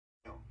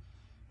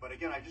But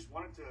again, I just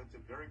wanted to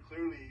very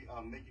clearly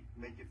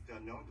make it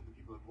known to the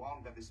people of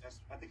Guam that this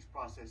ethics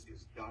process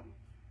is done.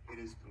 It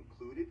is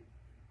concluded.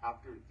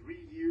 After 3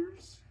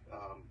 years,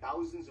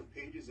 thousands of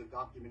pages of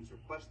documents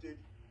requested,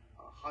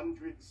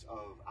 hundreds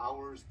of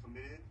hours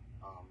committed,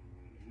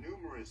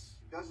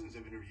 dozens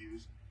of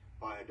interviews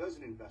by a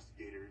dozen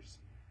investigators,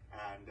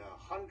 and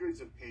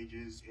hundreds of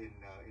pages in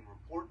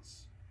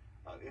reports.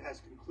 It has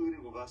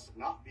concluded with us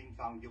not being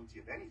found guilty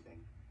of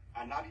anything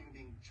and not even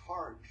being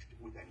charged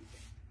with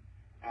anything.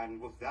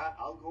 And with that,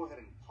 I'll go ahead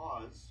and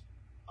pause,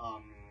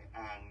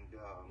 and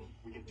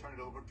we can turn it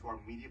over to our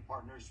media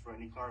partners for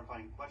any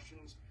clarifying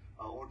questions,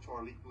 or to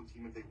our legal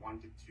team if they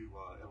wanted to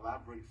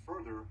elaborate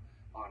further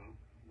on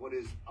what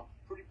is a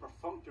pretty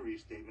perfunctory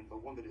statement,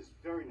 but one that is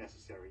very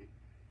necessary.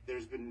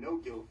 There's been no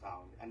guilt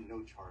found and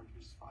no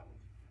charges filed.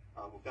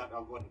 With that,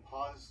 I'll go ahead and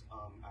pause,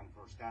 and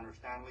for Stan or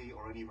Stanley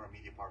or any of our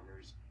media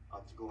partners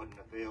to go ahead and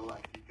avail.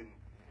 And you can,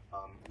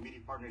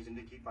 media partners,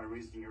 indicate by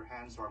raising your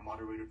hand so our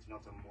moderator,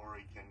 Tanata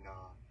Mori, can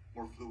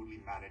more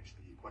fluidly manage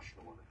the question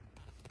order.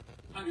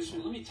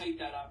 Congressman, let me take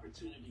that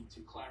opportunity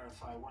to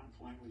clarify one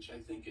point which I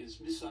think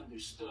is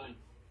misunderstood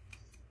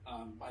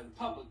by the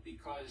public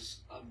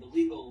because of the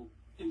legal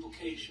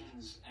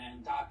implications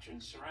and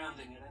doctrine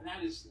surrounding it, and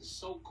that is the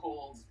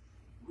so-called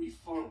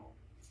referral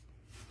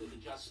to the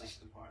Justice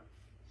Department.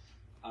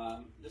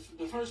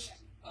 The first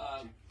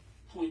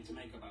point to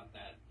make about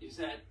that is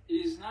that it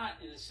is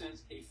not, in a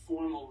sense, a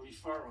formal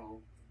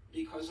referral,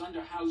 because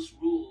under House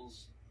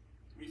rules,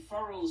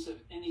 referrals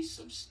of any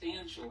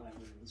substantial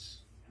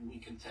evidence, and we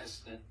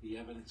contest that the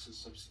evidence is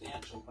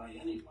substantial by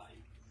any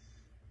light,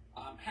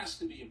 has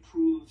to be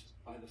approved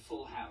by the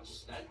full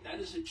House. That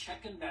is a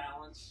check and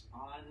balance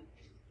on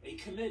a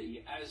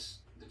committee, as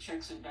the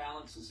checks and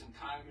balances in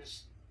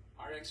Congress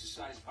are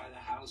exercised by the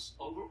House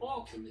over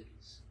all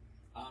committees.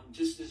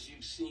 Just as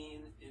you've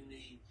seen in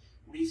the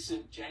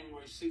recent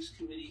January 6th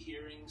committee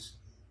hearings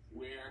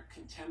where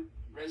contempt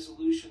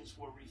resolutions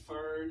were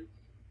referred,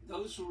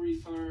 those were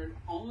referred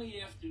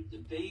only after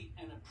debate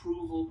and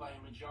approval by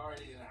a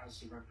majority of the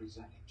House of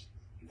Representatives.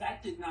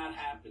 That did not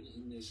happen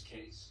in this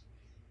case.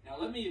 Now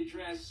let me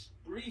address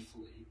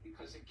briefly,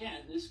 because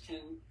again, this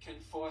can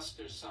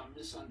foster some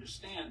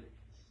misunderstanding.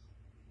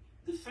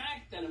 The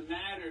fact that a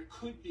matter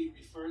could be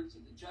referred to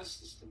the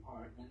Justice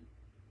Department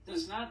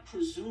does not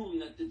presume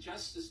that the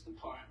Justice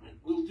Department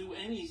will do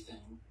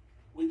anything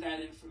with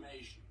that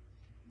information.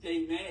 They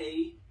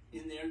may,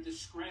 in their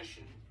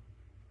discretion,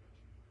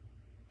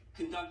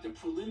 conduct a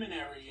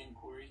preliminary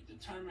inquiry,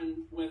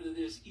 determine whether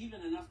there's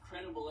even enough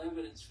credible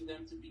evidence for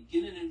them to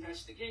begin an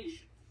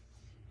investigation.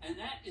 And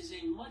that is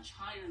a much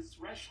higher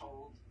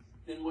threshold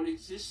than what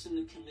exists in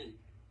the committee.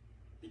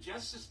 The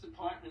Justice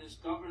Department is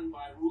governed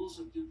by rules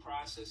of due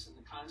process in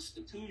the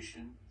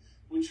Constitution,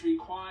 which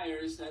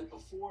requires that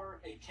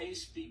before a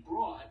case be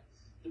brought,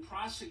 the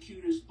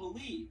prosecutors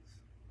believe,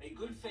 a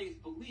good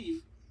faith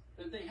belief,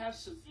 that they have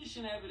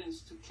sufficient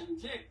evidence to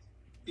convict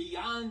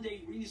beyond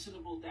a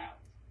reasonable doubt.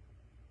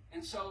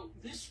 And so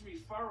this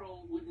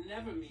referral would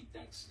never meet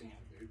that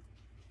standard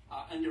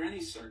under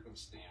any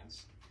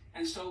circumstance.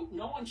 And so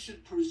no one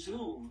should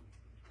presume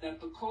that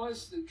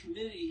because the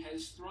committee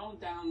has thrown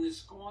down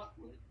this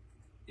gauntlet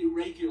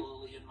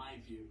irregularly, in my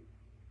view,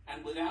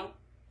 and without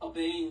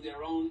obeying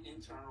their own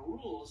internal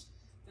rules,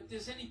 that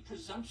there's any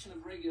presumption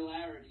of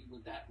regularity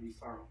with that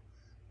referral.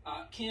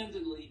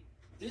 Candidly,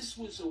 this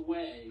was a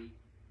way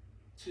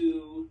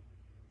to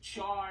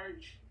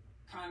charge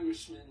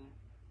Congressman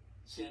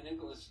San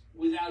Nicolas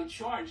without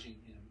charging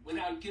him,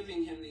 without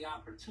giving him the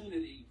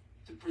opportunity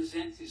to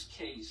present his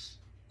case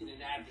in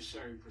an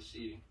adversary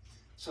proceeding.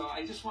 So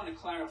I just want to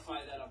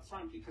clarify that up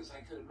front, because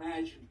I could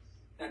imagine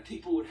that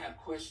people would have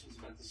questions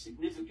about the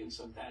significance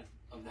of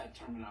that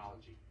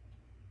terminology.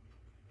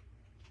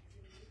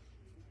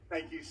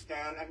 Thank you,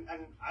 Stan.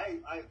 And I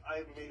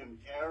made an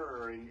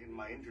error in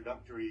my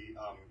introductory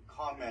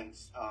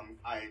comments.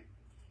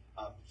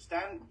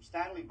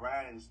 Stanley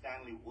Brand and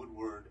Stanley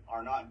Woodward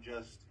are not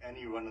just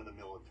any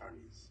run-of-the-mill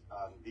attorneys.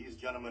 These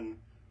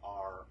gentlemen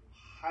are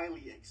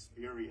highly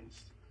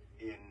experienced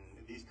in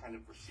these kind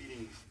of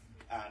proceedings,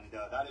 and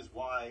that is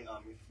why,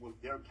 with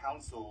their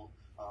counsel,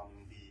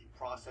 the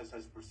process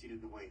has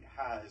proceeded the way it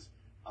has.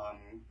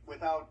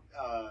 Without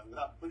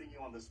putting you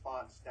on the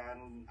spot,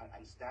 Stan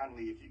and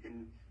Stanley, if you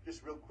can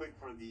just real quick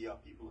for the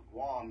people of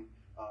Guam,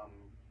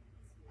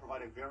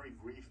 provide a very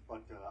brief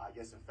but I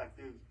guess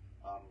effective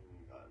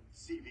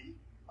CV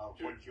of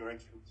Sure. what your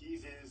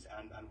expertise is,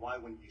 and why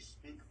when you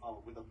speak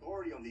with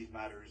authority on these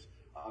matters,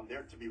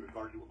 they're to be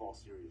regarded with all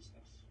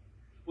seriousness.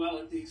 Well,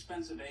 at the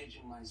expense of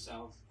aging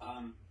myself,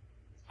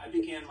 I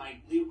began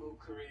my legal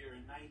career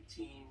in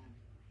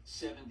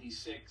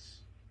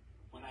 1976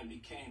 when I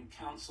became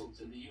counsel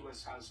to the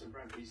U.S. House of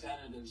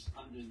Representatives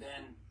under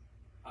then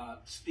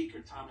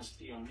Speaker Thomas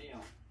T.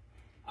 O'Neill.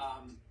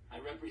 I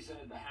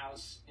represented the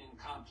House in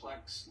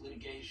complex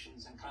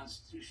litigations and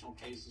constitutional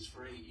cases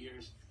for 8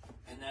 years,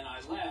 and then I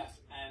left,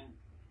 and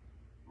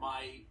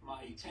my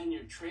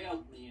tenure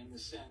trailed me in the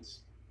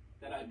sense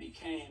that I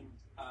became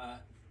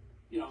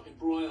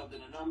embroiled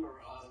in a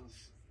number of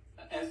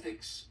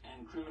ethics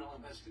and criminal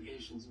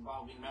investigations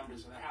involving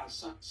members of the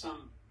House,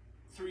 some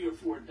 3 or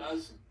 4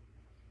 dozen.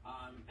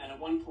 And at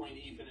one point,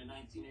 even in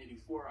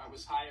 1984, I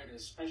was hired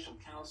as special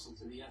counsel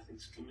to the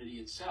Ethics Committee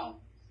itself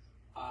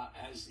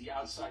as the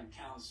outside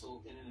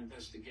counsel in an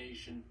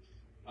investigation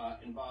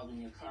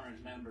involving a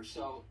current member.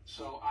 So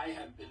I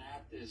have been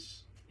at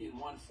this in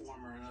one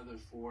form or another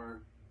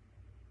for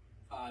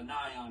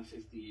nigh on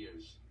 50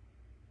 years.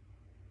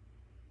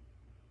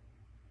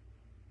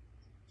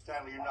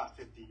 Stanley, you're not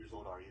 50 years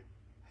old, are you?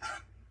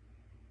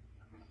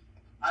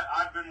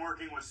 I've been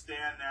working with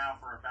Stan now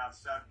for about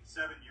 7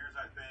 years,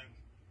 I think.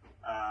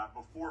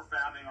 Before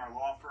founding our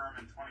law firm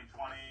in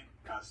 2020,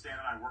 Stan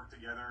and I worked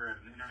together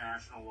at an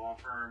international law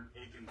firm,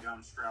 Aiken,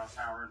 Gum, Strauss,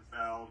 Hauer &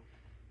 Feld.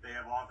 They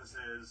have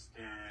offices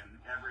in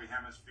every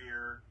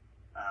hemisphere.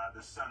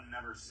 The sun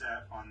never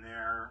set on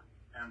their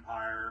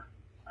empire.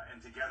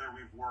 And together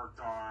we've worked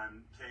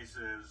on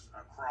cases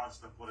across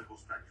the political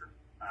spectrum.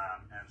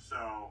 And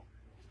so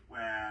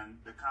when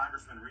the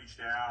congressman reached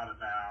out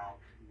about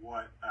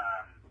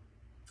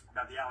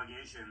about the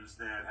allegations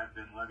that have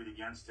been levied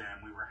against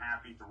him, we were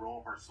happy to roll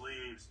up our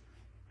sleeves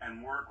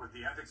and work with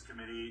the Ethics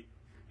Committee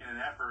in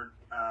an effort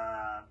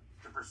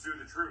to pursue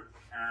the truth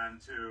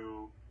and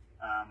to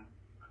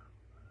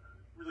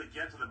really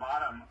get to the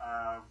bottom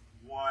of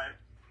what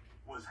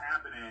was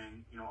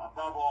happening. You know,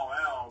 above all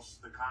else,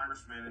 the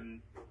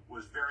congressman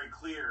was very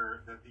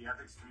clear that the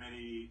Ethics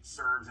Committee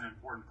serves an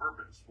important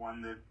purpose,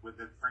 one that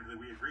frankly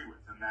we agree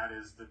with, and that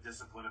is the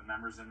discipline of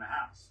members in the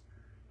House.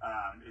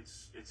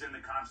 It's in the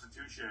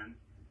Constitution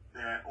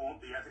that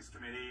the Ethics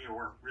Committee,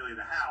 or really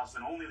the House,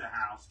 and only the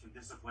House, can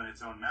discipline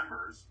its own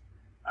members.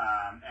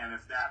 And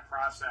if that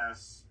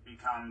process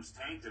becomes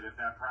tainted, if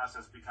that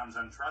process becomes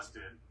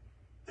untrusted,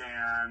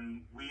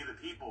 then we, the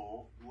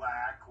people,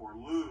 lack or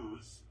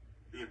lose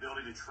the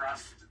ability to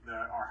trust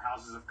our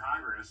houses of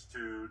Congress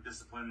to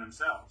discipline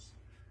themselves.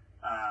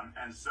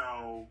 And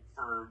so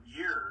for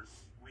years,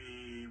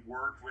 we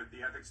worked with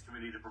the Ethics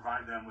Committee to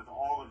provide them with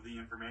all of the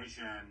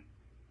information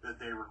that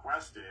they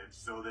requested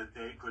so that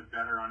they could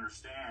better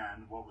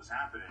understand what was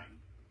happening.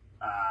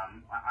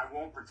 I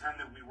won't pretend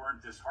that we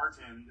weren't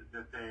disheartened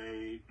that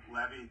they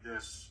levied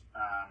this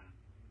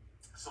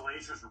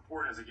salacious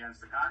report as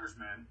against the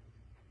congressman,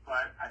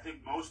 but I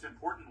think most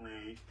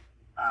importantly,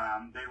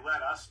 they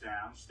let us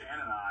down, Stan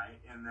and I,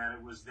 in that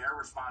it was their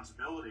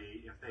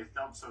responsibility, if they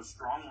felt so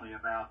strongly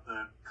about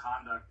the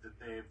conduct that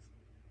they've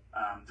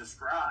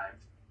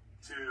described,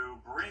 to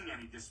bring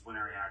any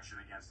disciplinary action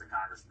against the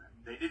congressman.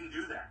 They didn't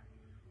do that.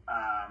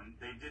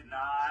 They did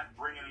not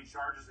bring any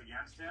charges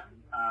against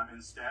him.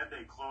 Instead,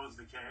 they closed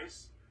the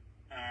case,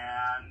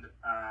 and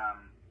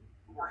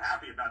we're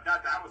happy about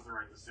that. That was the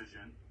right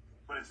decision.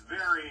 But it's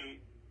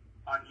very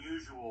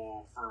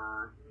unusual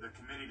for the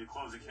committee to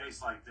close a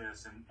case like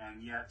this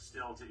and yet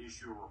still to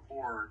issue a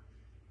report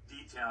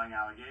detailing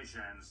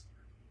allegations.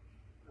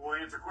 We'll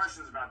answer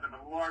questions about them,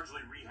 but largely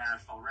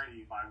rehashed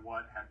already by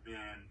what had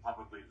been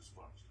publicly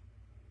disclosed.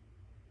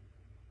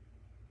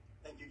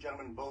 Thank you,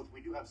 gentlemen, both.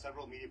 We do have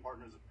several media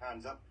partners with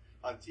hands up.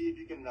 T, if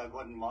you can go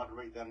ahead and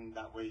moderate them,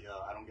 that way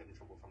I don't get in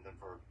trouble from them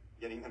for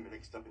getting them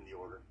mixed up in the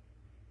order.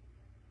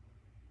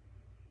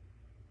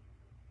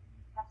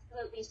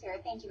 Absolutely, sir.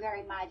 Thank you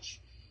very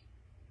much.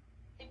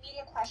 The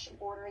media question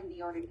order in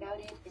the order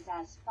noted is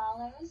as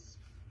follows.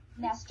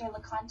 Nestor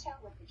Lecanto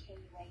with the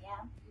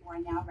KUAM, you are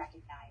now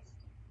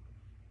recognized.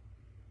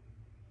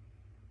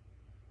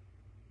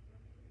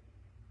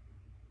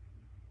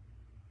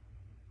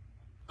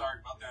 Sorry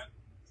about that.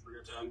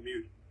 Forgot to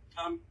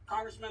unmute.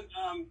 Congressman,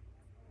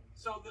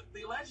 so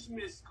the alleged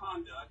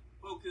misconduct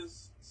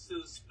focuses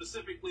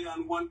specifically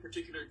on one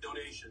particular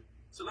donation.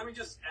 So let me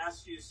just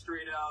ask you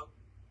straight out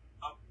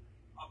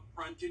up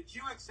front, did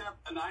you accept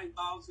a $9,000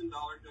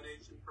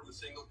 donation from a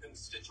single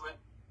constituent?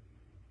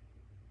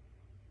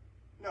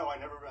 No, I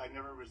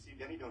never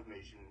received any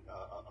donation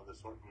of the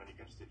sort from any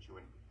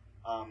constituent.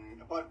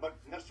 But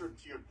Nestor,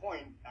 to your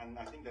point, and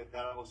I think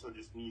that also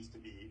just needs to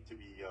be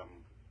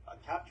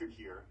captured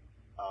here.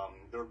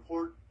 The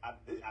report at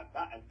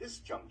this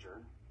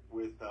juncture,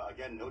 with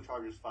again no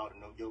charges filed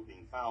and no guilt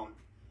being found,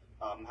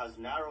 has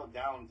narrowed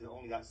down to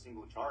only that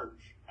single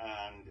charge,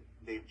 and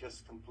they've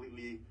just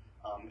completely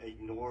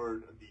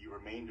ignored the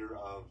remainder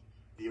of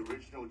the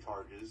original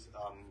charges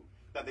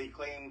that they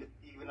claimed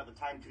even at the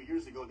time 2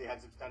 years ago they had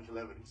substantial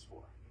evidence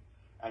for.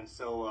 And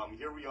so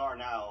here we are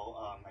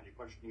now, and you're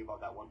questioning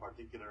about that one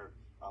particular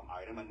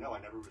item, and no,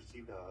 I never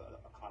received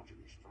a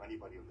contribution from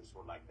anybody of this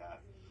sort like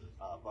that.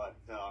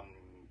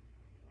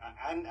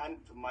 And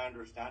to my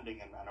understanding,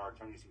 and our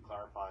attorneys can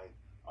clarify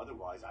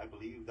otherwise, I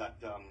believe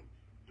that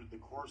through the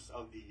course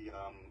of the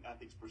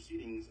ethics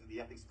proceedings, the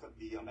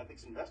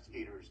ethics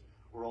investigators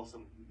were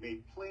also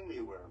made plainly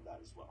aware of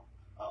that as well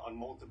on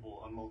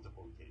multiple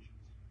occasions.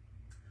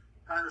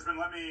 Congressman,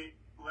 let me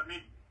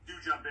do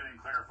jump in and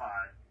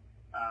clarify,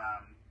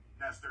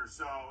 Nestor.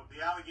 So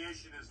the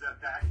allegation is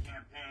that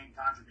campaign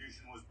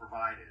contribution was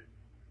provided,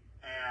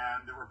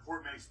 and the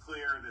report makes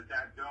clear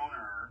that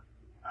donor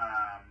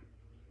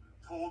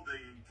told the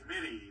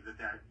committee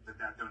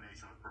that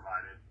donation was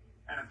provided,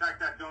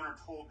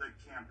 told the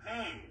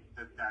campaign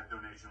that that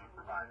donation was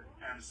provided.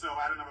 And so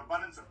out of an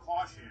abundance of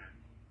caution,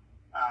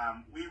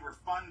 we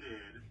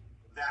refunded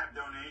that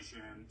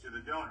donation to the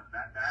donor.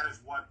 That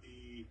is what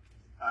the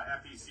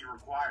FEC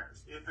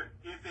requires. If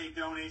a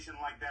donation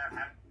like that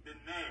had been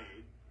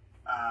made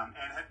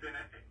and had been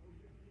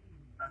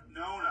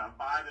known of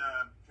by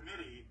the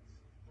committee,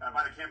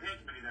 by the campaign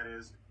committee, that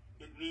is,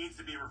 it needs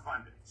to be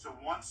refunded. So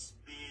once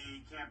the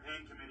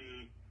campaign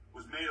committee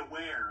was made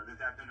aware that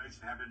that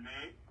donation had been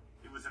made,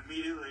 it was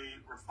immediately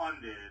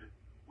refunded.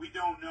 We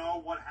don't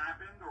know what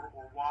happened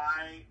or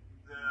why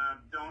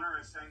the donor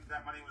is saying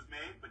that money was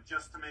made, but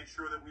just to make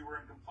sure that we were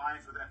in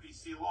compliance with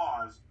FEC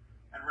laws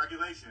and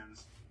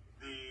regulations,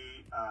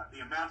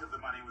 the amount of the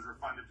money was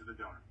refunded to the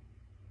donor.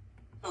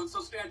 So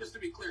Stan, just to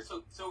be clear,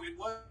 so it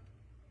was,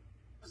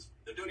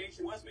 the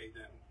donation was made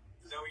then?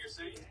 Is that what you're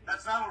saying?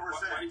 That's not what we're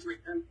saying. Why did you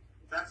return?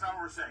 That's not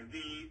what we're saying.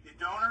 The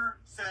donor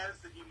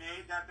says that he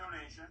made that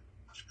donation.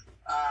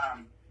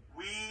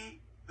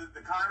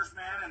 The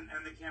congressman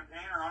and the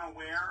campaign are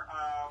unaware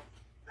of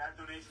that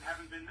donation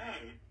having been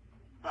made,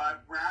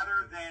 but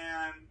rather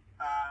than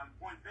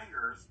point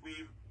fingers,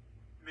 we've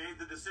made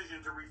the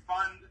decision to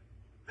refund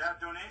that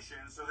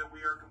donation so that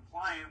we are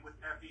compliant with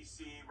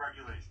FEC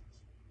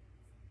regulations.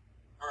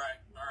 All right.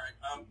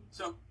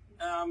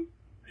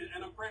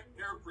 And I'm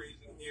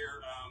paraphrasing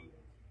here.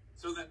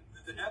 So that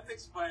the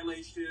ethics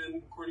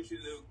violation, according to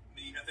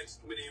the ethics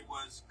committee,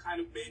 was kind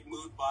of made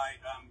moot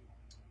by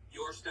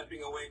your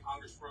stepping away,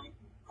 Congressman,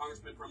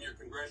 from your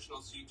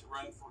congressional seat to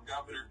run for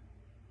governor.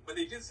 But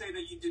they did say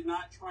that you did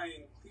not try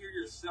and clear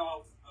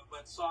yourself,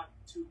 but sought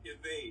to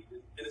evade.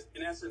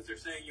 In essence, they're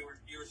saying you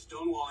were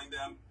stonewalling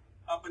them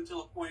up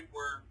until a point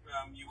where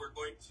you were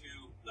going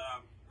to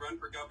run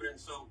for governor, and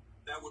so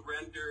that would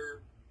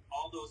render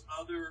all those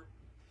other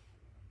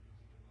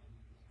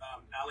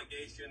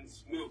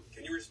allegations moot.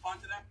 Can you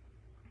respond to that?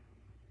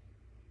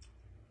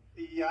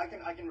 Yeah,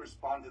 I can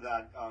respond to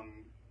that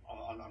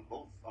on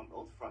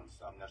both fronts,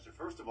 Nestor.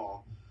 First of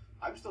all,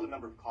 I'm still a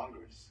member of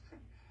Congress.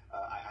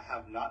 I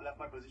have not left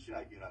my position.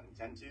 I do not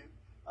intend to.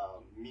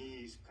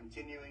 Me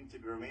continuing to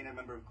remain a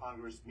member of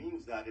Congress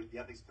means that if the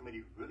Ethics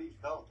Committee really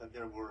felt that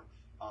there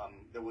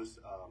was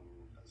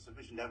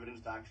sufficient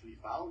evidence to actually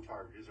file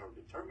charges or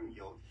determine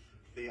guilt,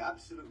 they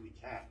absolutely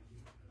can.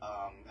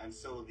 And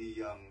so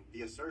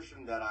the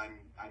assertion that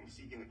I'm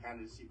seeking a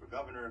candidacy for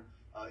governor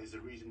is a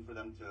reason for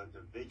them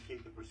to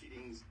vacate the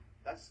proceedings.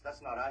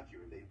 That's not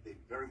accurate. They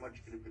very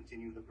much could have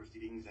continued the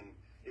proceedings, and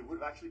it would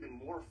have actually been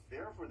more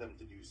fair for them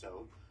to do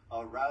so,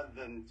 rather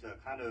than to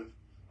kind of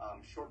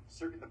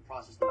short-circuit the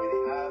process the way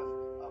they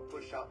have,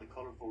 push out the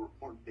colorful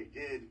report they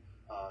did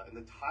in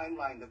the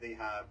timeline that they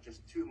have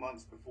just 2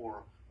 months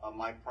before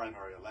my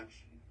primary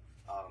election.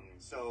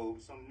 So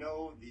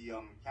no, the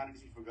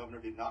candidacy for governor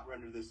did not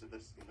render this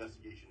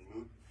investigation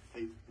moot.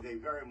 They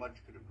very much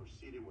could have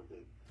proceeded with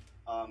it.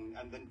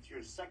 And then to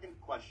your second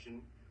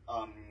question,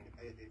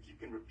 if you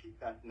can repeat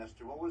that,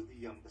 Nestor, what was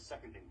the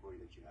second inquiry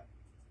that you had?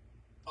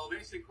 Well,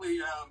 basically,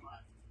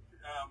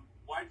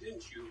 why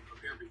didn't you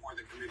appear before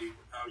the committee?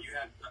 You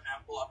had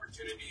ample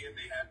opportunity, and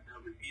they had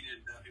repeated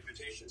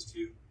invitations to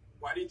you.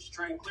 Why didn't you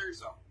try and clear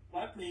yourself?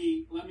 Let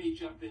me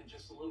jump in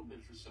just a little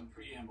bit for some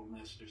preamble,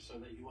 Nestor, so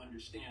that you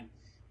understand.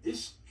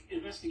 This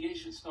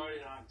investigation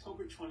started on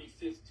October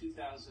 25th,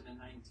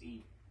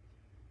 2019.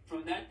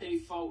 From that day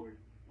forward,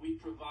 we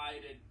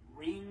provided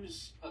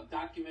reams of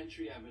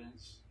documentary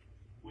evidence.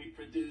 We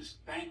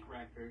produced bank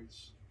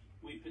records.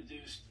 We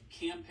produced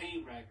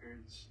campaign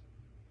records.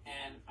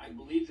 And I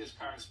believe there's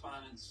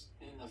correspondence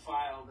in the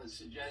file that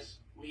suggests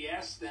we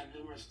asked them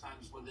numerous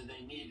times whether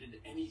they needed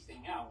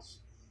anything else.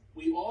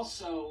 We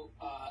also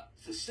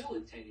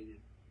facilitated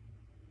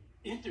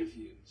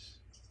interviews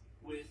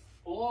with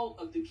all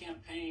of the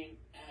campaign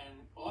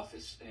and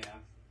office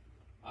staff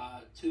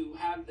to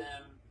have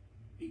them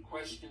be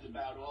questioned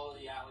about all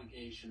the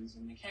allegations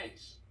in the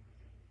case.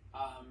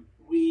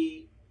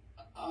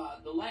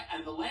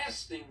 The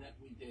last thing that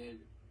we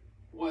did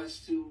was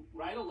to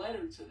write a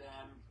letter to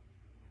them.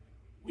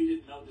 We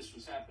didn't know this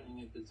was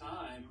happening at the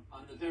time,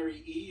 on the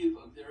very eve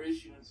of their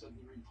issuance of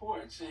the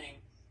report,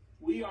 saying,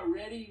 we are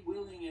ready,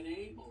 willing, and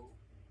able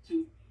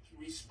to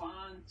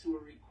respond to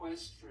a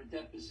request for a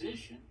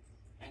deposition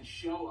and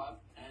show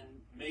up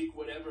and make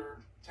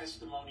whatever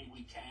testimony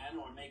we can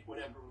or make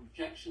whatever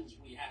objections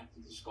we have to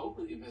the scope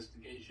of the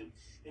investigation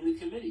in the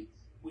committee.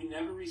 We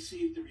never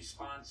received a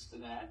response to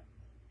that,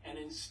 and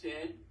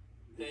instead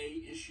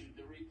they issued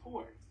the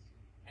report.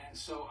 And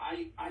so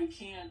I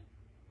can't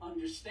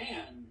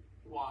understand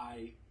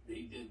why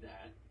they did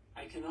that.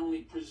 I can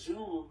only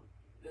presume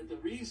that the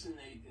reason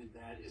they did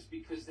that is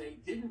because they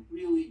didn't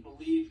really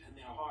believe in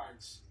their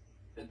hearts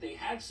that they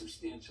had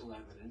substantial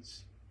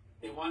evidence.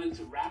 They wanted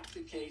to wrap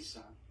the case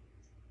up,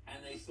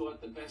 and they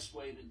thought the best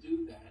way to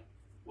do that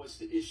was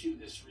to issue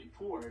this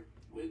report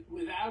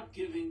without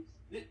giving...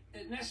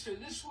 Nestor,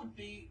 this would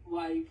be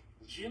like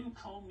Jim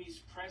Comey's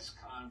press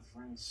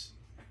conference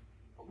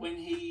when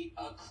he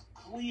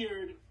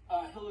cleared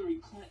Hillary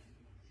Clinton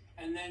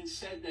and then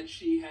said that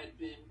she had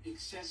been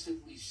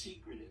excessively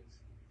secretive.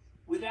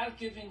 without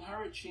giving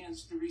her a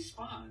chance to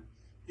respond.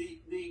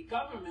 The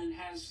government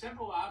has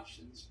several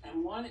options,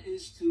 and one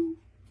is to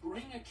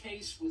bring a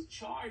case with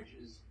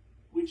charges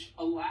which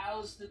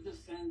allows the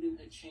defendant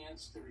a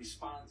chance to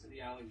respond to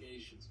the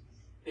allegations.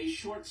 They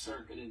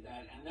short-circuited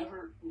that and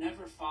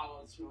never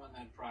followed through on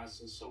that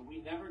process, so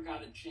we never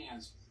got a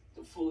chance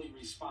to fully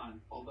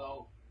respond,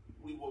 although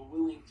we were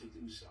willing to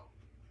do so.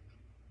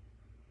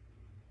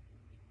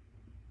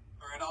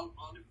 All right,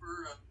 I'll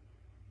defer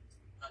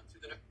to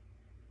the next.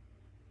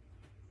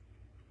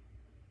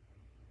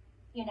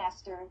 Thank you,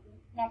 Nestor.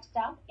 Next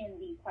up in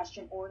the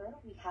question order,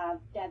 we have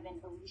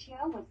Devin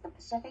Eligio with the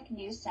Pacific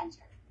News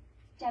Center.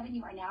 Devin,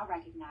 you are now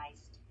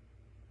recognized.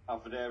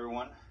 Good day,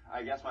 everyone.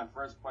 I guess my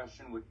first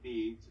question would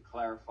be to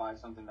clarify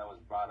something that was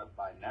brought up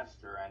by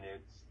Nestor, and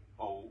it's,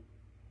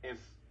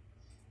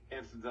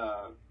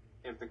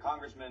 if the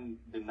congressman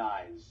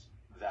denies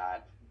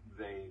that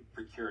they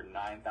procured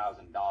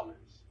 $9,000,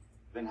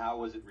 then how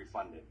was it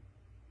refunded?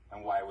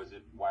 And why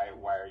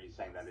are you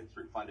saying that it's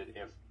refunded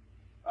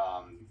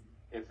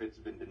if it's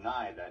been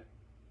denied that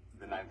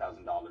the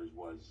 $9,000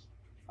 was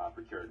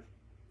procured?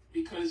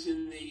 Because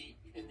in the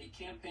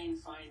campaign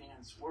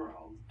finance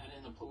world and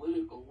in the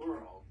political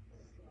world,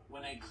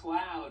 when a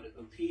cloud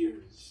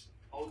appears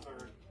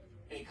over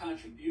a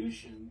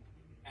contribution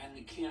and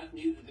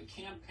neither the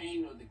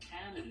campaign nor the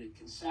candidate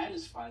can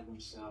satisfy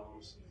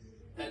themselves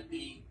that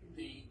the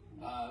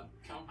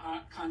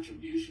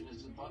contribution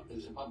is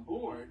above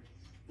board,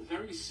 the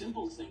very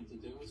simple thing to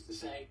do is to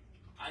say,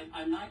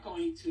 I'm not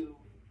going to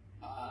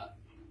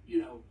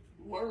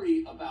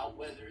worry about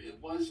whether it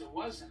was or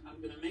wasn't.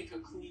 I'm going to make a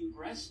clean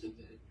breast of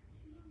it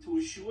to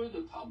assure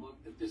the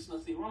public that there's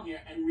nothing wrong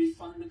here and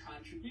refund the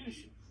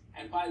contribution.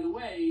 And by the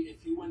way,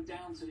 if you went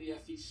down to the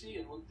FEC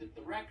and looked at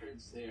the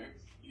records there,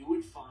 you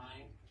would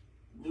find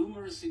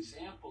numerous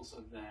examples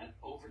of that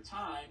over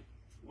time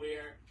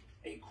where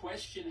a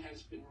question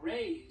has been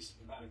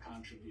raised about a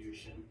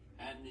contribution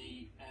and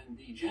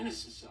the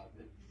genesis of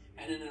it,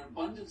 and in an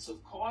abundance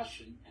of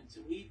caution and to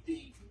meet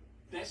the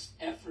best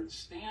effort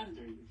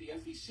standard that the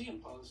FEC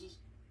imposes,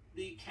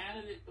 the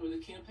candidate or the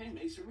campaign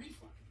makes a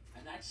refund,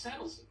 and that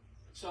settles it.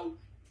 So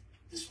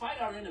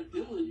despite our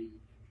inability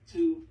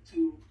to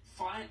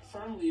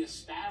firmly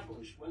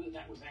establish whether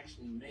that was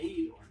actually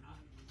made or not,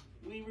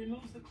 we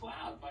removed the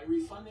cloud by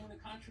refunding the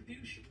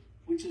contribution,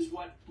 which is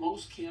what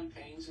most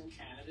campaigns and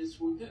candidates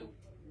will do.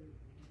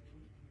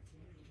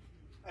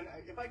 And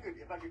if I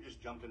could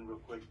just jump in real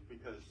quick,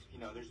 because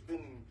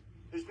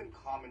there's been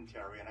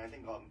commentary, and I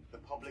think the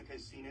public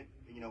has seen it,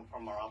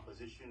 from our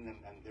opposition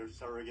and their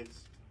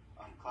surrogates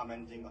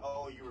commenting,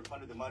 "Oh, you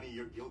refunded the money,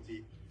 you're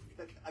guilty."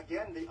 But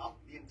again, the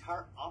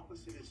entire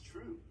opposite is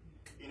true.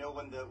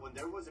 When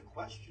there was a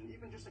question,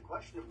 even just a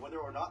question of whether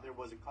or not there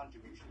was a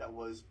contribution that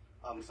was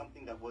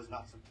something that was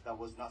not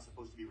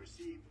supposed to be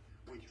received,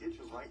 we did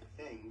the right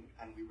thing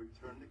and we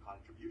returned the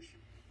contribution.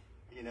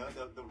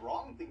 The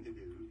wrong thing to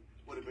do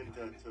would have been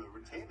to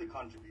retain the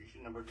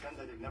contribution and pretend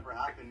that it never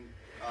happened,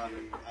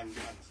 and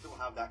still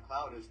have that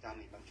cloud, as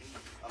Stanley mentioned,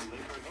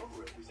 lingering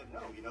over it. We said,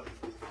 no,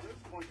 if there's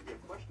going to be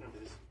a question of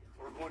this,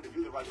 we're going to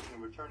do the right thing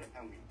and return it,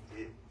 and we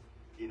did.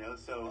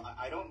 So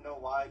I don't know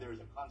why there's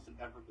a constant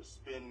effort to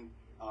spin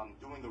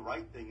doing the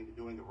right thing into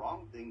doing the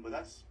wrong thing, but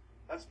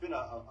that's been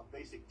a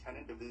basic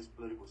tenet of this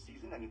political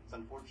season, and it's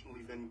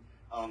unfortunately been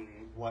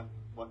what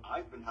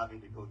I've been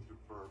having to go through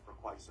for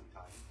quite some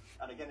time.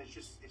 And again, it's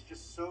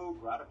just so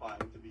gratifying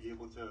to be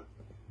able to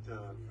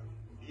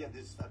be at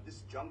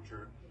this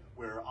juncture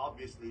where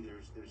obviously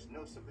there's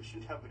no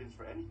sufficient evidence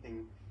for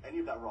any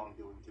of that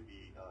wrongdoing to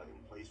be in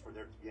place for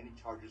there to be any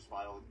charges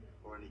filed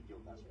or any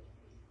guilt aspect.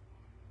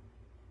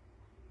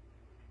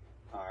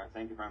 All right,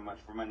 thank you very much.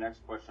 For my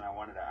next question, I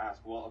wanted to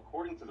ask, well,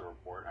 according to the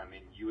report,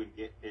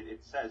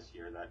 it says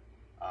here that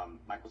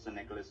Michael San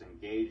Nicolas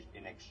engaged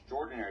in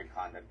extraordinary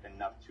conduct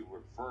enough to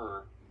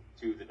refer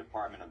to the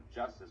Department of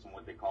Justice in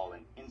what they call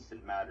an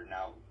instant matter.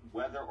 Now,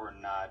 whether or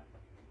not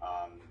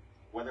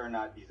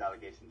these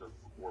allegations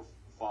were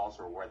false,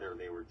 or whether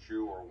they were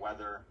true, or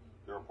whether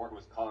the report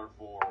was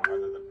colorful, or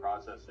whether the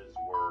processes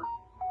were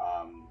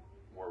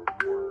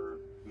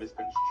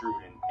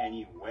misconstrued in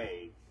any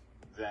way,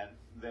 then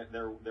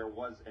there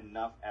was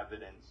enough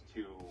evidence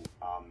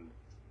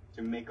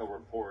to make a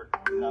report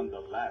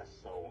nonetheless.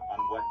 So on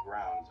what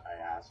grounds,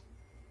 I ask,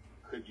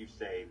 could you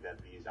say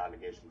that these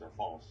allegations are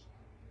false?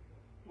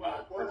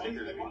 Well,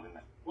 particularly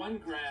one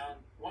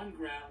ground,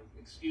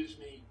 excuse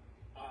me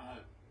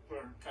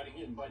for cutting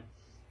in, but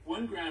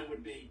one ground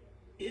would be,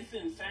 if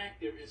in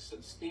fact there is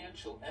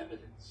substantial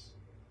evidence,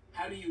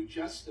 how do you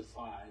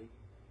justify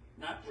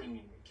not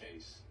bringing the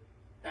case?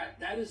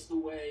 That is the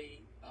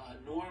way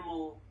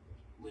normal,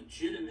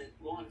 legitimate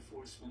law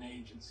enforcement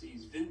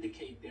agencies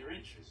vindicate their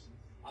interests.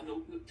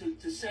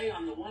 To say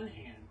on the one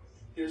hand,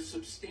 there's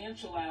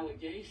substantial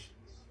allegations,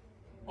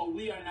 but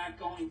we are not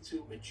going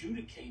to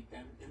adjudicate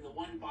them in the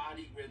one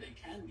body where they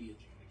can be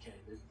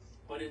adjudicated,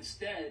 but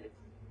instead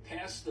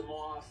pass them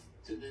off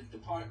to the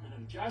Department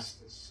of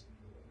Justice,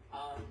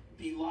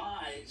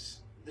 belies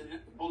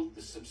both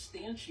the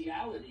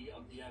substantiality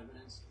of the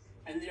evidence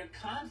and their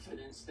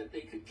confidence that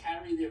they could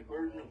carry their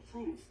burden of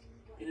proof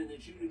in an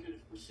adjudicative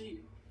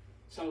proceeding.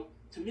 So,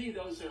 to me,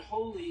 those are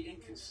wholly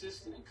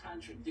inconsistent and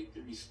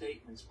contradictory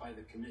statements by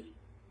the committee.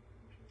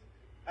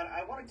 And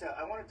I wanted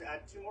to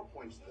add 2 more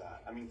points to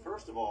that. I mean,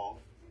 first of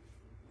all,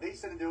 they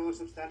said that there was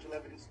substantial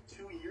evidence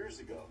 2 years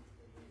ago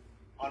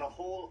on a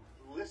whole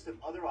list of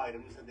other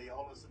items that they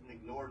all of a sudden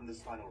ignored in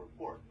this final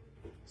report.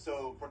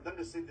 So for them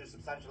to say there's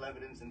substantial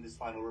evidence in this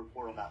final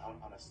report on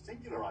a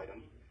singular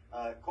item,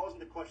 calls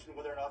into question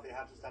whether or not they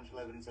have substantial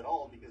evidence at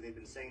all, because they've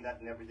been saying that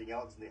and everything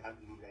else, and they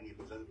haven't moved any of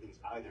those other things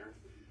either.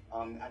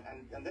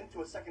 And then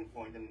to a second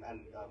point, and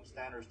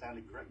Stan or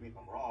Stanley, correct me if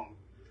I'm wrong,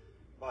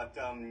 but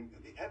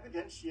the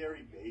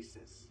evidentiary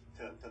basis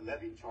to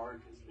levy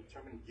charges,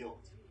 determine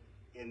guilt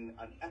in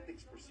an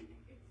ethics proceeding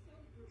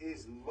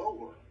is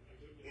lower.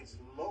 It's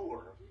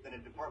lower than a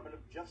Department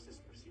of Justice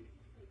proceeding.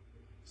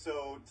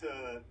 So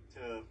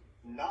to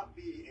not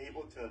be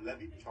able to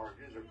levy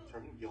charges or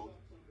determine guilt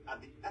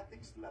at the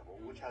ethics level,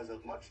 which has a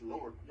much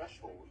lower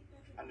threshold,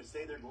 and to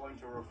say they're going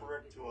to refer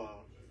it to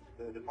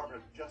the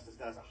Department of Justice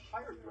that has a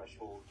higher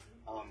threshold,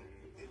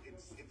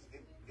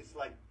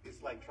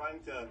 it's like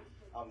trying to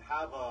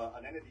have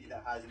an entity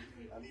that has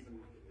an even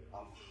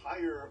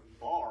higher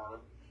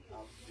bar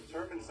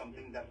determine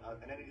something that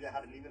an entity that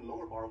had an even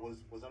lower bar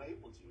was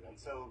unable to. And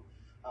so,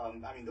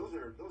 I mean, those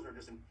are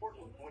just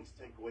important points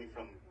to take away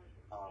from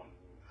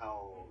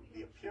how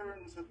the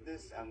appearance of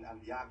this and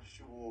the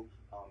actual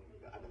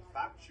and the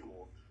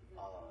factual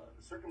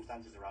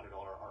circumstances around it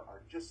all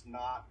are just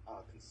not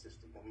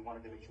consistent, and we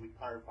wanted to make sure we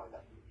clarify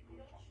that for the people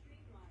involved.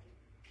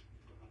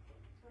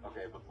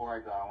 Okay, before I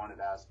go, I wanted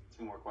to ask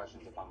 2 more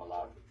questions if I'm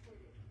allowed.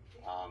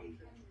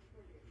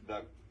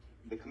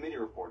 The committee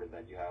reported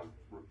that you have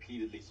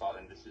repeatedly sought,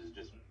 and this is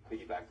just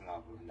piggybacking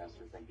off of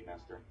Nestor, thank you,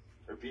 Nestor,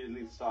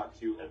 repeatedly sought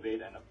to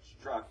evade and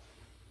obstruct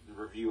the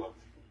review of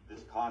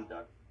this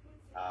conduct.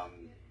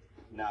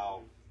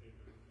 Now,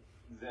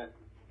 that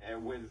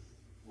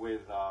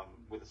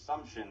with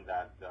assumption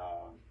that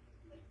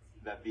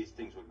that these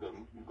things would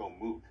go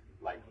moot,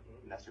 like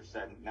Nestor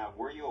said. Now,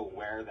 were you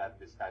aware that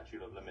the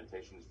statute of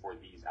limitations for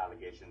these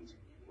allegations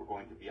were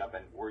going to be up,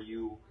 and were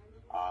you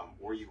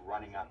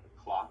running out the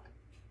clock?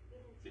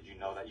 Did you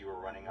know that you were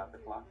running out the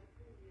clock?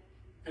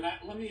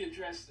 Let me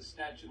address the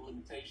statute of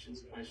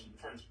limitations question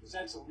first, because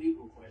that's a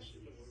legal question.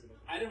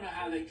 I don't know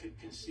how they could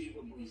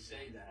conceivably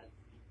say that,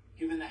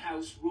 given the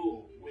House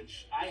rule,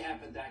 which I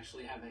happened to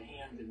actually have a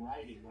hand in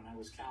writing when I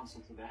was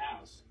counsel to the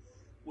House,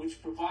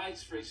 which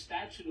provides for a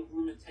statute of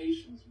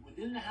limitations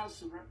within the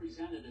House of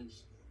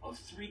Representatives of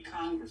 3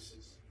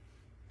 Congresses.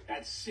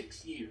 That's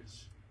 6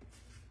 years.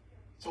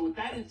 So what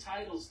that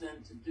entitles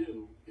them to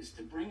do is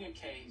to bring a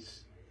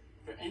case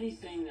for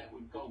anything that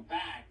would go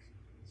back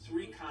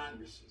 3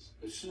 Congresses,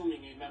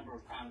 assuming a member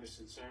of Congress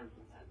had served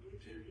in that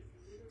period.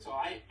 So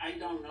I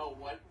don't know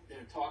what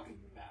they're talking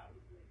about.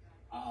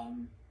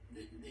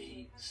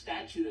 The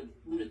statute of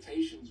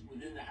limitations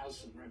within the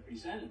House of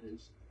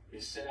Representatives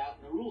is set out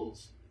in the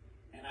rules,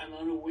 and I'm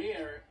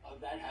unaware of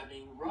that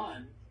having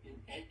run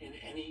in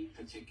any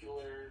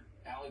particular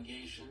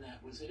allegation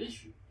that was at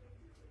issue.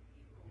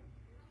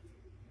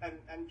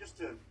 And just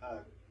to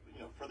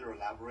further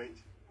elaborate,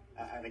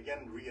 and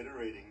again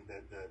reiterating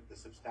the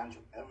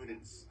substantial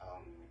evidence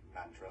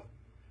mantra,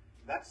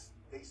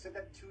 they said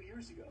that 2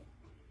 years ago.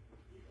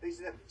 They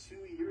said that 2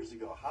 years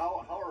ago.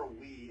 How are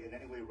we in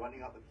any way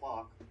running out the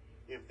clock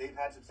if they've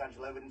had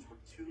substantial evidence for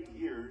 2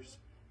 years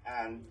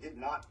and did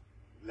not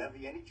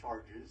levy any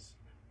charges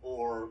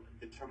or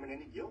determine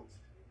any guilt?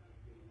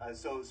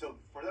 So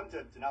for them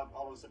to now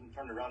all of a sudden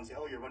turn around and say,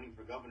 "Oh, you're running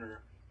for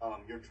governor.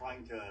 You're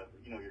trying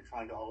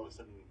to all of a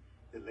sudden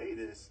delay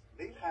this."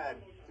 They've had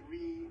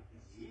 3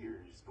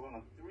 years, going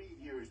on 3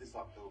 years this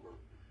October,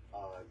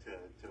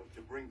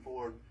 to bring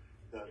forward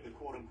the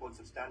quote unquote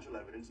substantial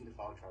evidence and to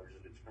file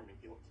charges and determine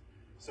guilt.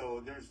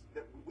 So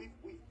we've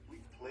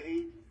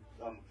played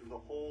through the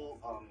whole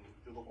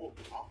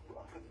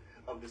opera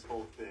of this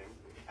whole thing,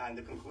 and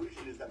the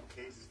conclusion is that the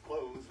case is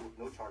closed with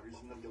no charges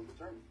and no guilt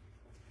determined.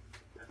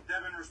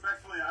 Devin,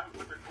 respectfully, I would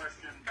put the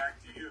question back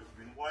to you. I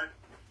mean,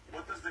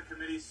 what does the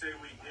committee say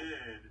we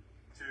did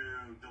to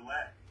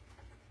delay?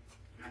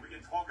 We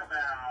can talk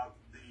about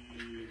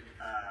the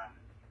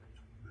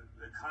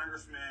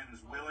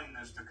congressman's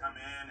willingness to come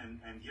in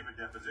and give a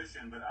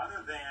deposition, but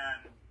other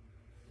than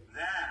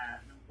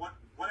that,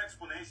 what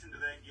explanation do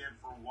they give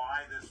for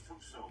why this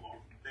took so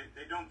long?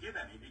 They don't give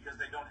any because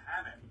they don't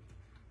have any.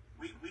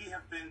 We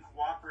have been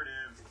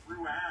cooperative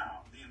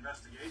throughout the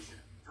investigation,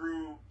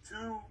 through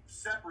 2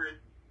 separate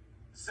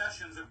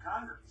sessions of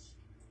Congress.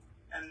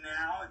 And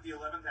now at the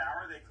 11th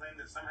hour, they claim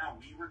that somehow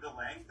we were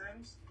delaying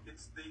things.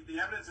 It's the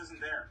evidence isn't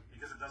there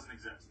because it doesn't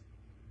exist.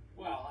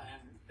 Well,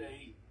 and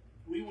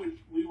we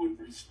would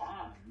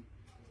respond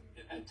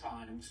at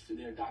times to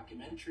their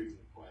documentary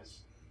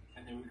requests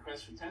and their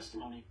requests for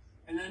testimony,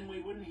 and then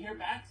we wouldn't hear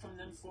back from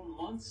them for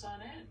months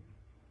on end.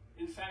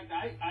 In fact,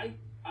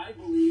 I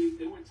believe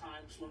there were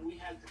times when we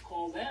had to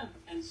call them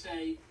and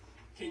say,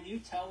 "Can you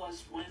tell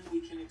us when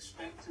we can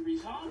expect to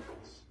resolve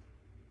this?"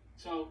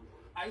 So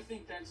I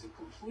think that's a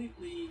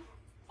completely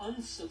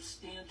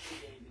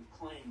unsubstantiated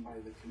claim by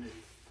the committee.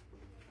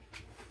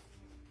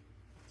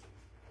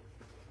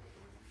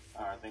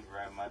 All right, thank you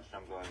very much.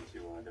 I'm going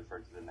to defer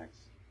to the next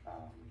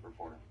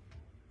reporter.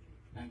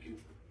 Thank you.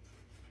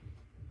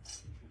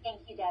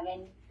 Thank you,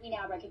 Devin. We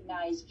now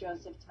recognize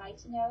Joseph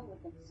Taitano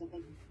with the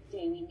Pacific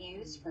Daily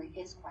News for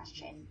his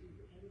question.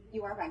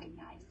 You are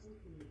recognized.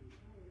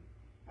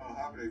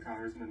 Happy day,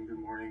 Congressman. Good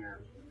morning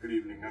or good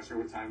evening. Not sure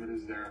what time it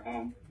is there.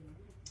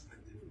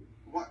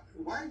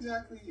 Why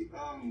exactly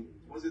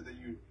was it that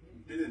you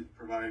didn't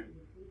provide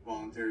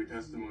voluntary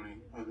testimony?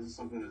 This is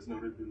something that's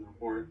noted in the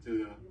report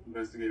to the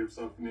investigative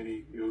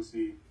subcommittee, the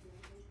OC.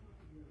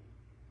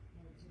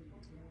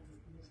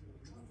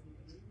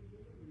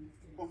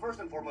 Well, first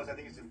and foremost, I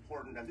think it's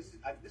important, and this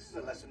is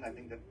a lesson I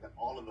think that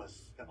all of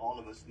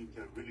us need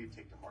to really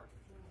take to heart,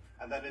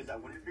 and that is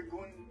that when you're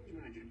going through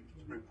an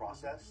adjudicatory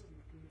process,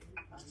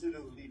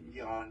 absolutely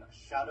beyond a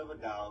shadow of a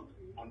doubt,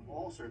 on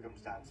all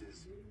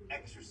circumstances,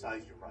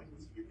 exercise your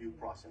rights, your due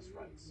process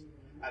rights.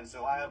 And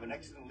so I have an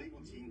excellent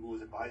legal team who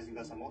is advising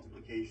us on multiple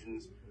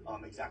occasions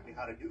exactly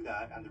how to do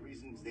that. And the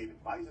reasons they've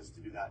advised us to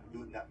do that and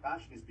do it in that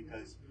fashion is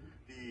because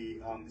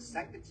the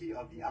sanctity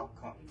of the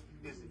outcome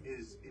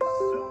is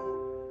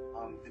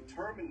so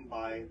determined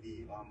by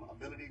the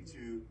ability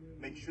to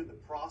make sure the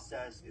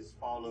process is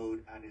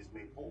followed and is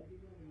made whole.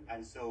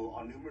 And so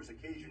on numerous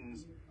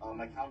occasions,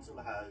 my counsel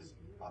has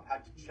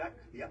had to check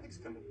the ethics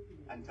committee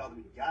and tell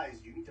them,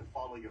 guys, you need to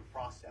follow your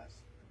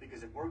process.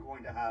 Because if we're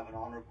going to have an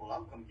honorable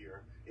outcome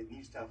here, it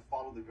needs to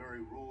follow the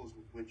very rules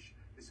with which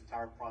this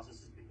entire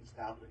process is being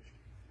established.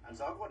 And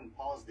so I'll go ahead and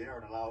pause there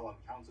and allow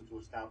counsel to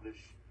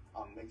establish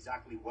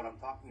exactly what I'm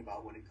talking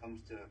about when it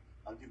comes to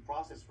due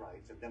process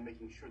rights and then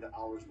making sure that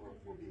ours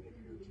were being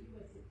adhered to.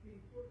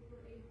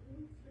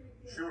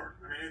 Sure.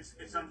 I mean,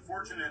 it's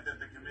unfortunate that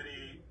the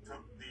committee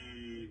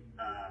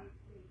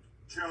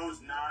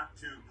chose not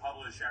to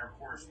publish our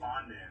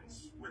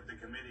correspondence with the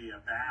committee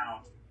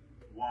about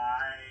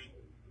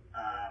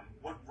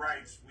what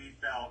rights we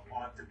felt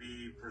ought to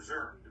be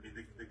preserved. I mean,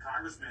 the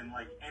congressman,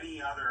 like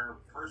any other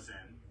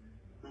person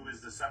who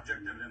is the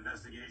subject of an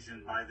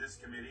investigation by this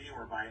committee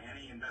or by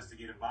any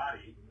investigative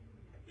body,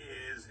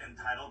 is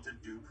entitled to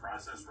due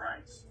process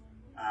rights.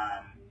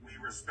 We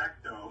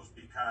respect those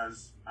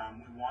because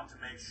we want to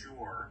make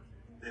sure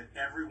that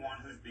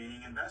everyone who's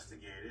being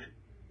investigated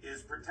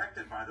is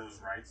protected by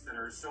those rights that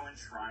are so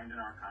enshrined in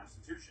our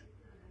Constitution.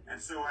 And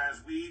so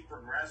as we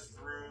progress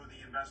through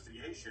the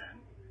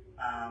investigation,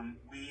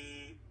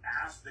 we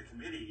asked the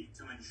committee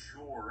to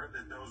ensure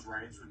that those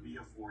rights would be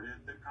afforded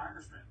the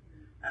congressman.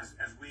 As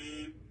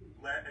we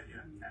let,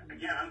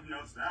 again,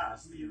 unbeknownst to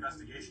us, the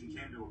investigation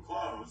came to a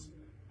close.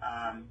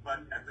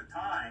 But at the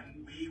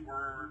time, we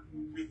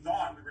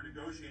thought we were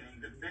negotiating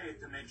in good faith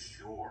to make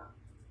sure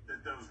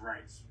that those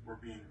rights were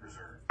being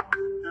preserved.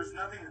 There's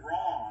nothing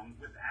wrong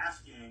with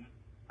asking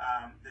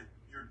that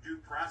your due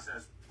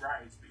process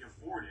rights be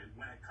afforded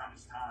when it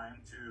comes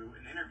time to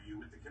an interview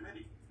with the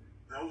committee.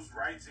 Those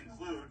rights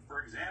include,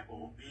 for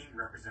example, being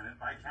represented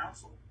by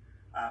counsel.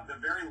 The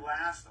very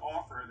last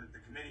offer that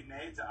the committee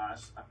made to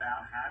us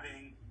about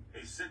having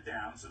a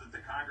sit-down so that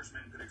the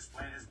congressman could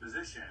explain his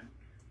position,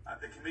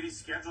 the committee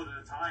scheduled at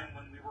a time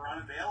when we were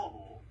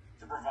unavailable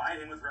to provide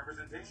him with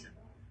representation.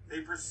 They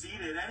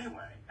proceeded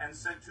anyway and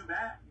said, too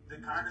bad. The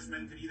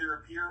congressman could either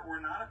appear or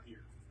not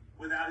appear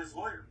without his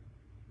lawyer.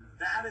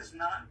 That is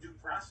not due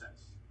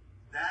process.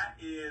 That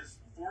is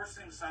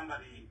forcing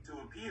somebody to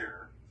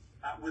appear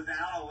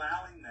without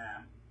allowing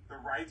them the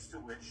rights to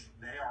which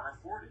they are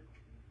afforded.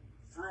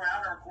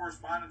 Throughout our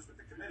correspondence with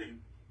the committee,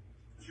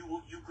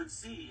 you could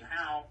see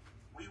how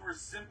we were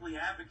simply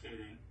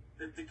advocating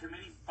that the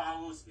committee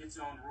follows its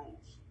own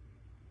rules.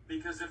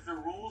 Because if the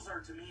rules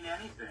are to mean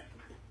anything,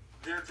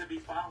 they're to be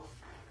followed.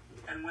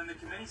 And when the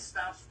committee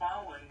stops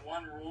following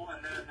one rule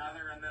and then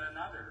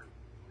another,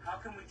 how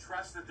can we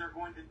trust that they're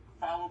going to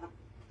follow the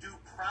due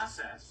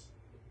process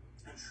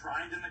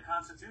enshrined in the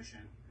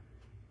Constitution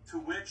to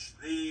which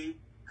the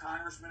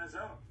congressman is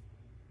owed?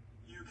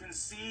 You can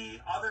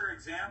see other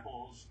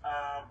examples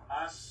of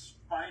us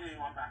fighting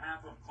on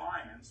behalf of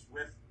clients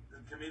with the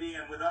committee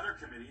and with other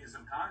committees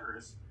of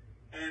Congress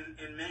and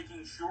in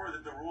making sure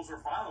that the rules are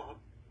followed.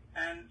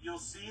 And you'll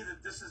see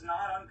that this is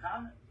not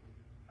uncommon.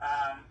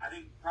 I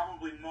think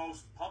probably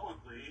most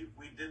publicly,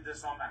 we did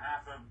this on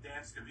behalf of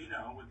Dan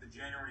Scavino with the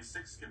January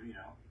 6th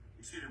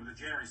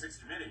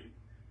committee,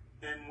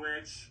 in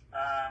which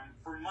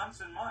for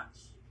months and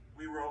months,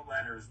 we wrote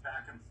letters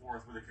back and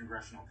forth with a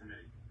congressional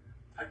committee.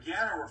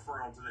 Again, a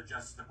referral to the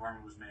Justice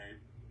Department was made,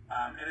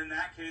 and in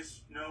that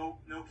case, no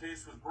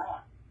case was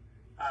brought.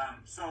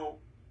 So,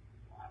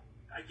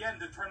 again,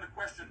 to turn the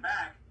question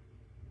back,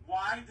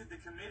 why did the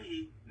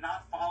committee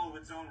not follow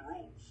its own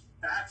rules?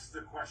 That's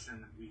the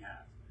question that we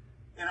have.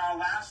 In our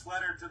last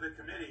letter to the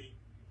committee,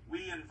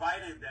 we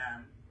invited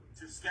them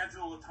to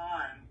schedule a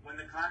time when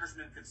the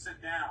congressman could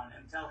sit down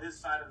and tell his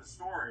side of the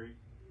story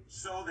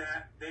so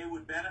that they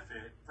would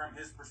benefit from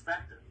his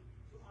perspective.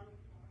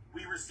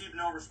 We received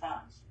no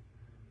response.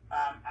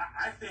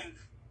 I think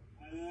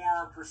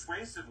more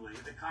persuasively,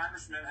 the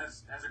congressman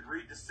has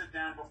agreed to sit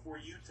down before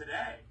you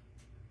today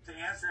to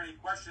answer any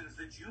questions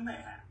that you may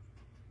have.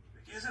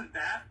 Isn't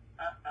that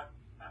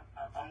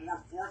a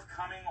more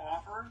forthcoming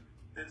offer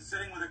than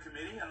sitting with a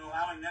committee and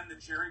allowing them to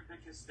cherry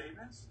pick his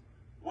statements?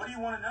 What do you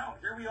want to know?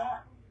 Here we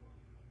are.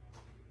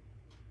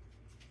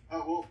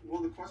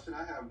 Well, the question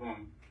I have,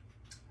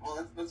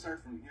 let's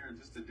start from here,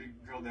 just to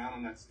drill down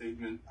on that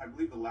statement. I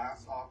believe the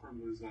last offer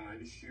was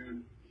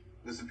issued.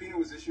 The subpoena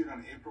was issued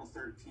on April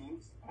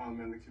 13th,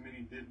 and the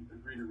committee did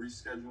agree to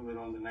reschedule it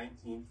on the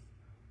 19th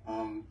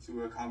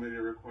to accommodate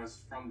a request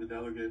from the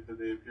delegate that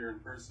they appear in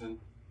person.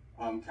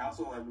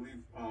 Council, I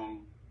believe,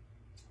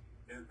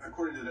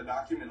 according to the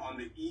document, on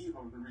the eve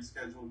of the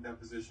rescheduled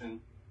deposition,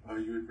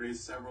 you had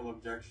raised several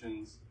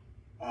objections,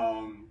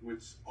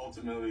 which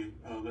ultimately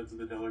led to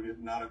the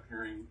delegate not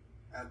appearing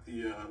at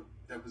the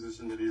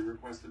deposition that he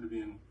requested to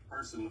be in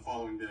person the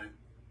following day,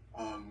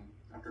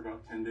 after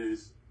about 10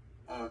 days.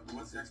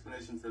 What's the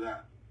explanation for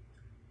that?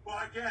 Well,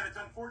 again, it's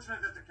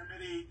unfortunate that the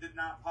committee did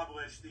not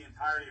publish the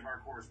entirety of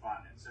our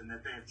correspondence and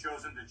that they have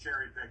chosen to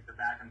cherry pick the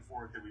back and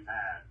forth that we've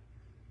had.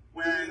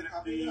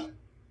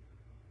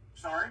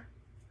 Sorry?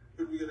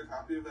 Could we get a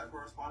copy of that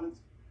correspondence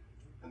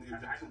and the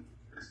objection?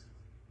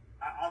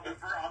 I'll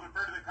defer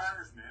to the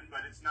congressman,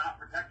 but it's not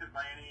protected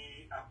by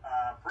any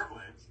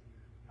privilege.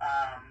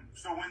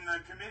 So when the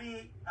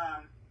committee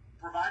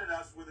provided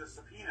us with a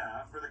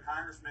subpoena for the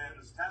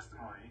congressman's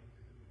testimony,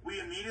 we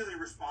immediately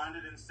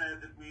responded and said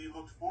that we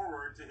looked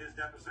forward to his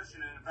deposition.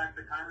 And in fact,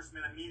 the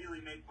congressman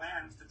immediately made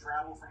plans to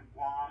travel from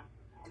Guam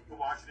to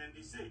Washington,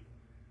 D.C.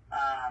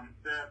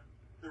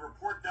 The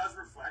report does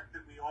reflect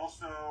that we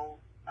also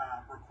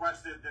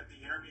requested that the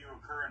interview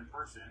occur in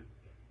person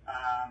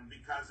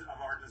because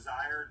of our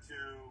desire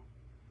to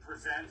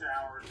present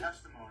our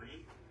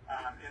testimony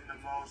in the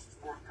most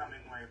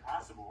forthcoming way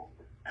possible.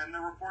 And the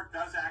report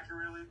does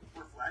accurately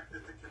reflect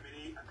that the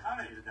committee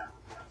accommodated that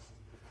request.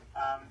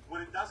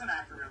 What it doesn't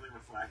accurately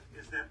reflect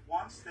is that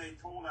once they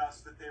told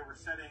us that they were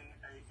setting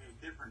a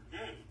different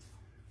date,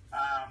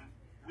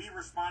 we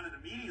responded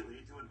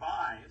immediately to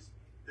advise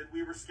that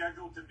we were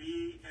scheduled to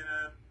be in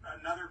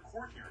another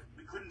court hearing.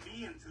 We couldn't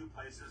be in two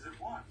places at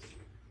once.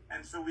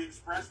 And so we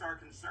expressed our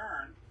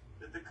concern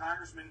that the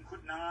congressman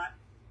could not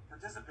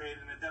participate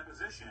in a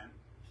deposition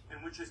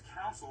in which his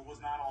counsel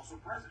was not also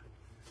present.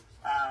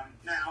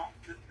 Now,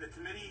 the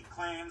committee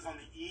claims on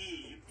the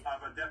eve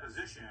of a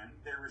deposition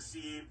they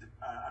received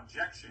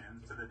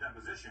objections to the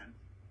deposition.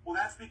 Well,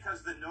 that's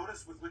because the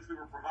notice with which we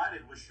were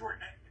provided was short.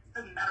 It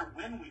didn't matter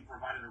when we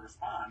provided a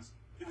response.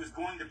 It was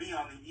going to be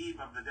on the eve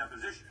of the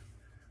deposition.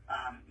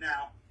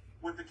 Now,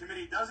 what the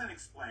committee doesn't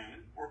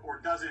explain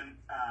or doesn't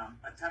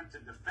attempt to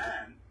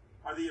defend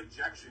are the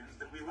objections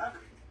that we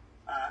levied.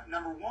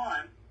 Number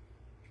one,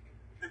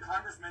 the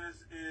congressman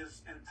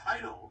is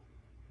entitled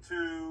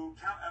to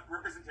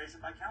representation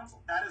by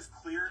counsel. That is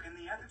clear in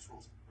the ethics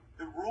rules.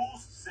 The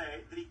rules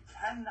say that he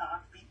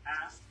cannot be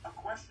asked a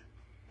question.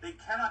 They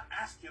cannot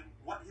ask him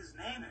what his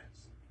name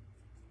is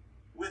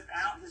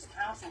without his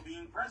counsel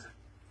being present.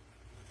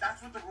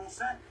 That's what the rules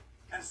say.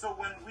 And so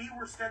when we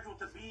were scheduled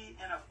to be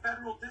in a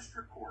federal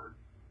district court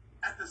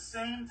at the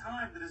same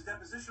time that his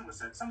deposition was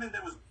set, something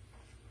that was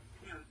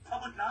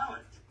public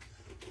knowledge,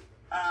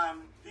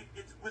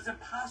 it was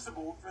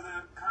impossible for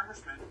the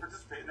congressman to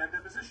participate in that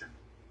deposition.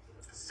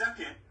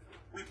 Second,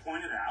 we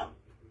pointed out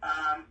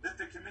that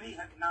the committee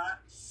had not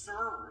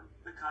served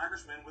the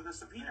congressman with a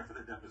subpoena for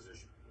the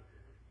deposition.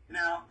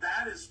 Now,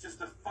 that is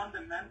just a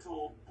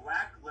fundamental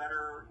black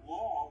letter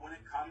law when it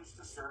comes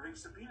to serving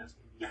subpoenas.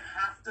 You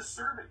have to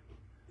serve it.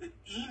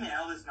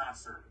 Email is not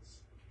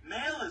service.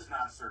 Mail is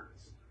not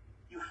service.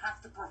 You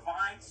have to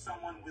provide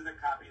someone with a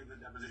copy of the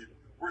deposition.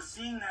 We're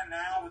seeing that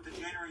now with the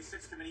January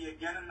 6th committee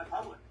again in the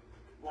public.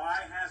 Why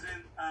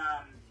hasn't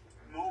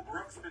Mo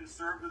Brooks been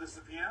served with a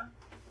subpoena?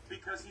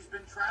 Because he's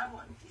been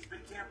traveling. He's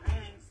been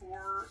campaigning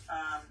for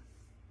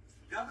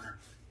governor.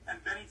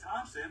 And Benny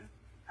Thompson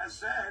has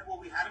said, well,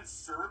 we haven't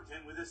served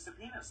him with a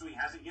subpoena, so he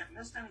hasn't yet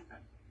missed anything.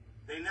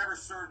 They never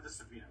served the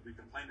subpoena. We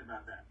complained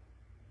about that.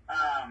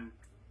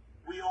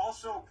 We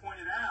also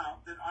pointed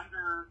out that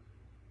under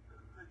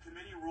the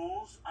committee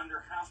rules, under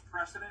House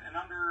precedent, and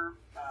under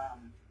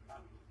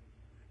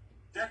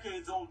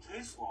decades-old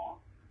case law,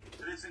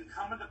 that it's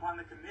incumbent upon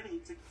the committee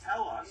to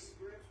tell us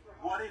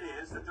what it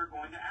is that they're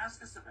going to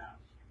ask us about.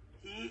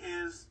 He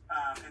is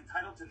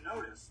entitled to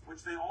notice,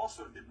 which they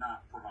also did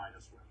not provide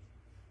us with.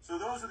 So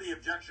those are the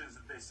objections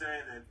that they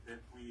say that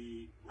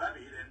we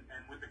levied,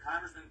 and with the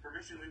congressman's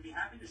permission, we'd be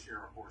happy to share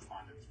our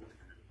correspondence with the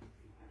committee.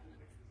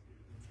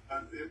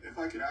 If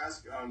I could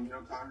ask,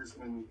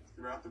 Congressman,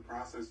 throughout the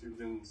process, you've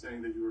been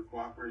saying that you were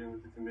cooperating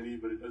with the committee,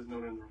 but it does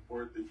note in the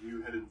report that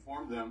you had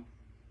informed them,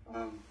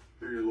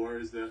 through your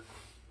lawyers, that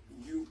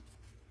you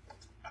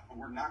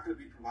were not going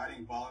to be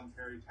providing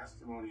voluntary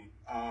testimony.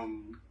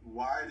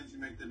 Why did you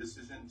make the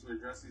decision to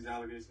address these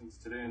allegations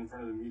today in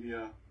front of the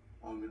media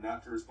and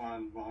not to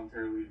respond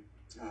voluntarily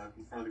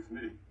in front of the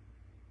committee?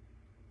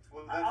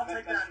 Well, I'll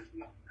take that,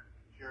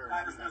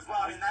 Congressman, as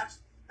well. I mean,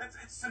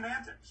 it's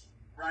semantics,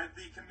 right?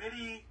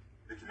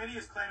 The The committee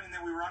is claiming that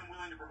we were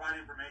unwilling to provide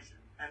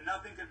information, and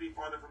nothing could be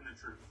farther from the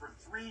truth. For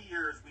 3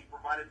 years, we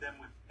provided them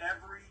with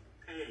every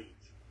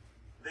page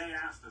they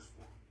asked us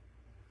for.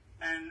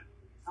 And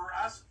for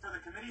the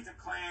committee to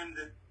claim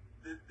that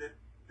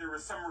there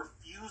was some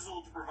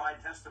refusal to provide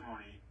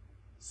testimony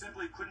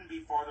simply couldn't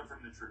be farther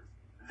from the truth.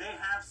 They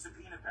have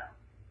subpoena power.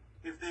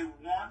 If they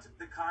want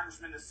the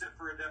congressman to sit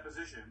for a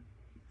deposition,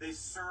 they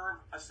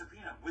serve a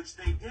subpoena, which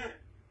they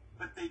did,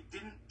 but they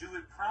didn't do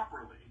it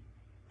properly.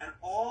 And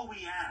all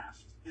we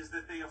asked is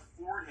that they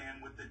afford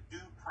him with the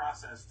due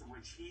process to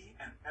which he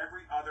and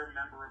every other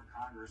member of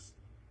Congress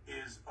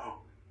is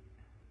owed.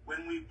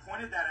 When we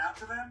pointed that out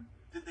to them,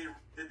 did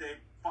they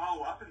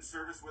follow up and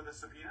serve us with a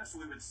subpoena so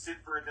we would sit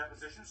for a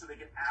deposition so they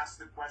could ask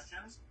the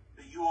questions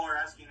that you all are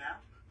asking now?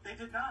 They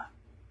did not.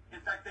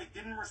 In fact, they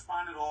didn't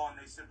respond at all, and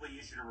they simply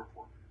issued a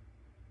report.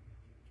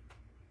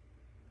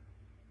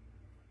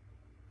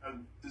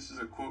 This is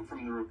a quote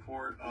from the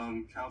report.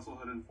 Council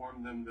had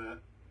informed them that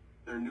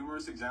there are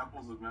numerous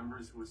examples of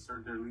members who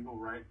assert their legal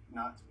right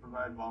not to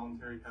provide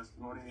voluntary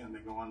testimony, and they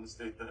go on to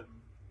state that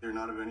they're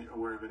not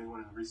aware of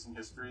anyone in recent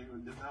history who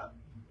did that.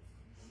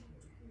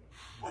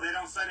 Well, they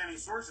don't cite any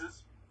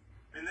sources.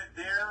 And that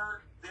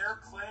their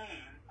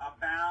claim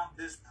about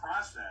this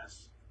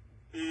process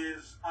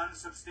is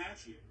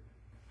unsubstantiated.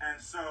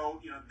 And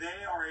so,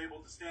 they are able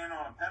to stand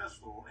on a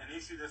pedestal and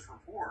issue this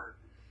report.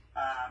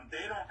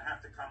 They don't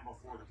have to come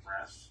before the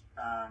press.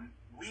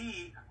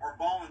 We are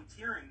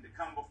volunteering to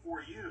come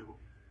before you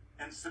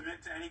and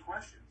submit to any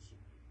questions.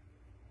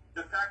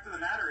 The fact of the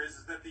matter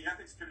is that the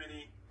Ethics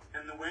Committee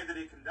and the way that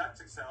it conducts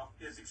itself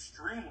is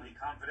extremely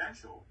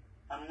confidential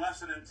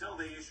unless and until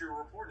they issue a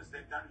report, as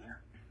they've done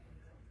here.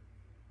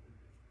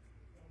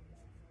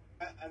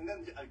 And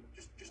then,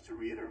 just to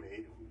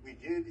reiterate, we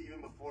did,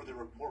 even before the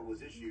report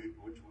was issued,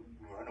 which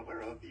we were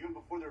unaware of, even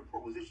before the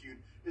report was issued,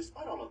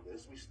 despite all of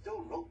this, we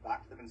still wrote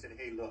back to them and said,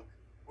 hey, look,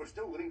 we're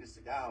still willing to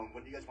sit down.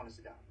 When do you guys want to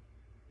sit down?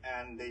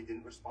 And they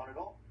didn't respond at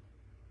all.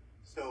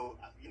 So,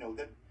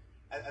 that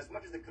as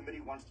much as the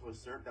committee wants to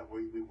assert that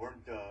we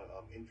weren't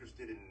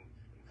interested in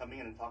coming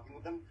in and talking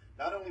with them,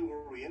 not only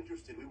were we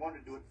interested, we wanted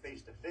to do it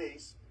face to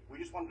face. We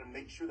just wanted to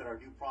make sure that our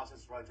due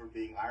process rights were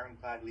being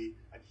ironcladly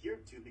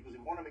adhered to, because we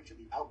want to make sure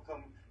the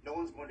outcome, no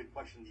one's going to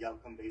question the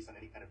outcome based on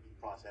any kind of due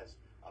process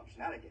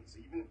shenanigans.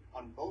 Even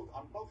on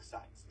both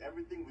sides,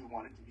 everything we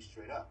wanted to be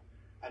straight up.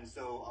 And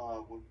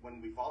so when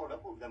we followed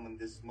up with them in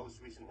this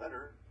most recent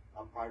letter,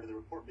 prior to the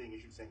report being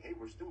issued, saying, "Hey,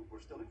 we're still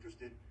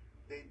interested,"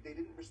 they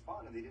didn't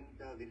respond, and they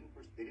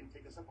didn't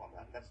take us up on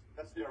that.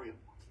 That's very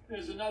important.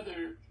 There's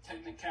another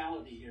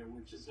technicality here,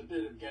 which is a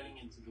bit of getting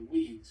into the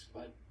weeds,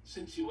 but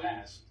since you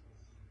asked,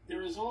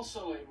 there is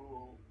also a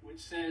rule which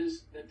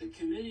says that the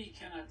committee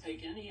cannot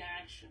take any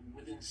action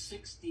within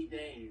 60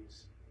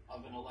 days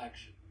of an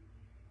election.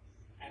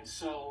 And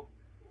so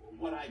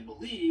what I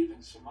believe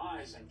and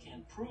surmise, I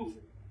can't prove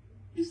it,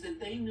 is that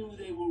they knew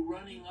they were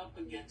running up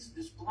against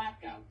this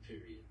blackout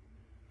period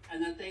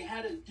and that they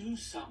had to do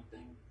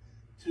something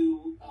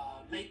to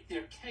make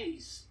their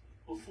case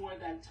before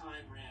that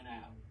time ran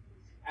out.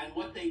 And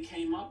what they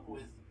came up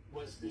with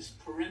was this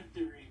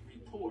peremptory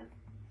report,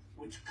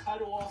 which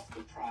cut off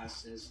the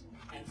process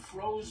and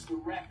froze the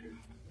record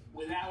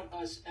without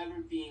us ever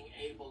being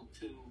able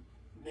to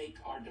make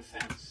our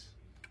defense.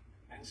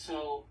 And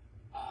so,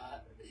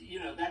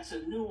 that's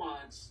a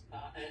nuance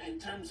in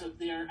terms of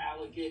their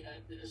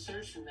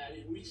assertion that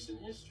in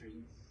recent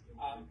history,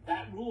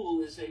 that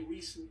rule is a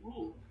recent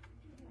rule.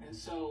 And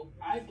so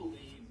I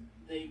believe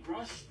they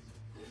rushed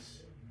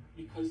this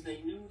because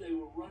they knew they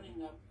were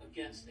running up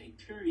against a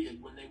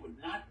period when they would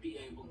not be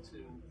able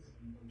to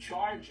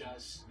charge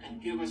us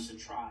and give us a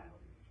trial.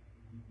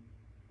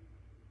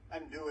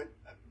 And do it,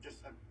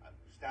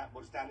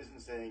 what Stan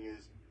isn't saying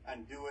is,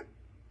 and do it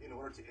in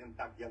order to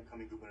impact the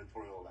upcoming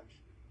gubernatorial election.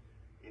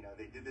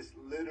 They did this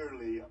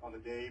literally on the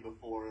day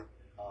before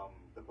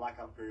the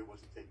blackout period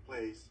was to take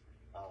place,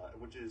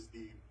 which is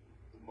the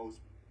most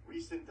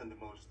recent and the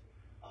most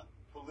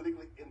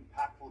politically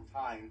impactful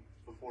time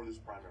before this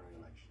primary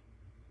election.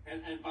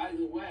 And by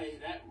the way,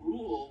 that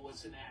rule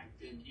was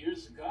enacted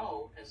years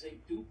ago as a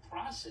due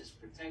process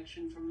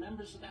protection for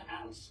members of the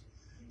House,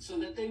 so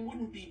that they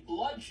wouldn't be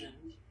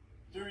bludgeoned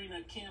during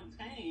a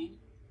campaign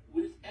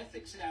with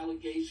ethics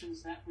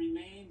allegations that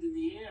remained in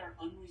the air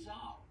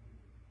unresolved.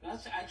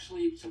 That's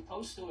actually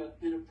supposed to have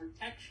been a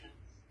protection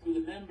for the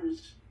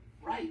members'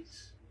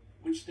 rights,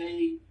 which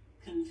they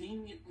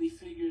conveniently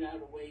figured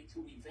out a way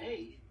to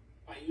evade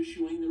by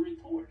issuing the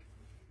report.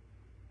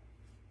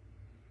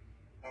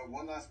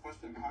 One last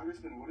question.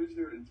 Congressman, what is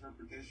your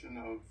interpretation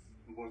of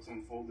what's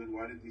unfolded?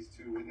 Why did these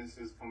two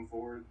witnesses come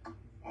forward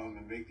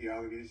and make the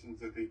allegations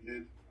that they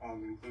did,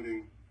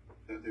 including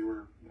that they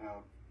were,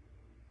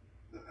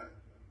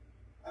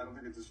 I don't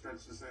think it's a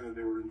stretch to say that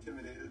they were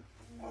intimidated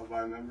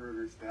by a member of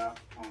your staff.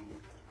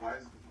 Why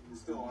is you're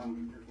still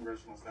on your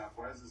congressional staff?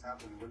 Why is this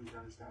happening? What is your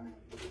understanding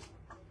of this?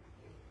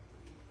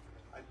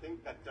 I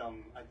think that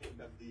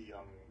the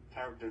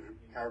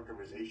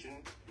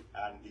characterization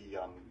and the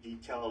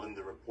detail in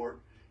the report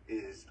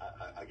is,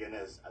 again,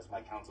 as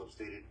my counsel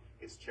stated,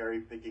 it's cherry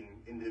picking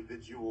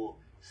individual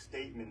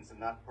statements and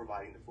not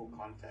providing the full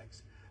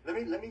context. Let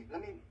me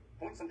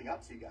point something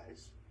out to you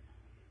guys.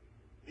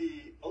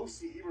 The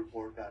OCE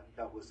report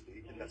that was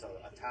leaked and that's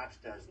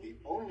attached as the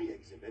only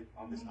exhibit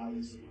on this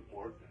ISC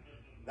report,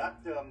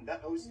 that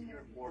OCE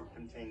report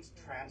contains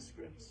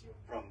transcripts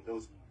from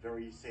those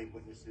very same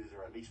witnesses,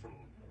 or at least from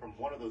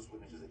one of those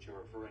witnesses that you're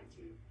referring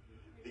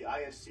to. The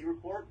ISC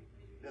report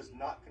does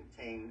not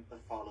contain the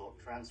follow-up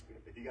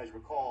transcript. If you guys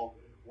recall,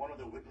 one of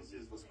the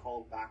witnesses was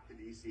called back to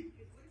DC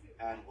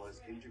and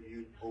was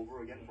interviewed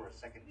over again for a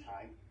second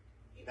time.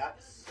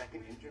 That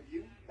second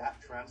interview, that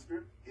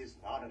transcript, is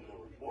not in the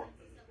report.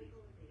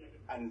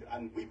 And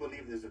we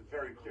believe there's a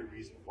very clear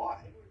reason why.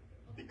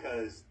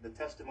 Because the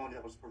testimony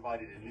that was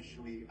provided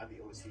initially at the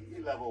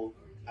OCE level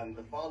and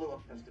the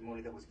follow-up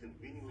testimony that was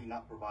conveniently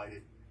not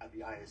provided at the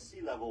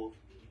ISC level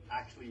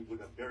actually would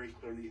have very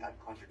clearly had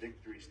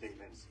contradictory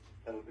statements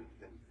that would have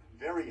been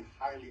very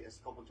highly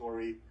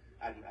exculpatory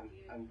and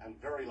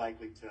very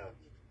likely to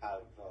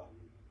have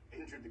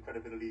injured the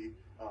credibility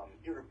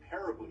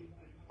irreparably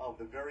of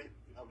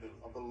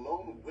the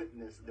lone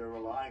witness they're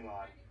relying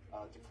on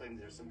to claim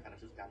there's some kind of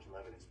substantial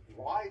evidence.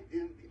 Why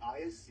didn't the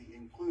ISC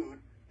include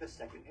the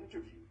second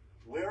interview?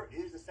 Where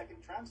is the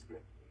second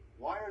transcript?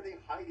 Why are they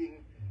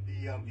hiding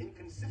the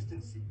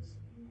inconsistencies?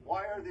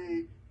 Why are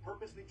they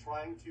purposely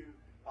trying to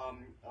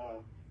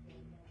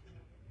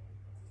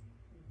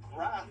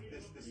craft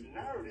this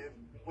narrative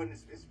when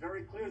it's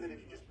very clear that if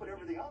you just put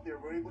everything out there,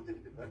 we're able to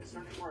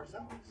discern it for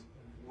ourselves?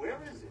 Where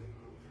is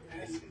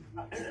it?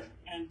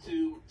 And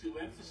to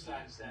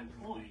emphasize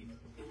that point,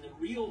 in the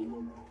real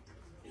world,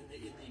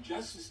 in the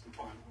Justice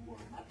Department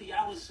world, not the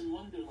Alice in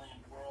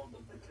Wonderland world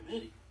of the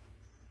committee,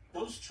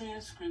 those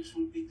transcripts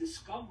would be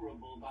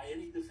discoverable by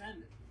any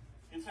defendant.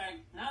 In fact,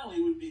 not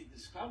only would be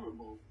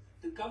discoverable,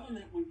 the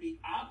government would be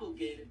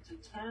obligated to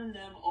turn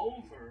them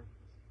over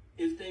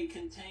if they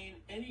contain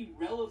any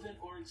relevant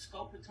or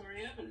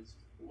exculpatory evidence.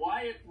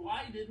 Why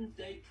didn't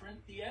they print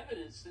the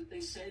evidence that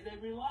they say they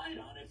relied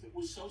on if it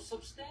was so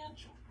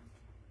substantial?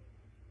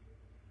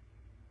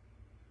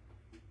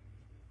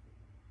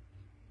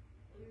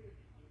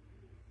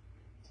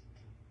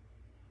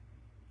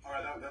 All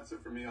right, that's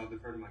it for me. I'll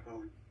defer to my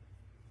colleague.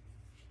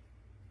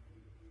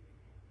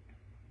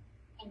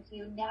 Thank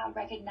you. Now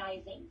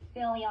recognizing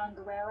Philion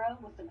Guerrero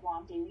with the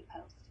Guam Daily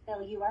Post.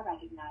 Phil, you are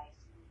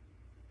recognized.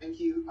 Thank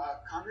you.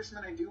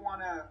 Congressman, I do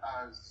want to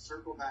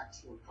circle back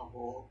to a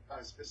couple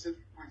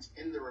specific points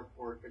in the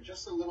report, but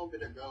just a little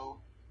bit ago,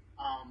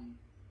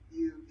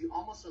 you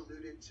almost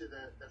alluded to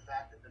the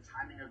fact that the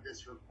timing of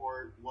this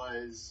report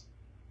was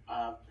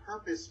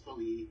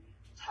purposefully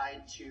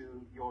tied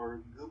to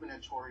your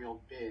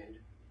gubernatorial bid.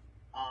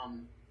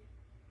 I'm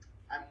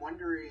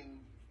wondering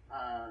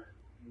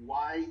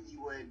why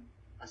you would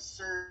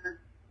assert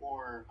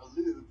or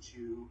allude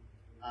to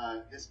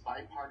this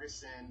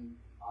bipartisan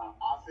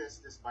office,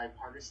 this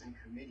bipartisan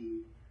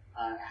committee,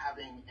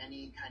 having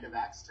any kind of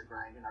axe to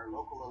grind in our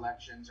local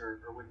elections or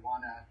would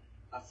want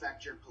to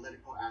affect your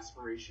political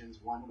aspirations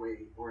one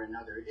way or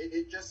another.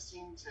 It just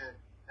seemed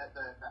that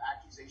the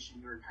accusation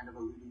you were kind of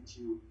alluding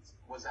to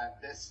was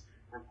that this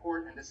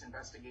report and this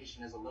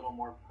investigation is a little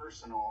more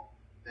personal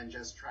than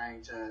just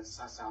trying to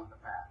suss out the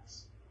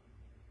facts.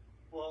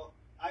 Well,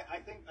 I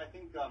think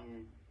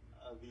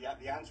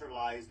the answer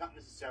lies not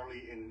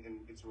necessarily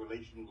in its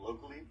relation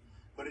locally,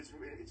 but its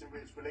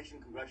relation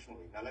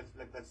congressionally. Now let's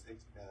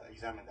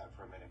examine that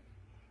for a minute.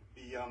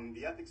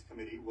 The ethics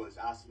committee was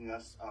asking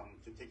us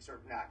to take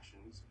certain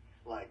actions,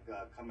 like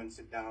come and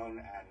sit down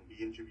and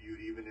be interviewed,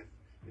 even if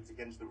it's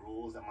against the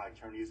rules that my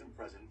attorney isn't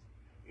present,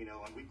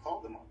 and we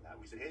called them on that.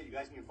 We said, hey, you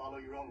guys need to follow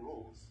your own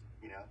rules,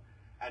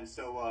 And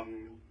so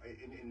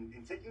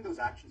in taking those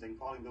actions and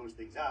calling those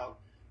things out,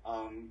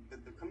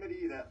 the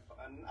committee and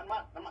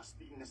I'm not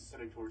speaking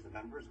necessarily towards the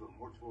members, but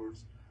more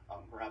towards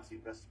perhaps the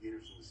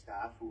investigators and the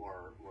staff who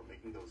are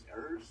making those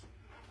errors.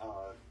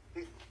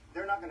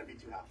 They're not going to be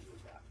too happy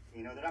with that.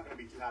 They're not going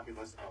to be too happy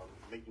with us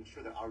making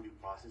sure that our due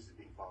process is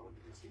being followed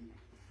to the T.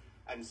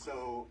 And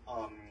so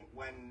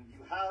when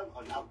you have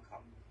an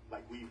outcome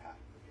like we've had,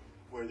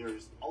 where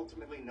there's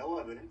ultimately no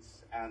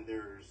evidence and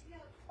there's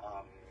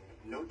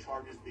no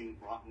charges being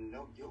brought and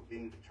no guilt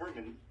being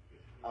determined,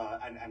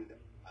 and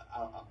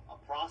a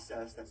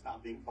process that's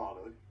not being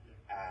followed,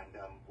 and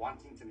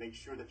wanting to make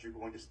sure that you're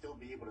going to still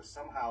be able to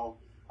somehow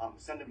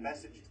send a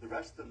message to the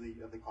rest of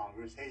the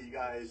Congress, hey, you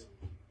guys,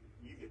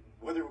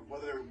 whether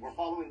we're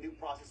following due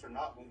process or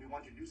not, when we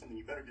want you to do something,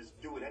 you better just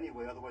do it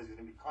anyway, otherwise there's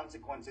going to be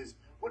consequences.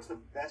 What's the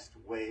best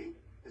way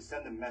to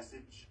send a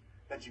message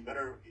that you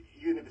better,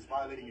 even if it's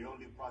violating your own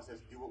due process,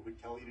 do what we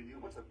tell you to do?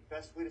 What's the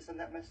best way to send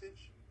that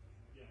message?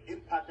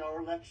 Impact our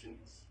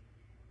elections.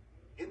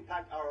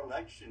 Impact our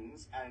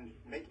elections and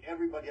make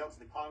everybody else in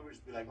the Congress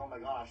be like, oh my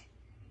gosh,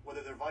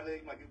 whether they're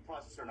violating my due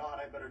process or not,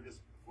 I better just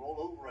roll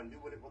over and do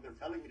what they're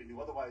telling me to do.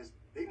 Otherwise,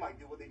 they might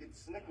do what they did to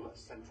San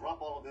Nicolas and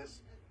drop all of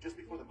this just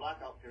before the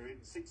blackout period,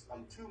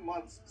 2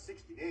 months,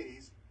 60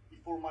 days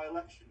before my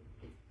election.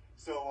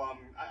 So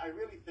I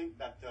really think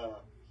that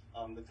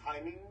The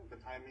timing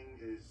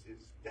is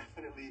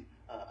definitely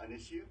an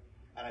issue,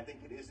 and I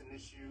think it is an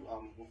issue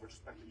with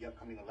respect to the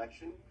upcoming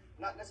election.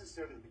 Not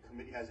necessarily that the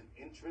committee has an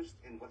interest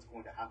in what's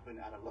going to happen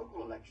at a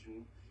local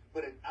election,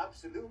 but it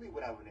absolutely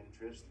would have an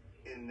interest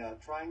in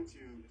trying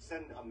to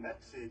send a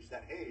message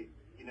that, hey,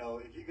 you know,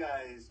 if you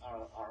guys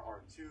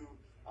are too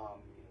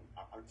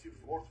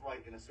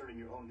forthright in asserting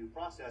your own due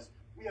process,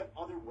 we have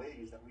other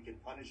ways that we can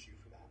punish you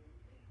for that.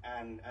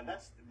 And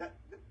that's that.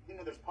 You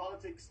know, there's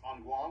politics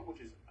on Guam,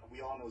 which is,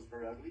 we all know, is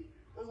very ugly.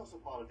 There's also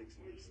politics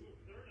in DC,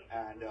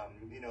 and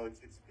you know,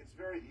 it's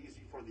very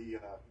easy for the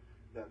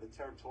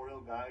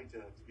territorial guy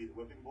to be the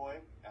whipping boy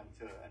and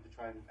to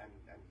try and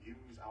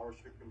use our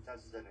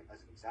circumstances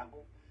as an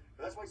example.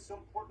 But that's why it's so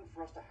important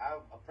for us to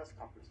have a press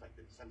conference like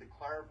this and to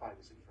clarify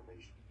this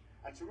information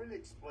and to really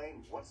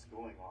explain what's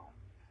going on,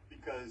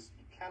 because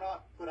you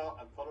cannot put out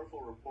a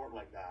colorful report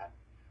like that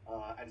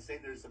and say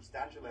there's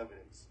substantial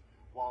evidence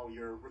while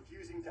you're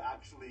refusing to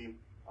actually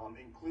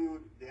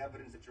include the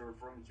evidence that you're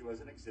referring to as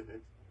an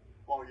exhibit,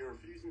 while you're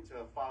refusing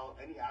to file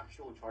any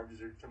actual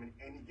charges or determine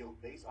any guilt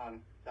based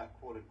on that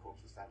quote-unquote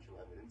substantial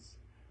evidence.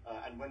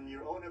 And when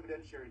your own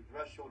evidentiary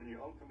threshold in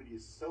your own committee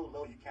is so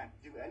low you can't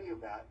do any of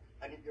that,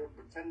 and you're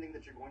pretending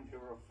that you're going to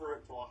refer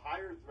it to a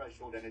higher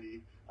threshold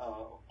entity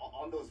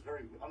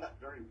on that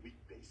very weak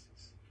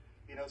basis.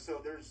 You know, so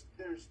there's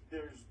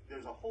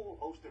a whole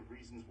host of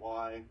reasons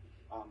why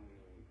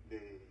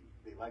they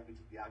likely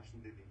took the action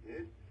that they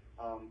did.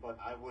 But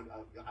I would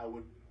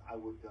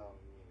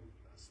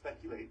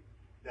speculate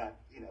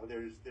that, you know,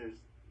 there's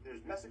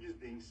messages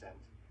being sent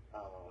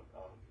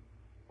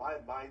by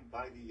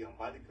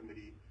the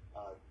committee,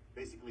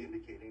 basically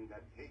indicating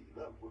that, hey,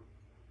 look,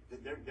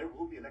 there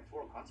will be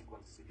electoral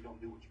consequences if you don't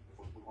do what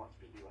we want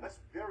you to do, and that's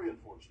very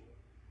unfortunate.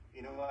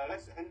 You know, and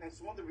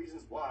it's one of the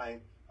reasons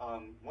why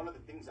one of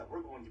the things that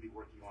we're going to be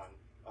working on,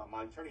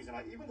 my attorneys and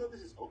I, even though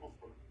this is over,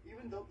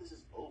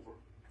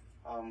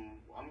 I'm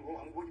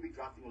going to be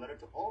drafting a letter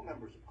to all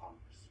members of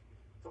Congress.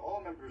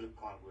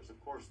 Of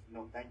course, you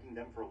know, thanking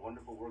them for a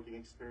wonderful working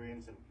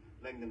experience and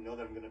letting them know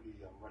that I'm going to be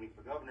running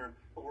for governor.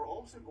 But we're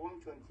also going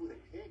to include,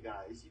 hey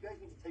guys, you guys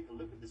need to take a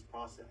look at this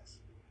process,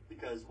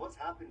 because what's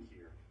happened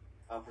here,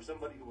 for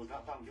somebody who was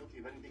not found guilty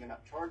of anything and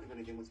not charged with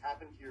anything, what's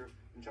happened here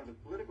in terms of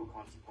political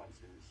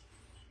consequences,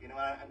 you know,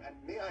 and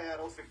may I add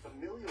also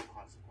familial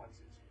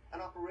consequences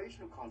and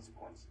operational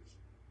consequences.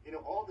 You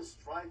know, all the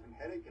strife and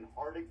headache and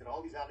heartache that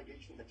all these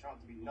allegations that turn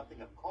out to be nothing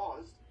have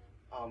caused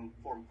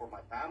for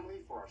my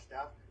family, for our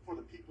staff, for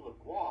the people of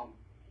Guam,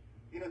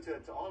 you know,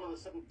 to all of a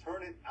sudden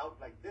turn it out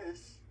like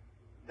this,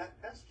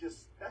 that's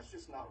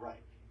just not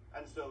right.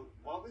 And so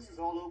while this is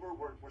all over,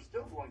 we're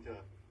still going to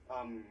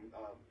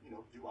you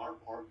know, do our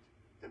part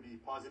to be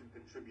positive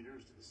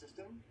contributors to the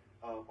system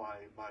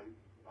by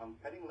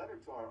penning a letter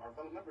to our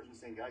fellow members and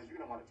saying, guys, you're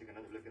going to want to take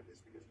another look at this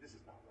because this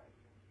is not right.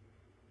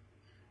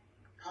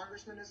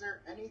 Congressman, is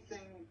there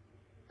anything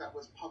that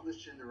was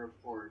published in the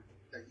report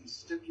that you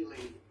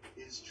stipulate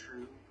is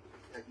true,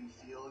 that you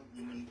feel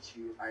you need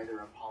to either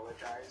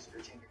apologize or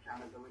take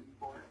accountability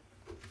for?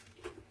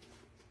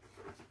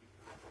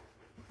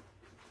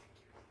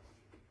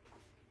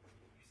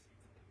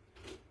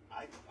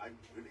 I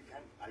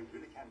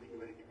really can't think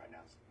of anything right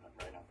now,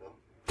 Phil.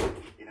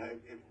 You know,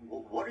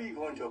 what are you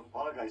going to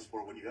apologize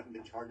for when you haven't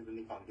been charged with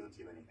any found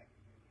guilty of anything?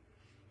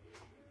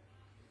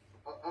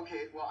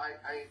 Okay, well,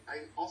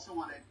 I also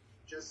want to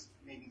just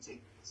maybe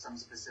take some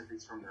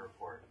specifics from the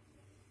report.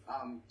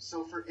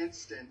 So, for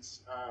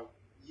instance,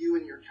 you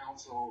and your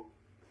counsel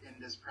in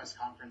this press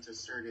conference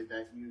asserted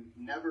that you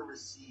never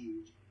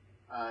received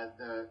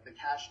the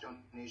cash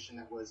donation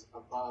that was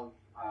above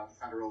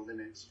federal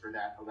limits for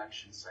that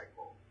election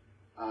cycle.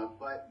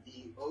 But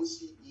the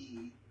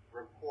OCE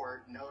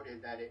report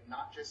noted that it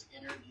not just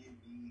interviewed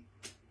the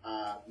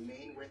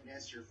main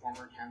witness, your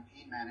former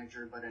campaign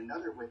manager, but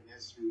another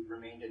witness who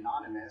remained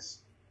anonymous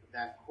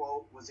that,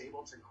 quote, was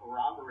able to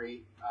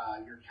corroborate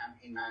your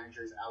campaign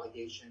manager's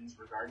allegations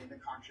regarding the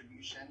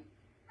contribution,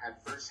 had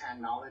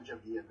firsthand knowledge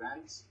of the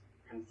events,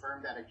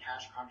 confirmed that a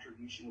cash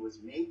contribution was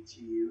made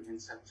to you in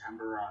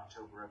September or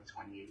October of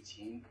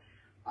 2018,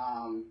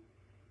 and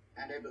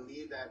I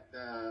believe that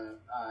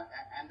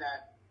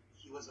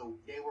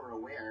they were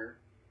aware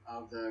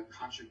of the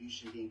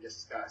contribution being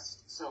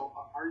discussed. So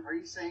are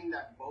you saying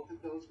that both of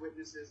those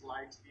witnesses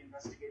lied to the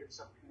investigative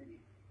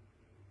subcommittee?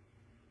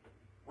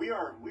 We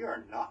are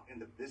not in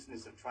the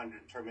business of trying to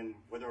determine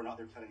whether or not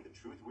they're telling the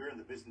truth. We're in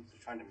the business of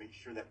trying to make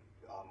sure that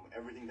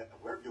everything that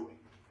we're doing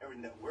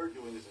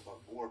is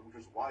above board, which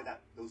is why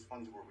those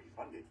funds were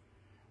refunded.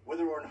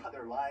 Whether or not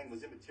they're lying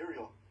was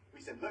immaterial.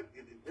 We said, look,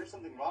 if there's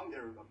something wrong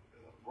there,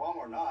 wrong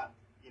or not,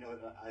 you know,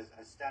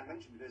 as Stan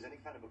mentioned, if there's any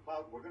kind of a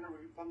cloud, we're going to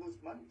refund those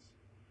monies.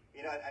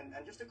 You know,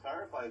 and just to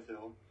clarify,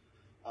 Phil,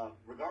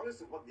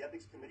 regardless of what the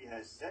Ethics Committee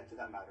has said to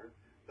that matter,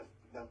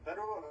 the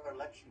Federal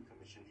Election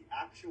Commission, the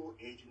actual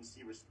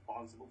agency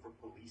responsible for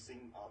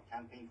policing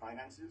campaign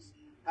finances,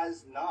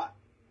 has not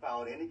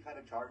filed any kind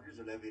of charges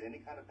or levied any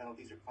kind of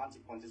penalties or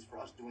consequences for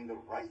us doing the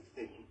right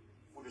thing,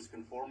 which is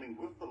conforming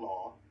with the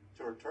law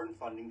to return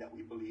funding that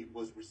we believe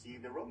was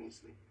received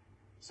erroneously.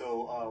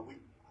 So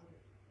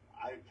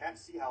I can't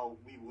see how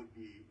we would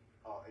be,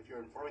 if you're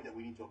inferring that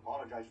we need to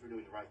apologize for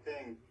doing the right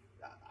thing,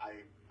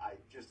 I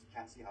just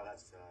can't see how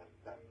that's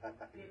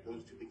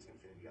those two things can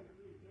fit together.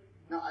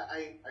 No,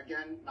 I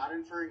again, not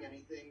inferring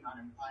anything, not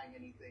implying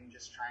anything,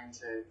 just trying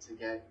to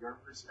get your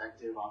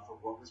perspective off of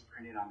what was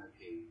printed on the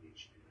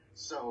page.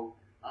 So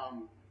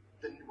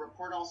the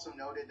report also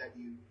noted that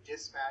you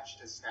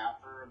dispatched a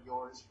staffer of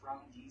yours from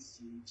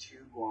DC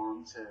to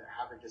Guam to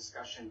have a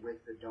discussion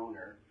with the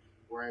donor,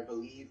 where I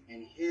believe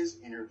in his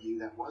interview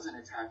that wasn't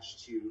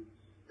attached to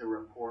the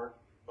report,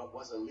 but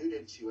was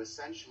alluded to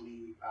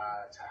essentially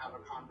to have a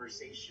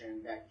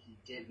conversation that he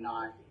did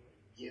not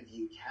give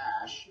you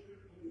cash.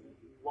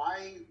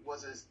 Why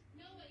was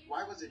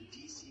a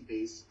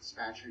DC-based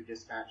dispatcher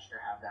dispatched to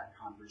have that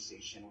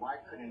conversation? Why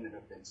couldn't it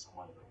have been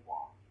someone from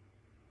Guam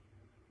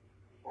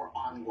or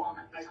on Guam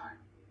at the time?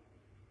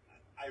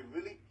 I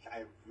really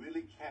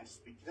can't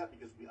speak to that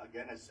because we,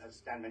 again, as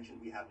Stan mentioned,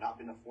 we have not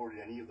been afforded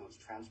any of those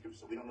transcripts,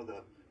 so we don't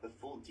know the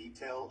full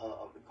detail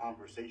of the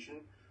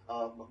conversation.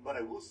 But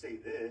I will say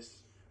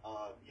this,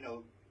 you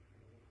know,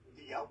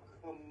 the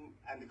outcome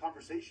and the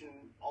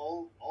conversation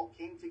all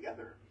came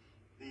together.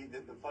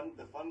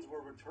 The funds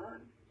were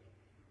returned,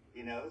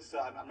 you know. So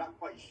I'm not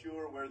quite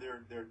sure where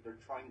they're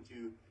trying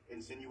to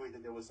insinuate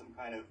that there was some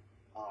kind of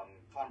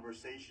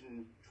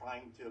conversation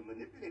trying to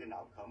manipulate an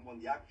outcome when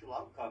the actual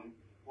outcome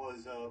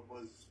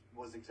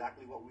was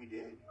exactly what we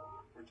did,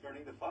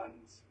 returning the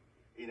funds,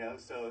 you know.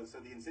 So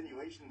the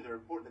insinuation in the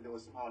report that there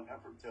was somehow an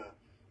effort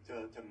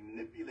to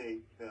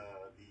manipulate the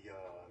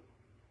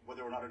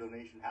whether or not a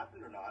donation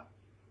happened or not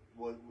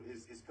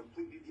is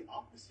completely the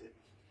opposite.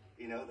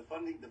 You know, the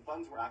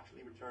funds were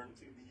actually returned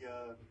to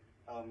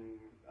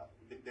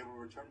they were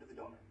returned to the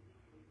donor.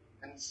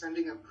 And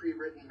sending a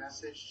pre-written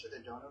message to the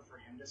donor for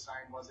him to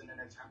sign wasn't an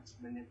attempt to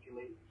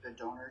manipulate the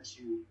donor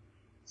to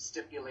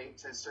stipulate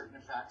to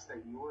certain facts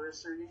that you were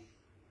asserting?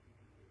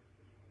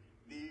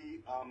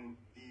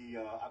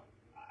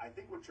 I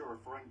think what you're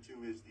referring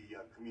to is the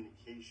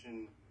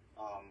communication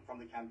from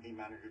the campaign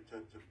manager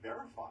to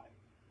verify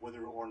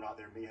whether or not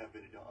there may have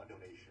been a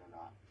donation or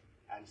not.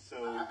 And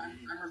so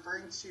I'm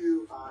referring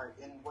to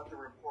in what the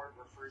report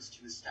refers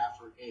to as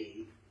Staffer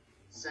A,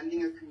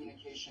 sending a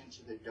communication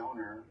to the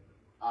donor,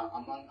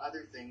 among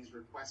other things,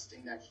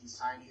 requesting that he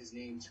sign his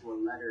name to a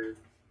letter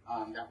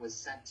that was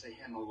sent to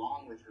him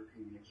along with her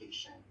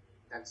communication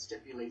that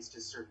stipulates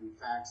to certain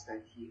facts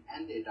that he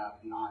ended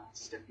up not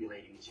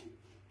stipulating to.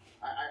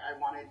 I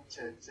wanted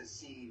to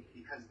see,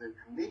 because the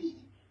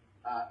committee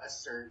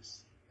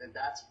asserts that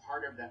that's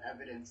part of the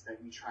evidence that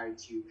you tried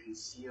to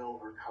conceal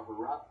or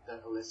cover up the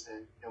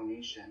illicit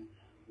donation,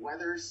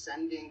 whether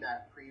sending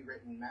that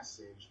pre-written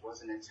message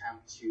was an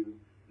attempt to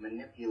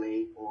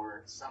manipulate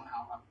or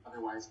somehow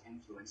otherwise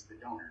influence the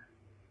donor.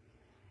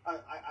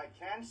 I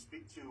can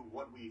speak to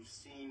what we've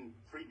seen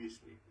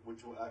previously,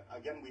 which,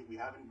 again, we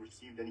haven't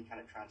received any kind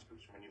of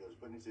transcripts from any of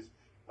those witnesses,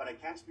 but I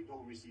can speak to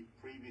what we received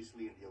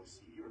previously in the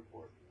OCE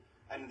report.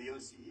 And in the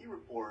OCE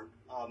report,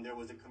 there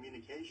was a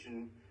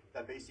communication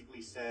that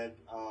basically said,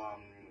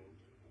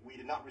 we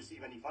did not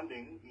receive any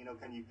funding, you know,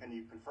 can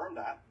you confirm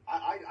that?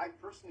 I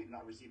personally did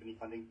not receive any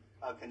funding,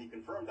 can you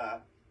confirm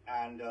that?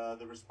 And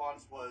the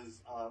response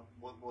was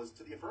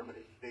to the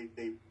affirmative. They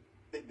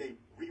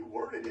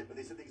reworded it, but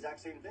they said the exact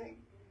same thing.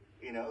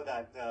 You know,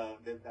 that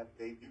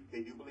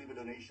they do believe a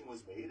donation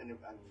was made, and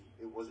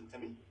it wasn't to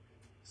me.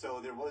 So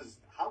there was,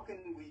 how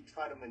can we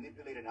try to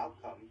manipulate an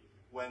outcome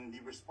when the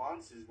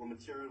responses were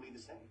materially the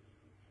same?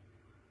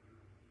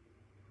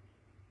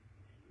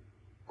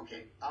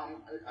 Okay,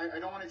 I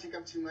don't want to take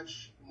up too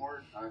much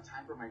more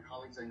time for my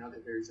colleagues. I know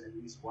that there's at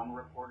least one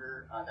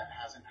reporter that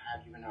hasn't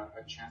had even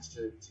a chance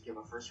to give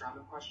a first round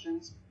of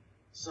questions.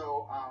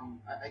 So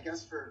I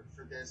guess for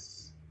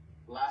this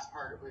last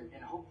part,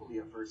 and hopefully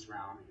a first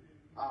round,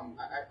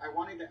 I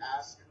wanted to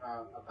ask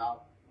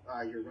about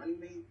your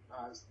running mate,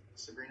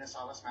 Sabrina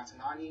Salas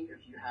Matanani,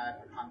 if you had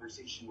a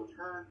conversation with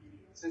her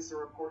since the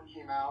report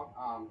came out,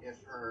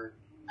 if her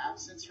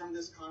absence from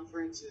this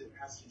conference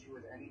has to do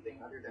with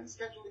anything other than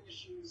scheduling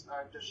issues.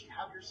 Does she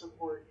have your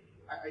support?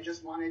 I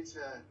just wanted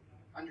to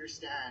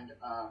understand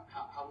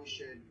how we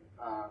should,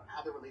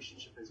 how the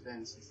relationship has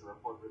been since the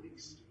report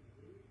released.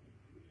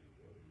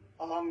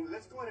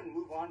 Let's go ahead and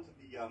move on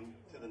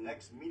to the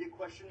next media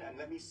question, and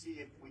let me see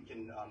if we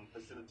can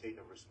facilitate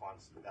a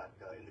response to that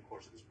in the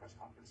course of this press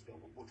conference.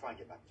 We'll try and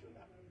get back to you on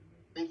that.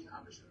 Thank you,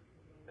 Congressman.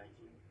 Thank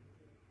you.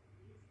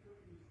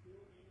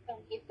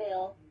 Thank you,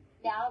 Phil.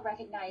 Now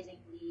recognizing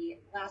the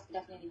last but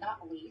definitely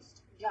not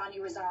least,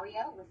 Johnny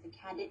Rosario with the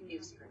Candid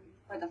Newsroom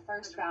for the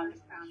first round of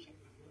questions.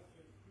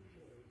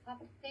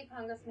 Hey,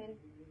 Congressman.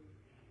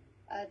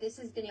 This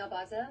is Danielle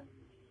Baza.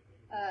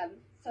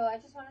 So I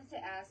just wanted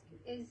to ask,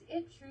 is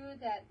it true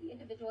that the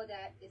individual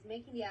that is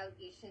making the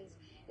allegations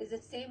is the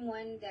same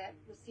one that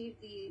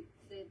received the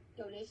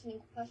donation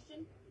in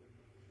question?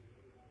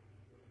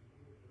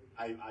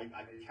 I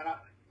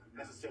cannot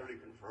necessarily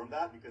confirm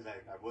that because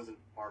I wasn't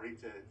party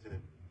to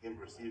him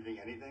receiving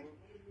anything.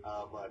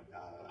 but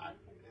I'm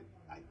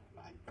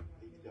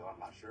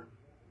not sure.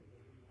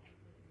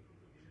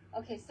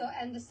 Okay, so,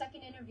 and the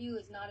second interview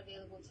is not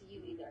available to you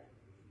either?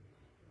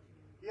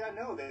 Yeah,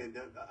 no.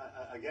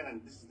 Again,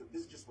 and this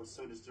is just what's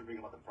so disturbing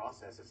about the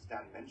process, as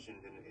Stan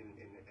mentioned.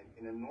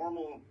 In a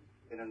normal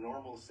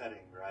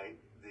setting, right?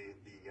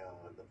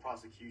 The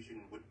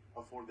prosecution would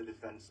afford the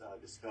defense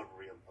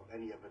discovery of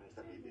any evidence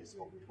that may be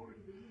exculpatory.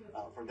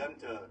 For them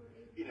to,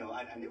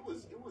 and it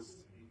was,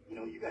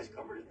 you guys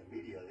covered it in the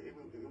media.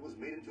 It was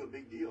made into a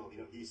big deal.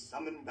 He's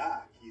summoned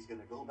back. He's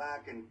going to go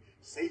back and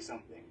say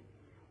something.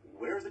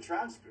 Where's the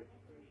transcript?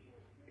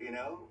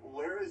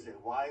 Where is it?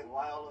 Why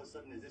all of a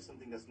sudden is this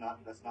something that's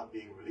not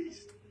being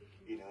released?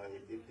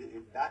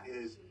 If that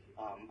is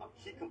a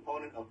key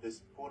component of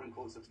this quote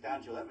unquote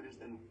substantial evidence,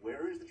 then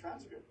where is the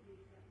transcript?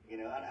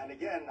 And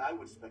again, I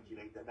would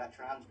speculate that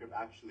transcript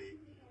actually,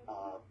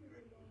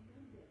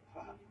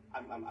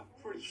 I'm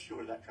pretty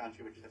sure that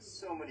transcript has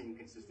so many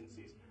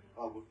inconsistencies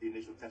with the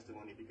initial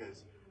testimony,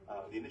 because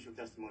the initial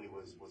testimony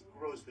was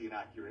grossly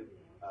inaccurate,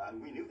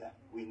 and we knew that.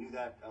 We knew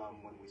that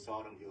when we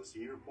saw it on the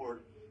OCE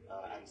report.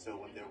 And so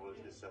when there was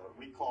this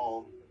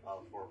recall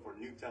for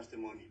new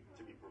testimony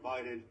to be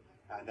provided,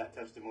 and that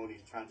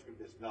testimony's transcript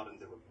is not in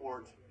the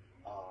report,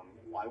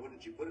 why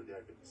wouldn't you put it there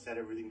if it said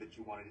everything that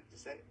you wanted it to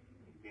say?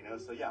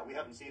 So yeah, we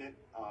haven't seen it,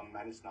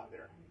 and it's not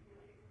there.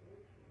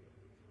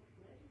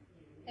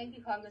 Thank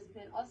you,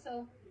 Congressman.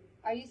 Also,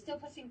 are you still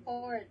pushing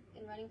forward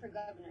in running for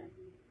governor?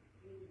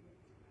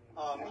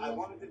 I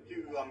wanted to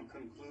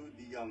conclude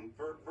the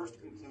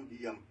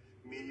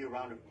media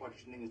round of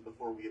questionings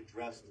before we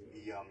addressed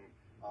the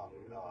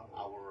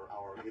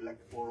our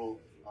electoral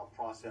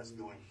process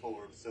going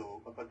forward.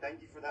 So, but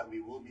thank you for that.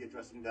 We will be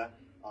addressing that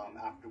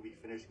after we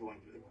finish going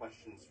through the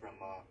questions from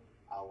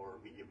our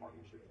media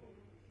partnership.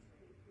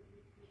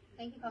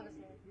 Thank you,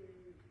 Congressman.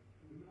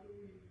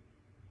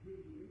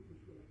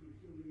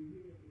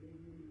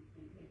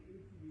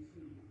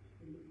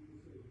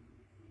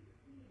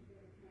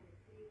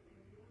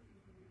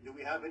 Do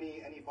we have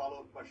any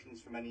follow-up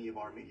questions from any of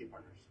our media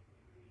partners?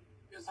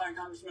 Yes, hi,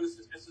 Congressman.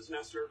 This is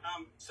Nestor.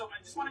 So I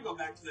just want to go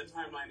back to the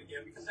timeline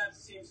again, because that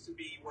seems to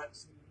be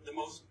what's the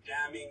most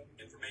damning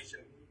information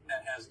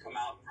that has come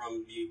out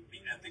from the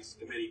Ethics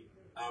Committee.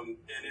 And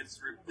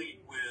it's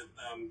replete with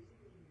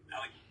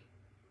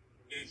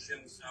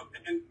allegations of,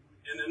 and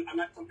I'm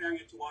not comparing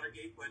it to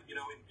Watergate, but, in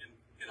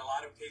a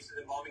lot of cases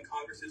involving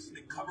Congress, it's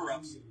the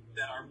cover-ups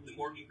that are the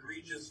more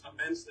egregious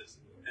offenses.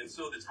 And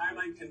so the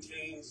timeline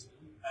contains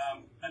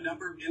a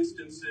number of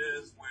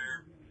instances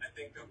where I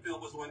think Phil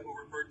was the one who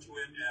referred to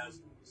it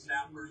as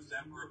staffers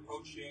that were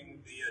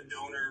approaching the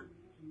donor,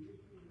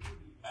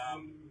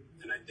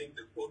 and I think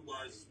the quote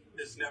was,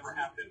 "This never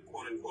happened,"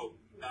 quote unquote.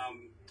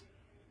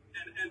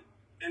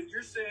 And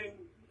you're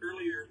saying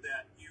earlier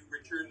that you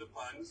returned the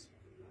funds.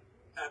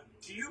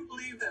 Do you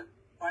believe that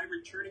by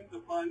returning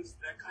the funds,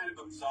 that kind of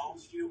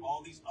absolves you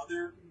all these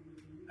other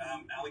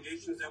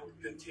allegations that were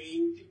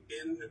contained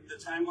in the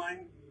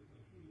timeline?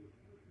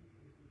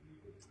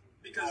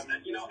 Because,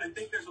 I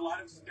think there's a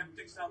lot of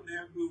skeptics out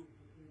there who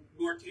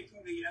are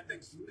taking the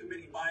Ethics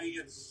Committee by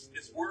its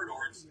word,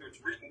 or its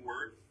written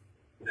word,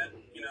 that,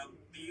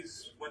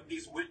 what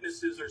these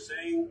witnesses are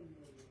saying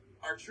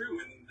are true,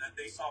 and that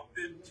they saw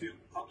fit to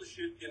publish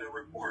it in a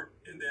report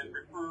and then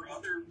refer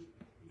other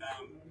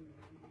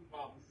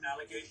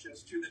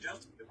allegations to the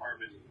Justice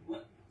Department.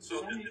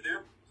 So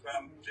they're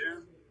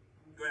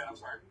go ahead, I'm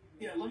sorry.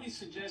 Yeah, let me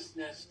suggest,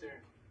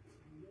 Nestor,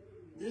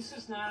 this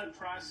is not a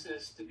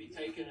process to be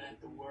taken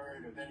at the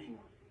word of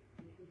anyone.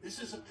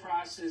 This is a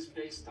process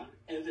based on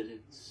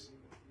evidence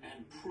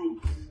and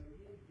proof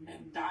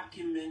and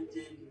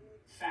documented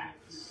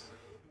facts.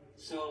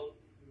 So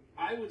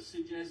I would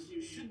suggest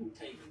you shouldn't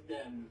take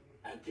them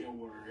at their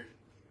word,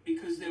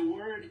 because their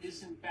word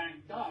isn't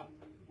backed up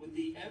with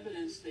the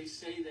evidence they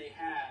say they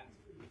have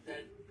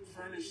that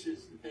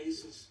furnishes the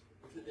basis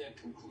for their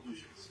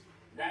conclusions.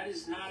 That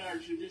is not our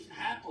judicial,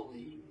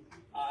 happily,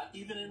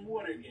 even in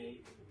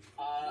Watergate,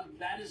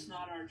 that is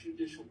not our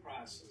judicial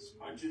process.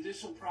 Our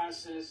judicial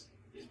process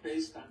is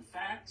based on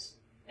facts,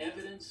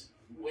 evidence,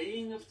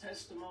 weighing of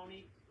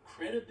testimony,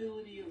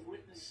 credibility of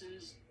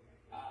witnesses,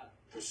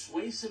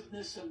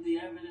 persuasiveness of the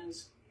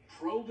evidence,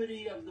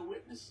 probity of the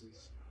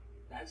witnesses.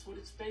 That's what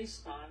it's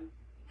based on,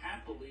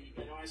 happily,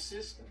 in our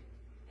system.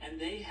 And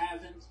they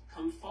haven't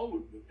come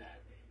forward with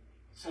that.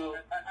 So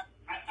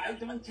I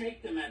don't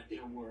take them at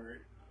their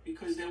word,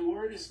 because their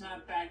word is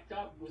not backed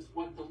up with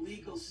what the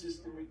legal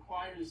system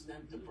requires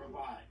them to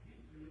provide.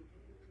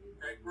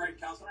 Right,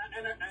 Counsel,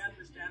 and I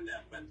understand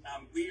that, but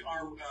we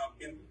are,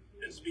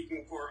 in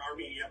speaking for our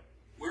media,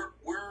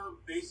 we're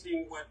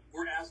basing what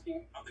we're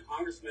asking of the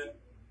Congressman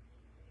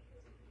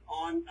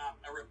on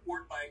a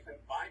report by a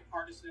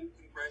bipartisan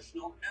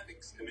Congressional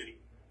Ethics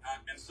Committee.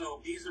 And so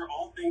these are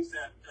all things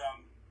that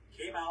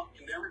came out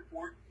in their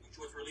report, which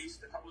was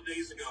released a couple of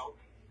days ago.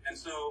 And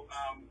so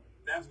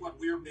that's what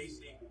we're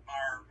basing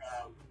our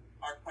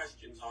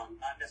questions on,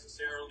 not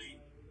necessarily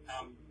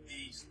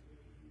these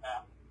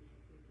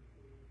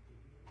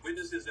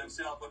witnesses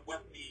themselves, but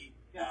what the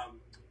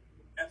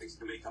ethics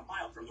committee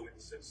compiled from the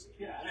witnesses.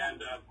 Yeah,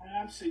 and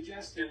I'm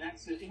suggesting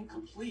that's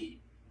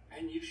incomplete,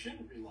 and you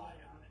shouldn't rely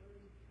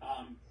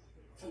on it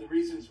for the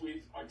reasons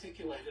we've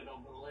articulated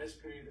over the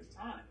last period of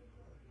time.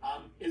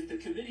 If the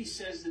committee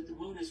says that the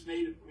moon is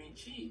made of green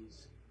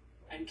cheese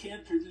and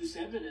can't produce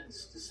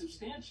evidence to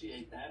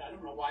substantiate that, I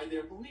don't know why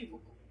they're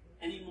believable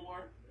any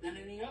more than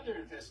any other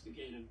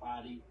investigative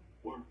body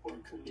or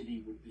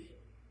committee would be.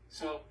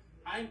 So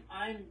I'm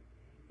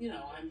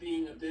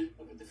being a bit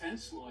of a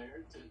defense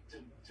lawyer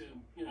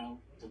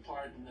to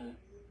pardon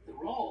the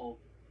role,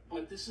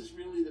 but this is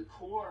really the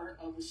core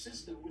of a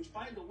system, which,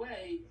 by the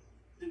way,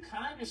 the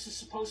Congress is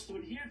supposed to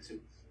adhere to.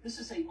 This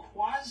is a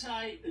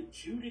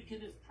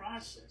quasi-adjudicative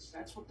process.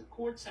 That's what the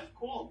courts have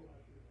called it.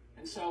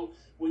 And so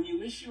when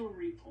you issue a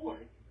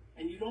report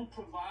and you don't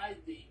provide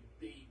the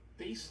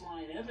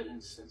baseline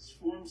evidence that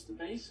forms the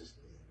basis,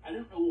 I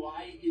don't know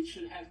why it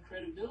should have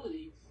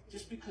credibility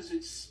just because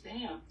it's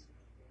stamped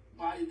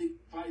by the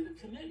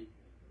committee.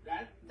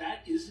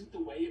 That isn't the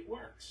way it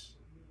works.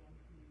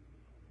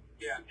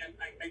 Yeah, and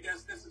I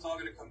guess this is all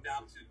going to come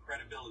down to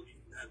credibility.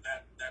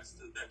 That's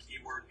the key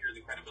word here: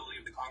 the credibility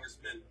of the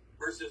congressman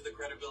versus the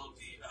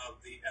credibility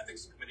of the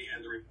ethics committee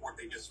and the report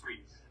they just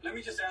read. Let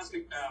me just ask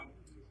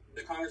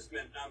the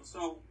congressman.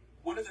 So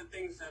one of the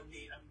things that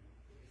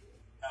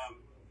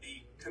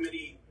the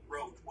committee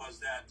wrote was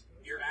that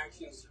your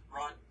actions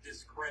brought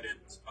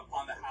discredit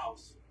upon the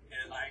House,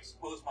 and I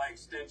suppose by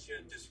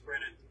extension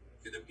discredit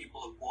to the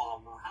people of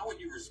Guam. How would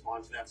you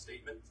respond to that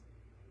statement?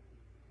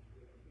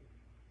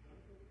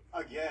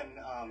 Again,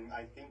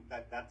 I think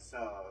that's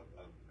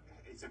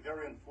it's a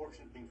very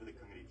unfortunate thing for the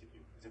committee to do.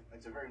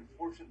 It's a very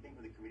unfortunate thing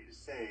for the committee to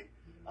say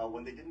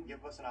when they didn't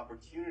give us an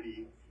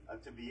opportunity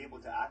to be able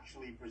to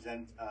actually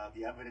present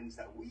the evidence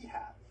that we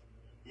have.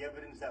 The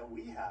evidence that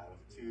we have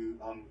to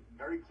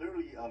very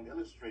clearly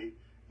illustrate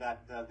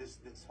that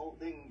this whole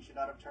thing should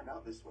not have turned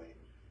out this way.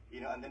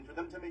 And then for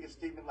them to make a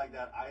statement like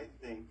that, I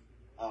think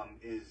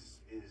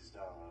is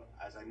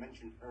as I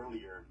mentioned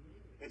earlier,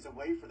 it's a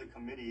way for the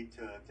committee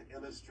to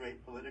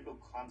illustrate political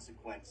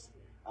consequence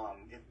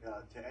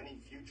to any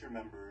future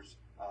members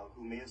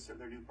who may assert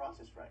their due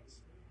process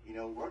rights.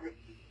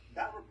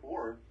 That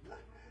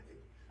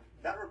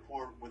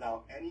report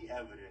without any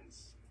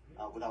evidence,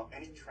 without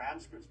any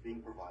transcripts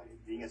being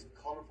provided, being as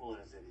colorful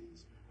as it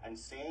is, and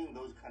saying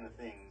those kind of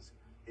things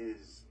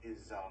is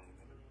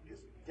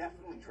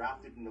definitely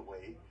drafted in a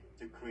way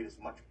to create as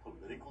much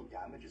political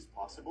damage as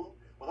possible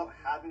without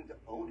having to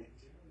own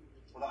it.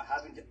 Without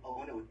having to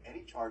own it with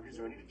any charges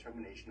or any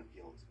determination of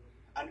guilt.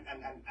 And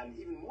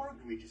even more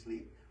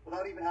egregiously,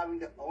 without even having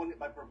to own it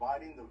by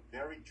providing the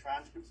very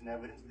transcripts and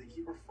evidence that they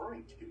keep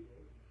referring to.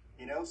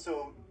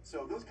 So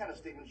those kind of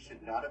statements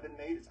should not have been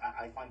made.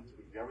 I find it to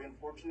be very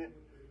unfortunate.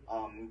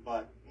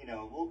 But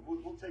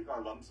we'll take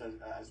our lumps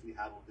as we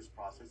handle this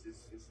process.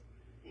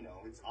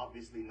 It's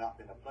obviously not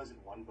been a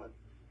pleasant one, but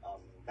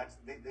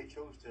they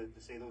chose to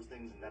say those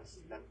things, and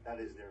that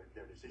is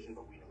their decision.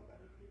 But we know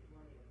better.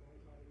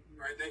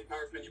 All right, thank you,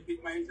 Congressman. You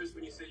piqued my interest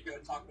when you said you're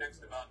going to talk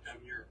next about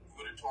your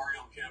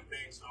gubernatorial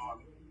campaign, so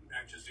I'm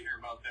anxious to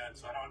hear about that.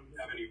 So I don't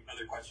have any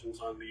other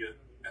questions on the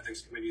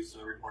Ethics Committee's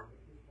report.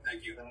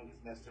 Thank you. Thanks,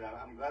 Nestor.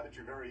 I'm glad that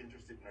you're very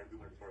interested in our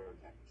gubernatorial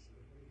campaign.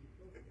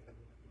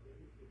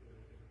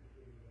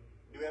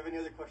 Do we have any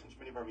other questions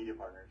from any of our media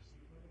partners?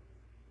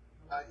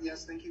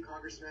 Yes, thank you,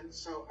 Congressman.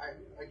 So I,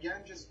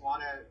 again, just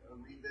want to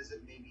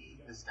revisit maybe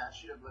the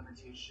statute of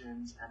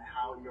limitations and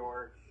how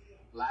your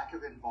lack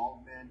of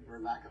involvement or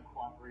lack of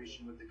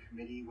cooperation with the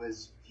committee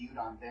was viewed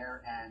on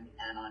their end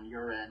and on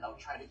your end. I'll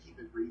try to keep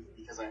it brief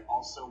because I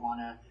also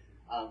want to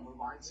move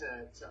on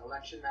to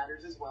election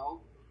matters as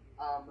well.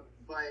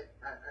 But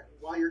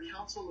while your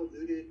counsel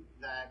alluded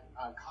that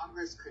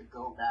Congress could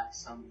go back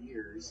some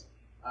years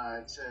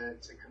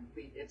to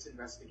complete its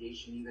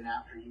investigation even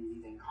after you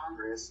leaving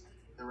Congress,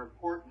 the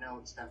report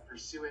notes that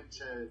pursuant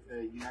to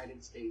the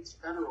United States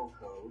Federal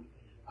Code,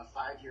 a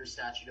 5-year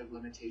statute of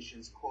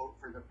limitations, quote,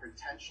 for the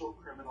potential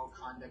criminal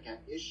conduct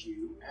at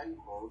issue, end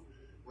quote,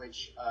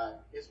 which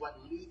is what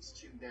leads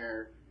to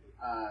their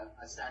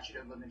a statute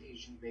of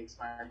limitations may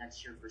expire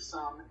next year for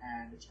some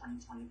and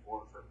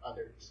 2024 for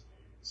others.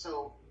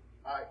 So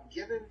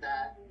given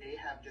that they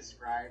have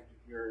described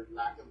your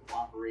lack of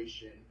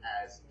cooperation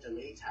as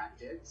delay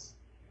tactics,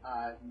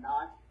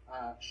 not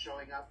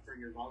showing up for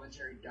your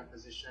voluntary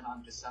deposition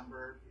on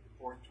December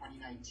 4th,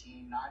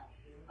 2019, not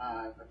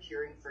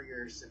appearing for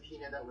your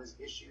subpoena that was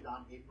issued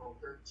on April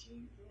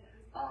 13th,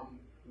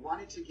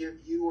 wanted to give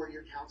you or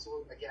your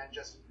counsel, again,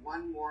 just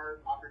one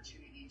more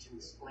opportunity to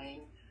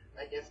explain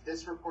if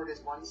this report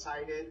is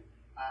one-sided,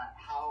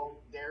 how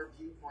their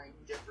viewpoint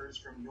differs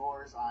from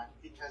yours on,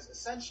 because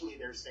essentially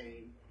they're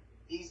saying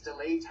these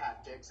delay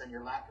tactics and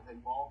your lack of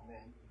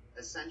involvement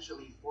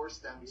essentially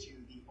forced them to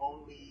the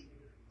only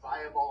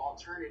viable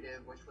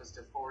alternative, which was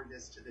to forward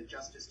this to the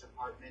Justice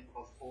Department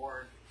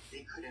before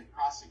they couldn't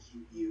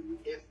prosecute you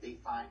if they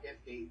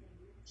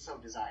so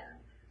desire.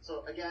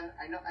 So again,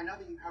 I know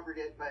that you covered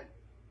it, but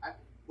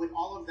with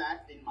all of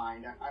that in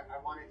mind, I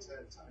wanted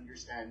to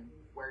understand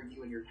where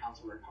you and your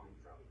counsel are coming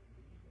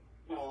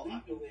from. Well,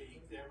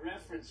 legally, their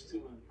reference to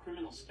a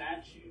criminal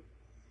statute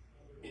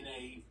in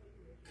a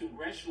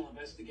congressional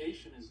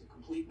investigation is a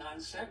complete non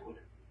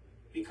sequitur,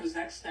 because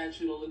that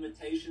statute of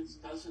limitations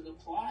doesn't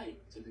apply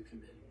to the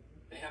committee.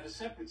 They have a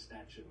separate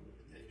statute of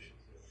limitations.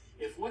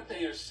 If what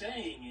they are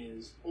saying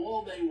is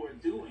all they were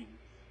doing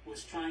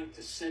was trying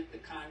to set the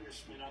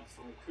congressman up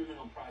for a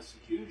criminal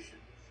prosecution,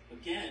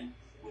 again,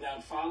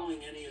 without following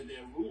any of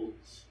their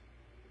rules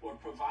or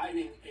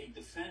providing a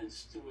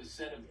defense to a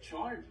set of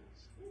charges,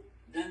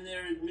 then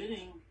they're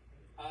admitting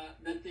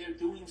that they're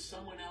doing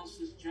someone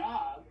else's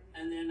job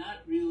and they're not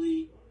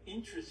really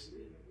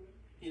interested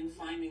in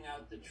finding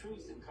out the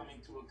truth and coming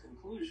to a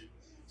conclusion.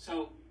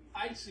 So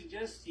I'd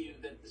suggest to you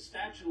that the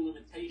statute of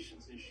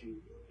limitations issue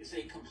is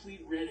a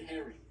complete red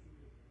herring.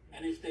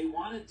 And if they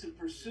wanted to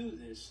pursue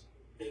this,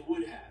 they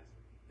would have.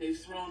 They've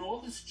thrown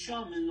all this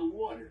chum in the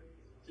water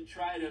to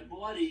try to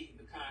bloody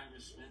the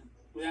congressman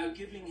without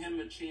giving him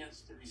a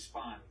chance to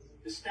respond.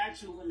 The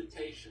statute of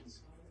limitations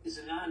is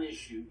a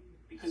non-issue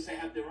because they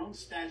have their own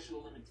statute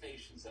of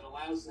limitations that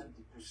allows them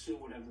to pursue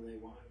whatever they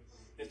want.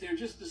 If they're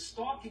just a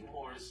stalking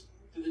horse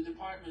to the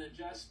Department of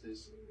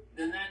Justice,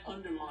 then that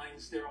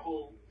undermines their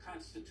whole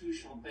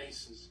constitutional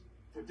basis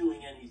for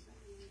doing anything.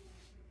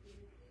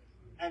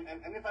 And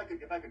if I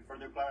could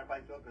further clarify,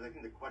 Phil, because I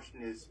think the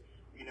question is,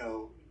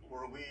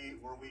 were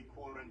we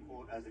quote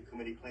unquote, as the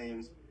committee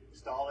claims,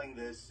 stalling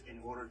this in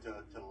order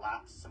to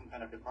lapse some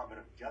kind of Department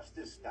of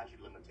Justice statute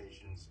of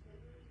limitations?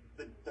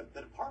 The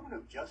Department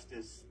of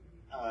Justice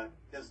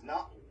does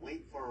not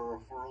wait for a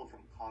referral from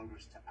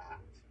Congress to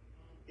act.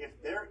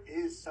 If there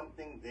is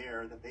something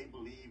there that they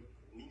believe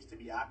needs to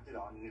be acted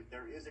on, and if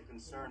there is a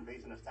concern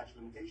based on a statute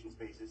of limitations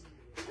basis,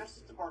 the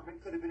Justice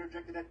Department could have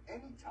interjected at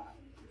any time.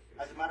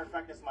 As a matter of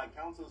fact, as my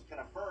counsels can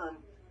affirm,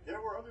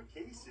 there were other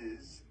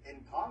cases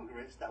in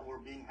Congress that were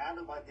being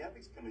handled by the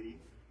Ethics Committee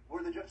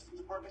where the Justice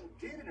Department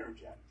did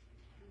interject.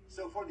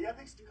 So for the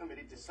Ethics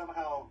Committee to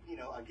somehow,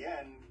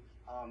 again,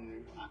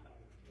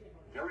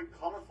 very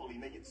colorfully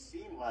make it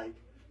seem like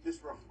this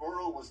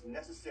referral was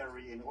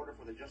necessary in order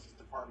for the Justice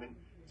Department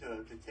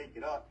to take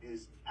it up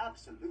is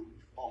absolutely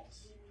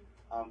false.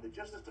 The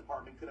Justice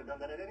Department could have done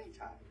that at any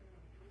time.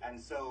 And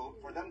so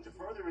for them to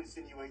further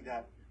insinuate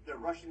that they're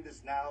rushing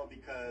this now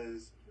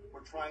because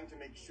we're trying to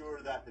make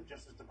sure that the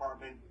Justice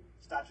Department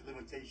statute of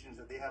limitations,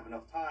 that they have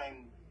enough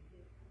time,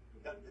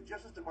 that the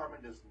Justice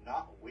Department does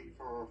not wait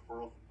for a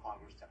referral from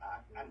Congress to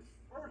act. And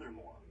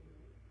furthermore,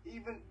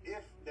 even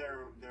if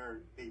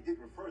they did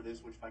refer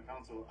this, which my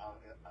counsel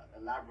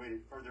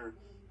elaborated further,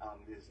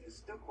 is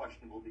still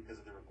questionable because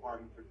of the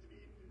requirement for it to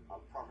be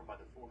proffered by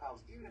the full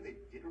House. Even if they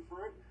did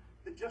refer it,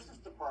 the Justice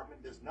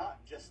Department does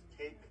not just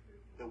take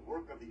the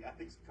work of the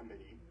Ethics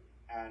Committee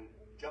and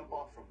jump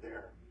off from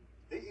there.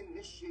 They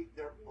initiate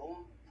their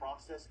own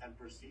process and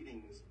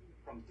proceedings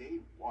from day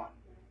one.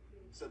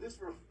 So this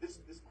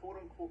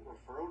quote-unquote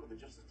referral to the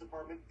Justice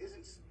Department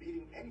isn't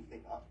speeding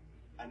anything up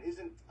and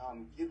isn't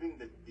giving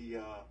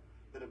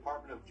the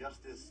Department of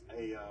Justice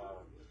a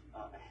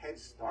head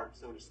start,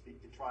 so to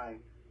speak, to try and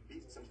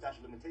beat some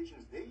statute of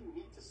limitations. They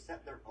need to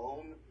set their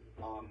own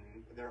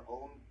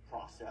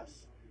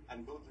process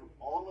and go through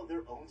all of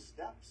their own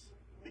steps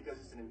because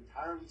it's an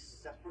entirely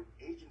separate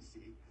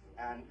agency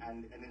and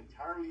an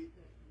entirely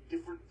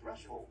different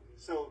threshold.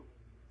 So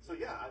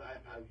yeah,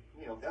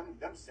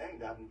 them saying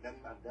that and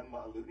them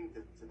alluding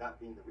to that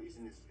being the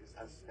reason is,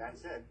 as Stan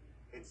said,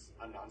 it's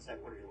a non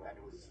sequitur, and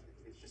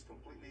it's just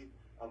completely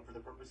for the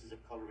purposes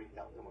of coloring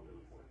the outcome of the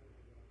report.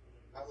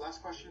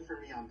 Last question for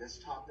me on this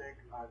topic.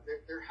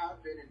 There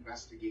have been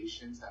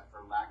investigations that,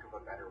 for lack of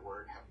a better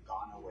word, have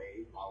gone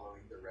away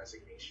following the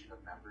resignation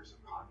of members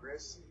of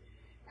Congress.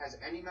 Has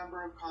any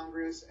member of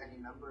Congress, any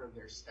member of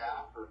their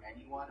staff, or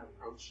anyone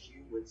approached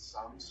you with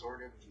some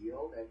sort of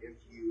deal that if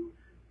you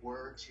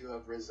were to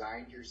have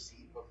resigned your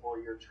seat before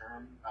your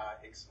term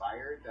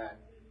expired, that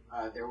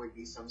there would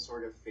be some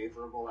sort of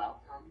favorable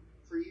outcome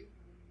for you?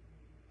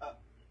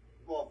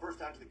 Well, first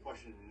to answer the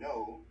question,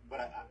 no,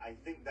 but I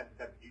think that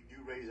you do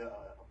raise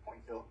a point,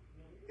 Phil.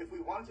 If we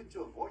wanted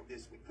to avoid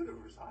this, we could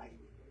have resigned.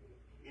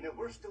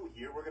 We're still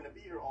here. We're going to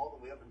be here all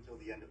the way up until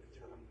the end of the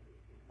term.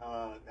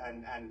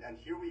 And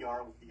here we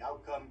are with the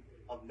outcome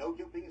of no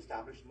guilt being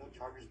established, no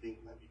charges being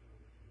levied.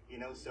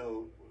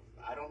 So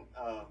I don't,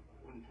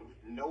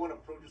 no one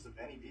approaches of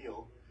any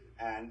deal.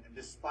 And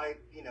despite,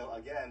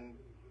 again,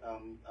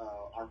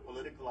 our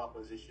political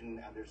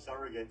opposition and their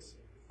surrogates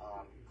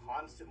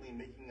constantly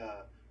making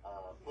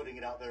putting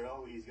it out there,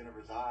 oh, he's going to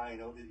resign,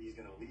 oh, he's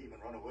going to leave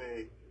and run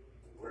away.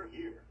 We're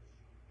here.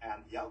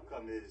 And the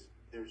outcome is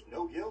there's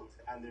no guilt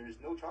and there's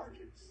no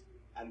charges.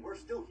 And we're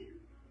still here.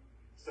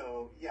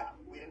 So, yeah,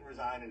 we didn't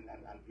resign and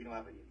we don't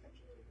have any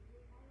intention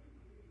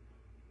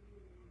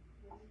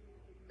to.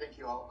 Thank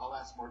you. I'll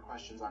ask more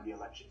questions on the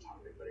election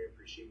topic, but I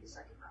appreciate the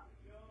second round.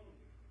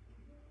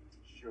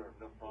 Sure,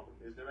 no problem.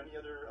 Is there any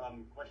other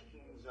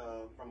questions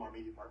from our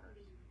media partners?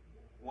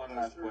 One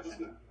last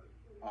question.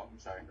 Oh, I'm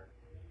sorry.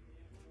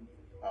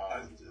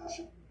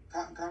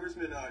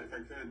 Congressman, if I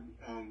could,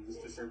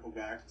 just to circle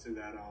back to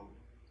that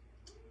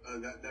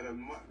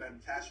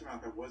that cash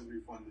amount that was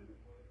refunded.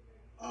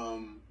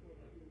 I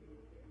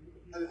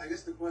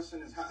guess the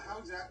question is, how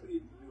exactly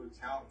do you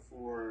account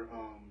for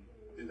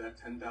that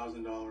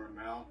 $10,000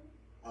 amount,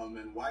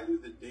 and why do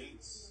the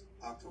dates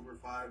October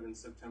 5 and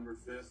September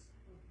 5th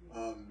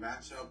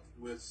match up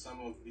with some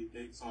of the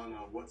dates on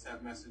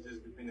WhatsApp messages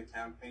between the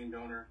campaign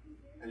donor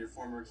and your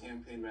former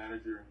campaign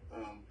manager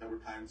that were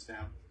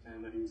time-stamped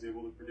and that he was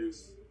able to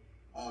produce,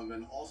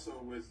 and also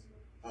with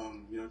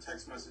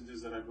text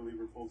messages that I believe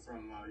were pulled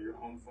from your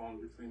own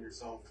phone between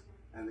yourself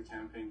and the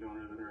campaign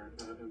donor that are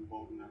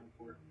involved in that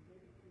report.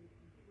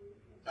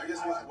 I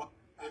guess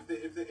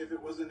if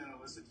it wasn't an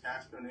illicit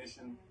cash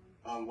donation,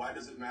 why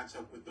does it match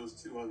up with those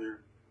two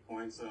other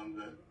points?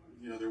 That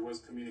there was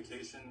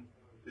communication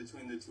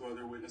between the two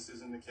other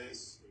witnesses in the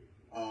case,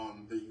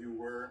 that you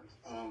were,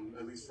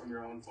 at least from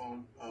your own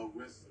phone,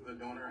 with the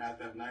donor at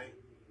that night,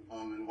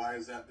 and why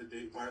is that the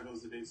date? Why are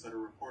those the dates that are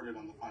reported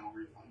on the final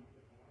refund?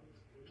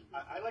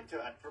 I'd like to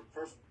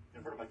first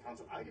in front of my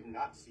counsel. I did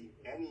not see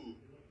any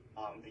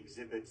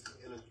exhibits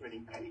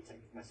illustrating any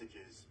text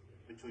messages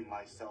between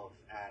myself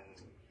and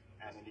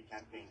any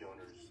campaign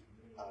donors.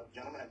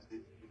 Gentlemen,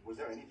 was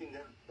there anything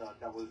there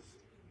that was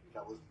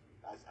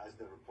as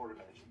the reporter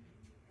mentioned?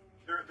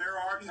 There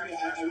are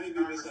text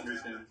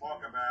messages that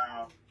talk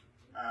about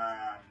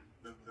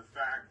the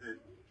fact that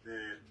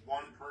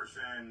one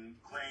person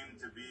claimed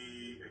to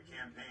be a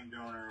campaign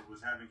donor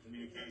was having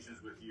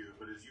communications with you,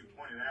 but as you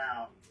pointed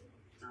out,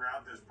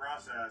 throughout this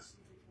process,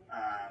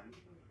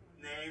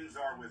 names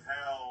are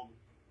withheld,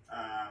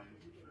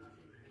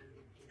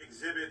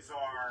 exhibits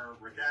are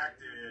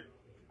redacted.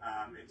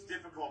 It's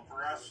difficult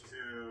for us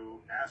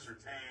to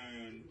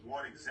ascertain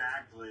what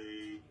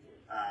exactly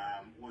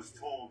was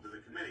told to the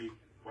committee.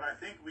 What I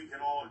think we can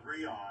all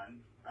agree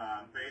on,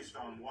 based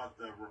on what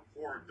the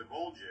report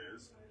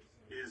divulges,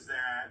 is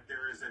that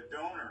there is a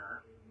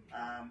donor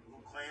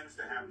who claims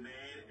to have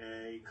made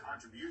a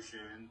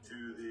contribution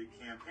to the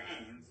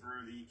campaign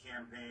through the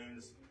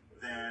campaign's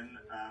then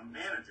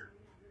manager.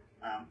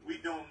 We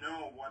don't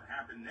know what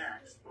happened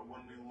next, but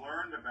when we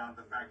learned about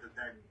the fact that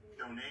that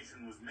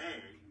donation was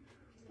made,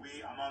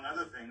 we, among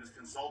other things,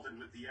 consulted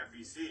with the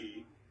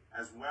FEC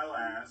as well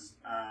as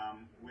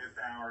with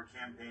our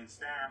campaign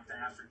staff to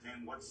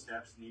ascertain what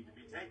steps need to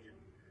be taken.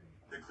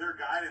 The clear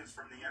guidance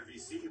from the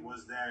FEC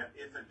was that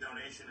if a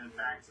donation, in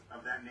fact,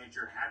 of that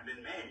nature had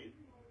been made,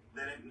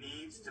 then it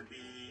needs to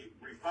be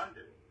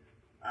refunded.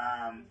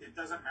 It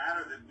doesn't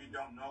matter that we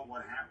don't know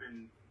what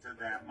happened to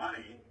that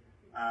money.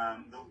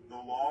 The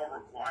law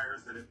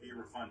requires that it be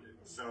refunded.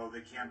 So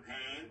the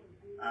campaign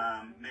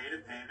made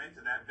a payment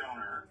to that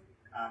donor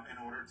in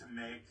order to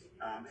make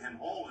him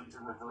whole and to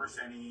reverse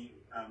any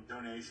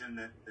donation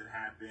that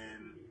had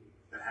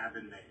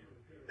been made.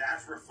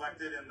 That's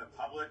reflected in the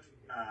public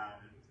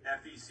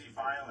FEC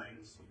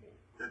filings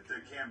that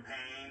the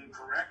campaign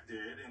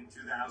corrected in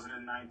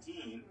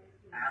 2019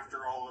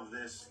 after all of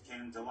this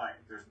came to light.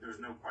 There's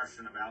no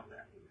question about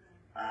that.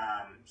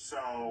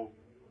 So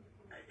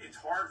it's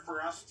hard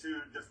for us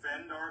to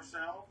defend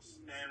ourselves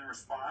in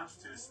response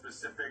to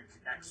specific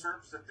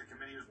excerpts that the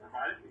committee was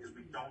provided because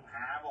we don't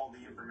have all the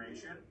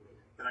information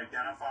that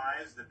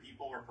identifies the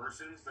people or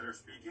persons that are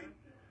speaking.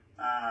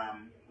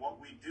 What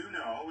we do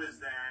know is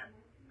that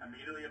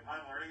immediately upon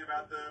learning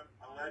about the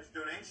alleged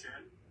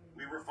donation,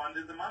 we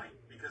refunded the money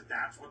because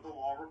that's what the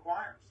law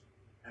requires.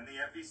 And the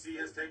FEC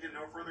has taken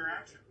no further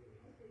action.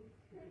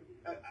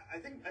 I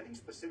think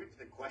specific to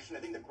the question, I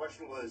think the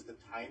question was the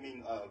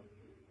timing of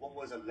what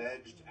was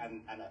alleged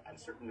and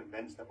certain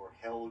events that were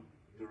held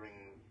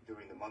during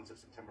the months of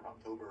September and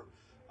October.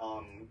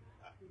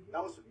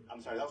 That was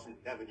from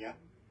Devin, yeah?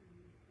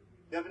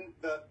 Devin,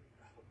 the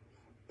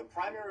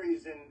primary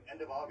is in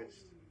end of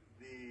August.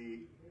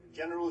 The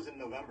general is in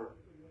November.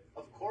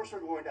 Of course,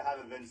 we're going to have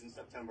events in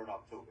September and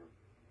October.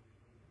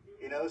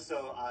 You know,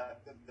 so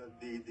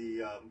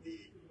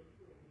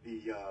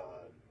the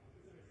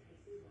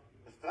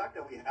fact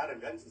that we had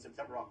events in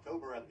September,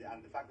 October,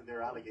 and the fact that there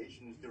are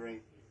allegations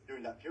during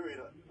that period,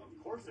 of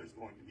course, there's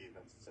going to be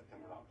events in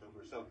September and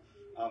October. So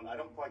I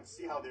don't quite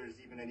see how there's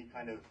even any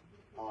kind of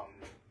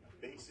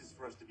basis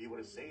for us to be able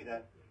to say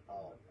that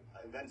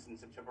events in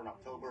September and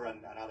October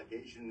and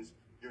allegations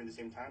during the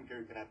same time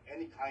period can have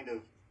any kind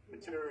of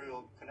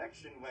material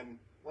connection when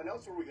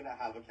else are we going to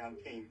have a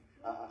campaign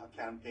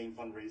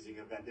fundraising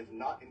event if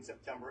not in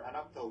September and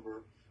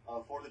October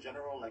for the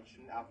general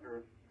election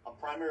after a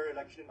primary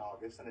election in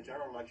August and a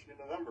general election in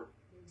November.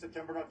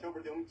 September and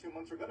October, the only 2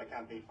 months we're going to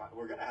campaign.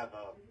 We're going to have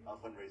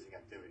fundraising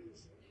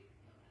activities.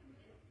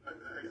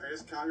 I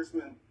guess,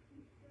 Congressman,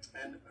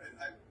 and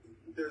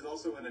there's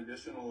also an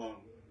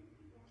additional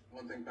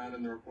one thing found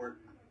in the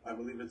report. I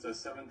believe it's a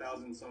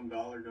 $7,000 some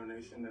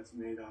donation that's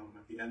made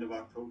at the end of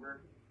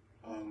October.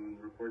 The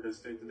report does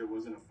state that there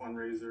wasn't a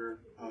fundraiser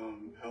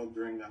held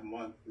during that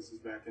month. This is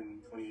back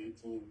in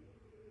 2018.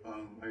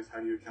 I guess, how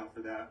do you account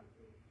for that?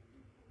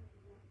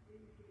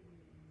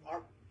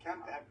 Our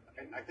campaign,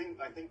 I think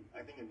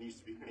it needs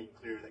to be made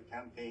clear that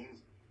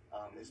campaigns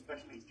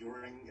especially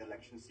during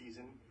election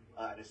season,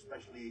 and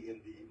especially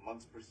in the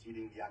months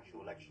preceding the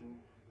actual election.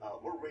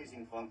 We're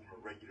raising funds on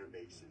a regular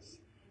basis.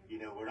 You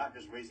know, we're not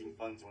just raising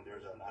funds when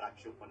there's an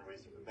actual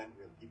fundraising event.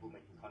 We have people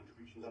making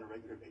contributions on a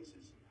regular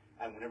basis.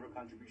 And whenever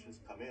contributions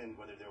come in,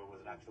 whether there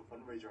was an actual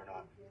fundraiser or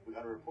not, we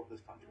got to report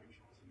those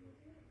contributions.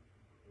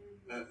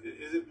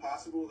 Is it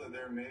possible that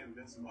there may have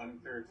been some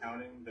unclear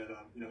accounting that,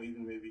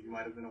 even maybe you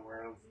might have been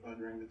aware of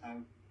during the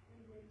time?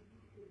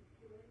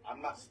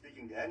 I'm not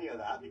speaking to any of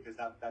that because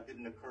that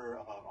didn't occur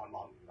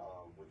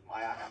with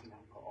my action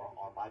or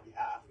on my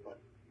behalf.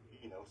 But,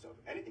 so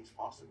anything's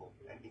possible.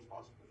 Anything's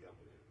possible, yeah.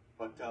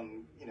 But,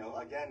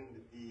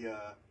 again, the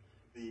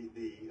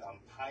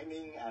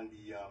timing and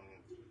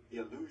the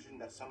illusion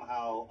that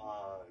somehow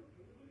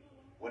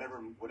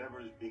whatever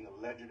is being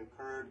alleged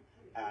occurred,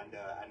 and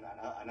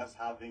us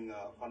having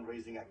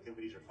fundraising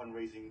activities or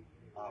fundraising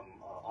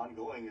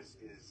ongoing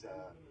is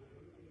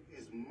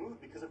moot,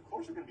 because of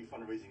course we're going to be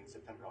fundraising in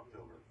September,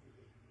 October,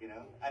 and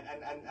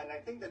I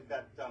think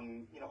that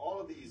all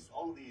of these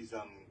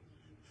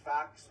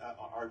facts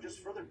are just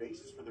further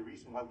basis for the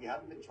reason why we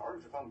haven't been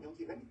charged or found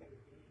guilty of anything.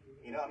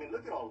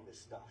 Look at all of this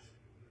stuff.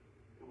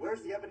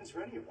 Where's the evidence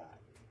for any of that?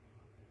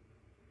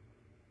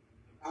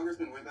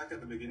 Congressman, way back at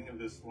the beginning of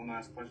this, one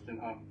last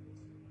question.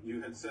 You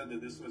had said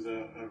that this was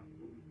a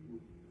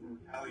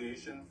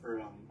retaliation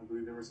for, I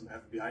believe there were some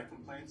FBI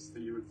complaints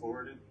that you had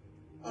forwarded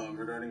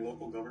regarding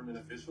local government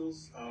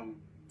officials.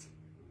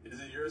 Is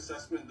it your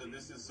assessment that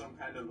this is some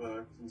kind of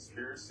a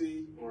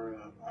conspiracy or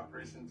an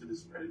operation to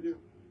discredit you?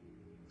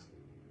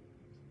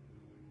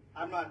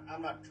 I'm not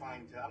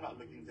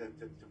looking to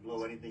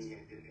blow anything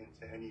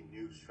into any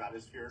new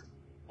stratosphere.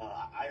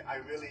 I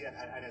really,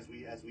 and as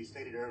we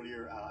stated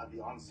earlier at the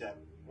onset,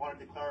 wanted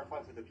to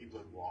clarify for the people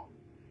at Guam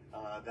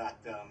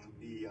that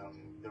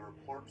the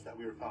reports that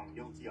we were found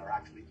guilty are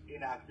actually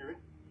inaccurate.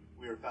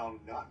 We were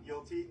found not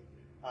guilty.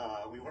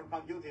 We weren't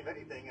found guilty of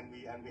anything, and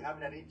we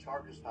haven't had any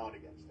charges filed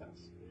against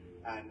us.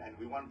 And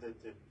we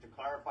wanted to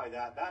clarify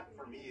that. That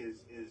for me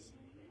is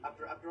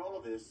after all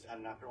of this,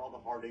 and after all the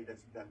heartache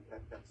that's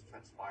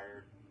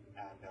transpired,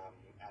 and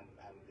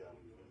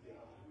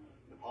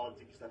the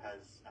politics that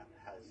has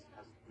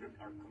gripped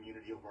our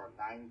community over a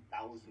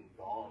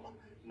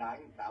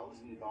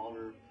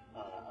 $9,000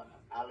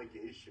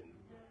 allegation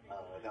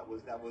that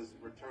was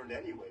returned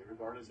anyway,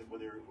 regardless of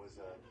whether it was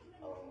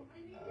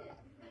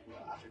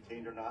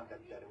ascertained or not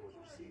that it was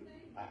received.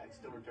 I'd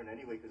still return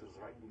anyway because it was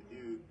the right thing to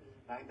do.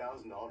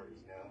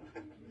 $9,000,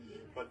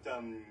 But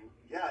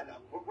yeah, no,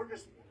 we're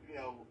just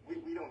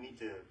we don't need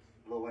to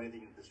blow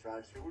anything into the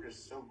stratosphere. We're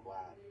just so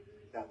glad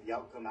that the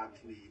outcome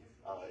actually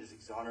is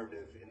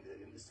exonerative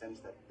in the sense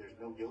that there's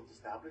no guilt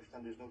established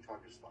and there's no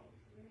charges filed.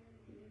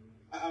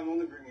 I'm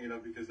only bringing it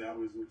up because that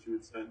was what you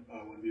had said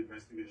when the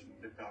investigation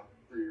kicked off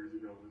 3 years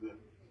ago, was a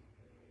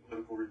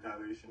political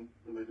retaliation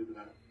related to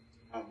that.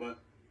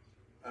 But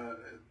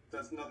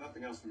that's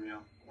nothing else from me.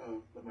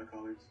 I'll let my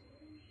colleagues.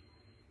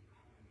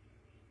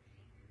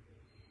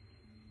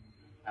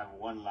 I have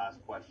one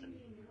last question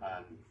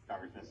on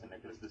Congressman San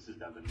Nicolas. This is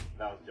Devin.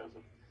 That was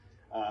Joseph.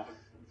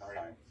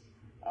 Sorry.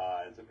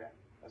 It's okay.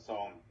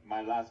 So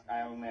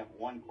I only have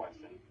one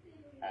question,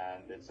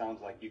 and it sounds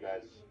like you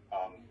guys,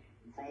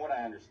 from what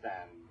I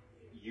understand,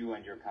 you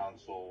and your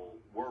counsel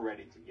were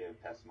ready to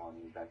give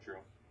testimony. Is that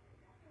true?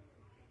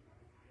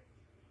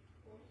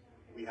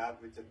 We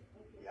have it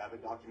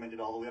documented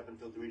all the way up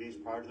until 3 days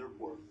prior to the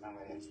report, and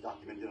it's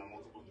documented on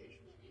multiple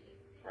occasions.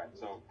 Right.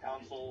 So,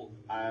 counsel,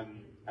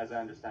 as I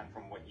understand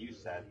from what you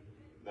said,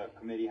 the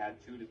committee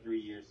had 2 to 3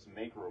 years to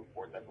make a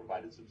report that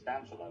provided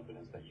substantial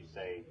evidence that you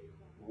say,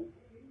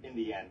 in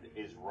the end,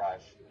 is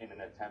rushed in an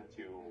attempt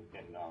to,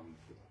 in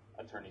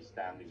Attorney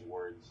Stanley's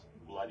words,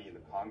 bloody the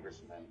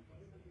congressman.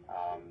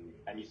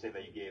 And you say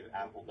that you gave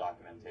ample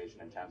documentation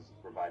and chances to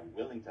provide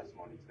willing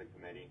testimony to the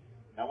committee.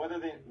 Now,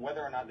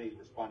 whether or not they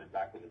responded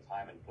back with a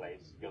time and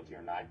place, guilty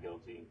or not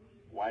guilty,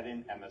 why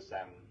didn't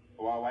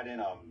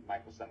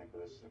Michael San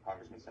Nicolas,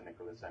 Congressman San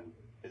Nicolas, and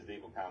his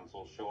legal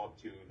counsel show up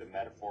to the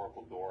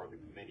metaphorical door of the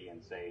committee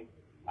and say,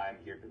 I'm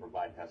here to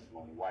provide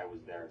testimony? Why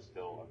was there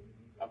still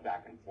a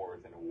back and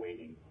forth and a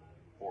waiting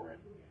for it?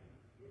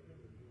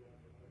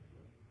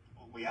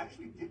 We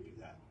actually did do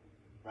that,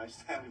 right,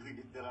 Stanley? We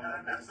did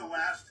that. That's the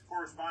last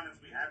correspondence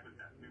we had with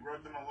them. We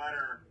wrote them a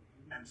letter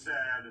and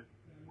said,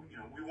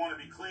 we want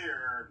to be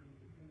clear,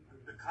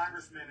 the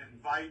congressman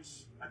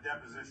invites a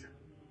deposition.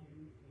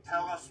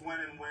 Tell us when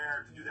and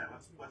where to do that.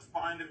 Let's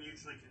find a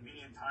mutually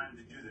convenient time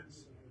to do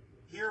this.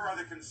 Here are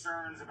the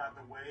concerns about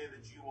the way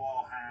that you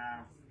all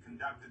have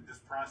conducted this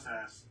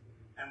process.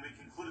 And we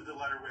concluded the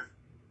letter with,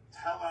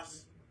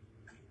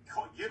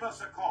 give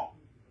us a call.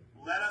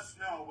 Let us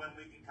know when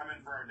we can come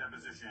in for our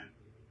deposition.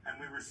 And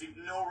we received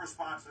no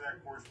response to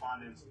that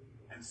correspondence.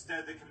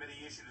 Instead, the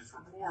committee issued its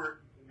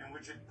report in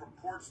which it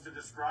purports to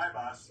describe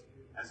us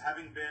as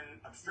having been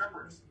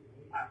obstreperous.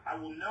 I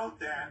will note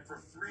that for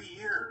 3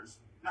 years,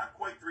 not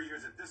quite 3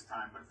 years at this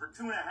time, but for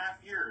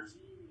 2.5 years,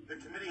 the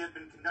committee had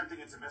been conducting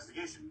its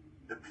investigation.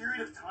 The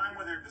period of time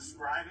where they're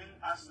describing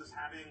us as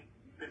having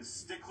been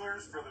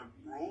sticklers for the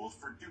rules,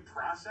 for due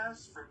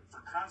process, for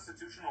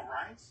constitutional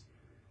rights.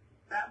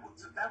 That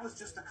was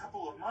just a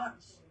couple of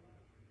months.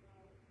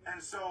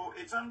 And so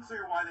it's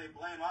unclear why they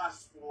blame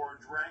us for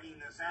dragging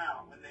this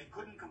out when they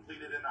couldn't complete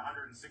it in the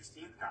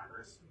 116th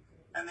Congress,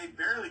 and they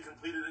barely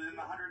completed it in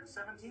the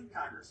 117th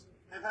Congress.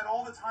 They've had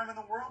all the time in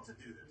the world to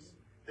do this.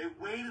 They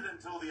waited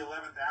until the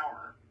 11th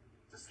hour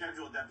to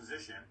schedule a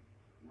deposition.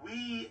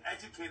 We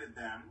educated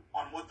them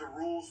on what the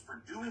rules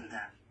for doing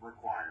that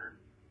required,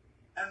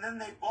 and then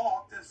they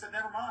balked and said,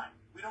 never mind.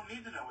 We don't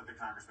need to know what the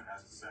congressman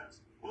has to say.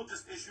 We'll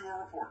just issue a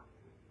report.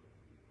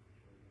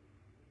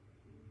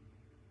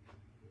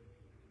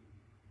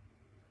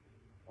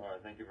 All right,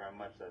 thank you very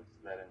much.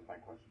 That ends my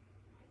question.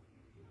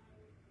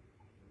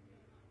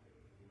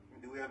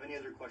 Do we have any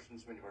other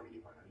questions from any of our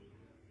media partners?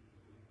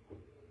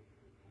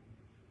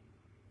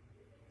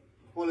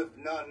 Well, if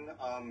none,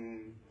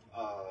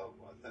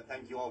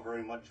 thank you all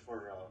very much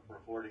for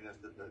affording us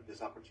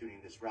this opportunity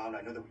in this round.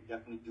 I know that we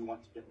definitely do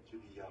want to get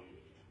into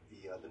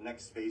the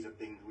next phase of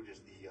things, which is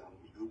the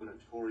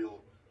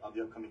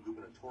upcoming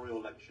gubernatorial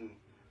election.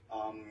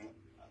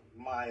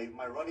 My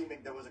running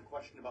mate, there was a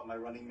question about my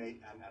running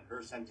mate and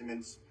her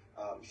sentiments.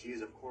 She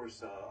is, of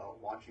course,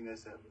 watching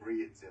us.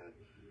 Bree,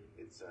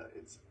 it's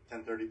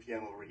 10:30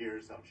 p.m. over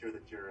here, so I'm sure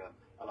that you're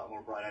a lot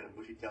more bright-eyed and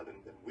bushy-tailed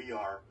than we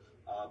are.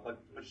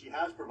 But she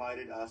has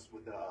provided us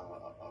with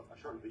a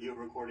short video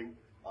recording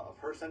of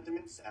her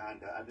sentiments,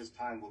 and at this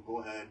time we'll go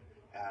ahead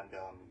and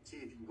see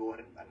if you can go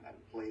ahead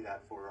and play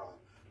that for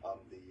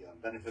the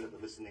benefit of the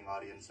listening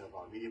audience of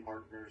our media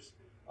partners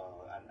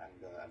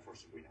and for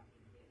Sabrina.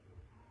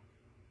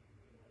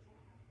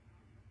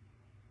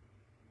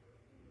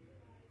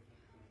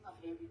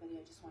 Everybody,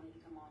 I just wanted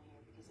to come on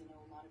here because I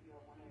know a lot of you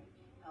are wondering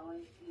how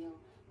I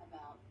feel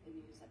about the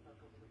news that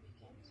broke over the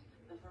weekend.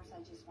 But first,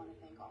 I just want to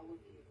thank all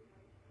of you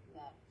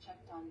that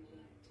checked on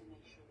me to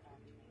make sure that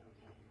I'm doing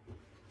okay.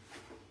 I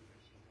really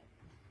appreciate it.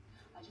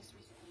 I just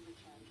recently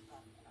returned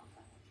from an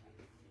off-island trip.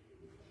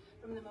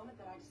 From the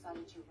moment that I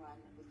decided to run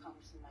with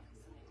Congressman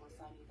Michael San Nicolas,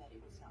 I knew that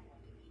it was not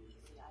going to be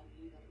easy. I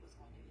knew that it was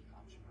going to be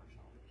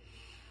controversial.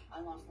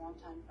 I lost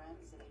longtime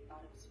friends that I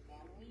thought it was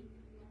family,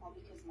 all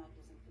because Mike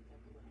doesn't fit their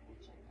political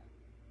agenda.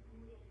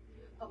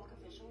 Public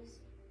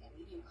officials and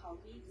media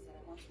colleagues that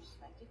I once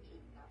respected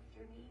came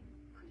after me,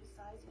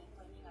 criticized me,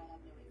 claiming I have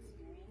no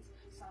experience.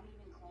 Some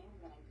even claim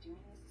that I'm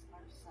doing this as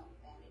part of some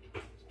vanity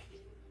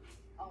project.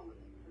 All of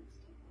it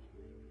hurts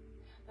deeply.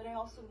 But I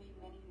also made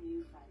many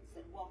new friends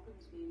that welcomed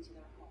me into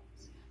their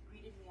homes,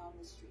 greeted me on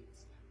the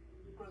streets,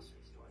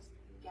 grocery stores,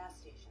 gas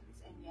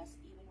stations, and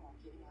yes, even while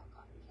giving out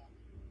cotton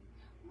candy.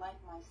 Like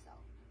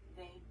myself,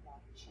 they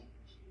want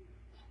change.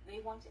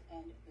 They want to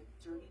end the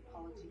dirty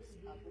politics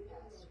of the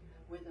past,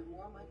 where the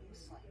more mud you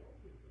slay,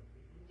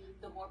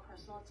 the more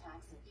personal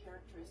attacks and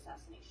character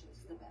assassinations,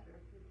 the better.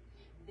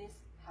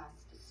 This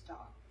has to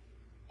stop,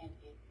 and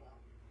it will.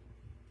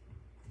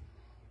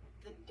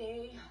 The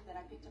day that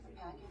I picked up a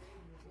packet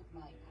with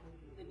Mike,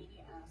 the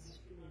media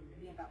asked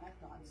me about my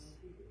thoughts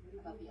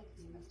about the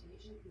ethics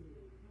investigation.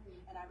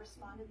 And I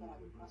responded that I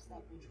would cross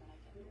that bridge when I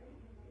get there.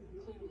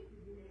 Clearly,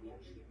 we are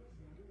here.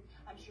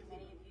 I'm sure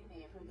many of you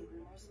may have heard the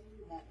rumors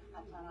that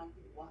I plan on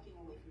walking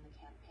away from the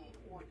campaign,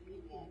 or even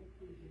yet,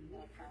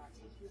 that I plan on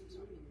taking some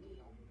sort of a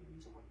deal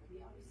to work with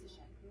the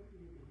opposition.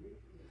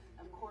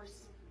 Of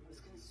course, I was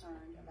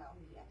concerned about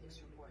the ethics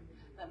report,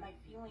 but my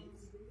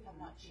feelings have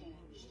not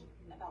changed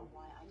about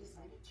why I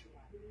decided to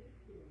run.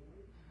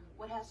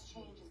 What has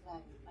changed is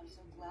that I'm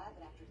so glad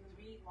that after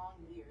 3 long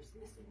years,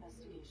 this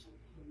investigation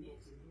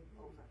is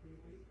over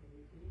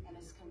and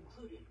is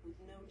concluded with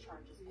no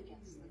charges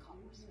against the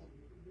congressman.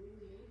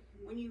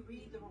 When you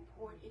read the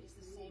report, it is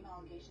the same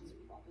allegations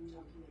we've all been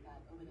talking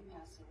about over the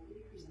past several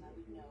years, and I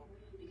would know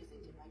because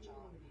I did my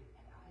job and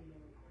I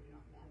reported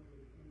on them.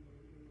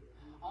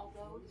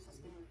 Although this has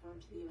been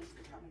referred to the U.S.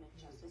 Department of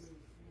Justice,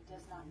 it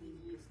does not mean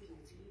he is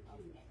guilty of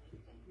anything.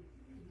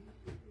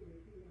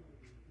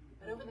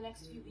 But over the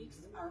next few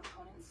weeks, our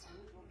opponents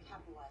will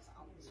capitalize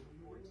on this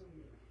report.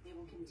 They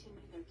will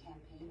continue their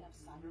campaign of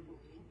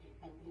cyberbullying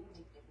and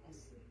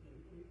vindictiveness.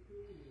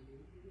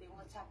 They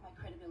will attack my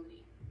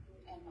credibility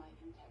and my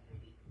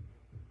integrity.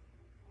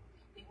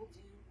 They will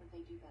do what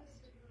they do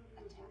best: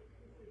 attack,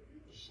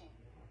 shame,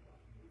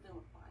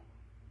 vilify,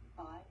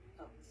 buy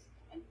votes,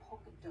 and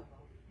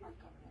polkadoro our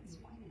government's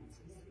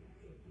finances.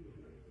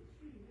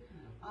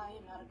 I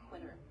am not a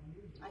quitter.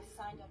 I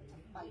signed up to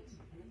fight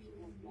for the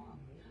people of Guam.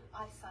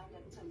 I signed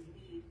up to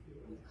lead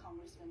with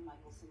Congressman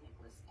Michael San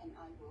Nicolas, and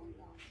I will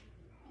not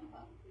give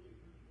up.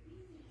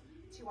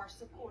 To our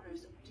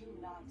supporters, do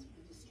not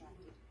be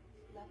distracted.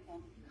 Let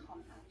them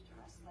come after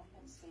us. Let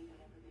them say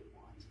whatever they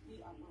want.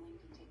 We are willing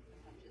to take the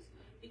punches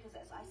because,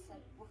 as I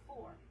said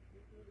before,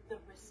 the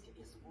risk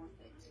is worth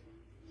it.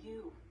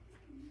 You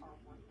are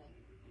worth it.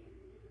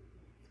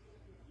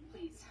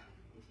 Please,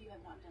 if you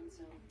have not done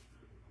so,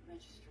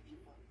 register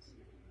your vote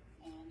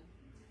and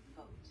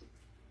vote.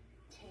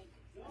 Take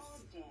a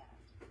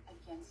stand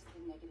against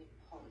the negative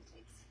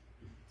politics.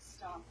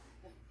 Stop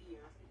the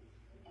fear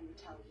and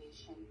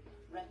retaliation,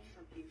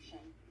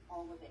 retribution,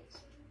 all of it.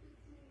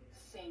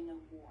 Say no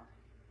more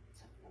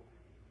to 4.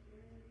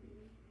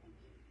 Thank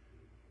you.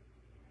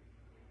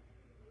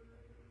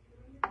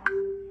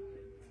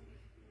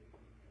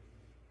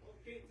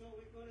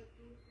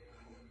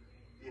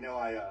 You know,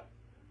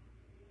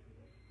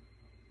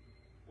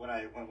 when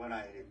I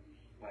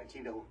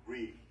teamed up with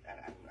Bree and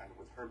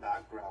with her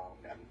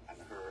background and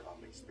her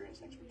experience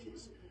and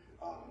expertise,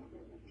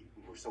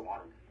 we were so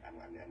honored, and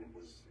it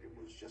was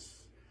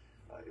just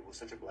it was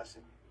such a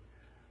blessing.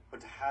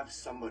 But to have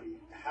somebody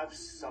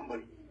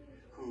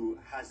who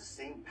has the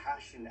same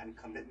passion and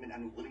commitment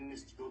and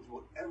willingness to go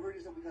through whatever it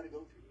is that we got to go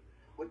through,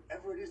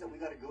 whatever it is that we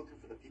got to go through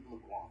for the people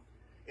of Guam,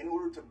 in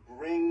order to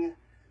bring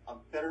a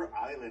better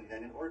island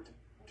and in order to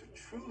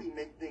truly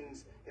make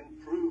things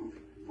improve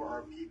for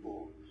our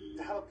people,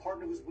 to have a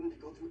partner who's willing to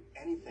go through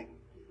anything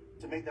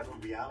to make that a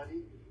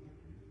reality,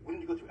 willing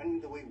to go through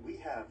anything the way we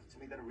have to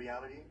make that a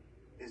reality,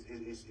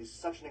 is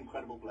such an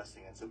incredible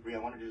blessing. And so, Bree, I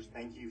wanted to just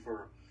thank you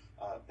for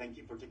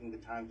taking the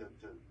time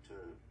to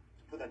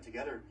put that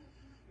together.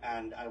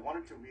 And I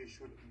wanted to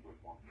reassure the people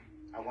of Guam.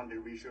 I wanted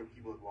to reassure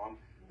people of Guam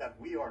that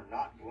we are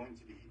not going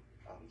to be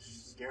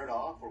scared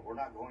off, or we're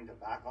not going to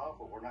back off,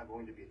 or we're not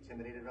going to be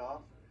intimidated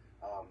off.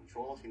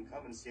 Trolls can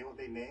come and say what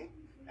they may,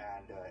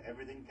 and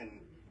everything can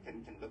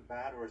look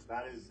bad or as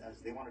bad as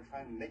they want to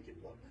try and make it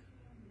look.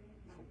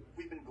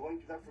 We've been going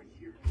through that for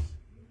years.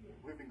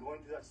 We've been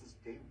going through that since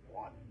day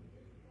one.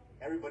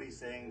 Everybody's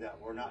saying that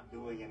we're not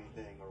doing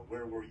anything, or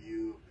where were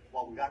you?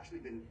 Well, we've actually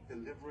been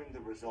delivering the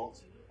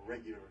results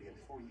regularly and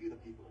for you, the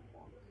people of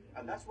Guam.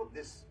 And that's what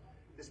this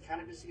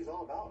candidacy is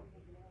all about.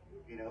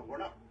 You know, we're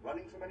not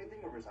running from anything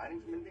or resigning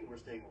from anything. We're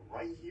staying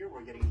right here.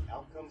 We're getting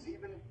outcomes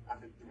even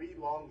after 3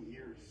 long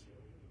years.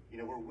 You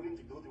know, we're willing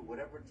to go through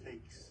whatever it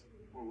takes.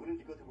 We're willing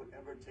to go through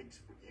whatever it takes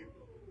for you.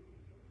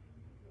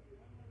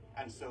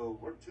 And so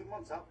we're 2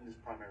 months out from this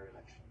primary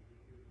election.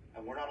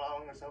 And we're not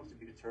allowing ourselves to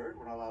be deterred.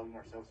 We're not allowing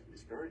ourselves to be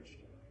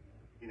discouraged.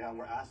 You know, and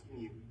we're asking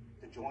you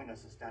to join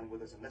us and stand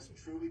with us, and let's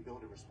truly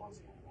build a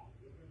responsible Guam.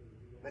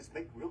 Let's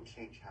make real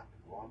change happen,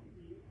 Guam.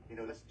 You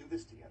know, let's do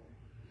this together.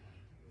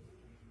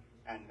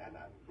 And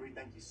Bree,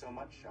 thank you so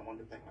much. I want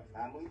to thank my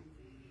family.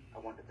 I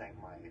want to thank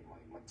my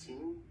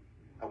team.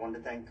 I want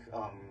to thank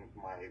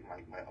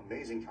my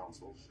amazing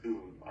councils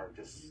who are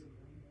just,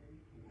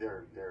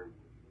 they're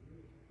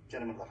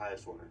gentlemen of the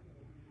highest order.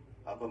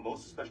 But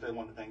most especially, I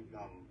want to thank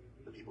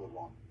the people of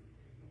Guam.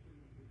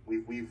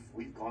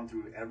 We've gone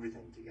through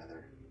everything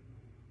together.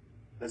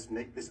 Let's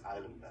make this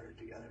island better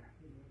together.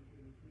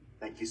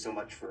 Thank you so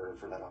much for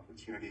that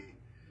opportunity.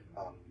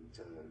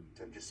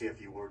 To just say a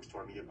few words to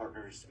our media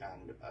partners,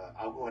 and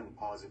I'll go ahead and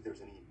pause if there's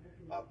any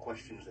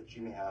questions that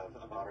you may have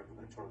about our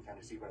gubernatorial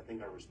candidacy, but I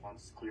think our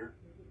response is clear.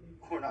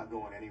 We're not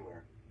going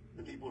anywhere.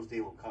 The People's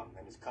Day will come,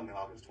 and it's coming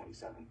August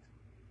 27th, and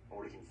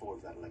we're looking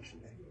forward to that election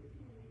day.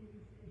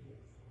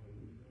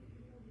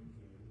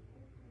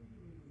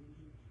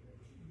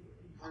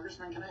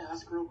 Congressman, can I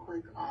ask real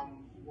quick,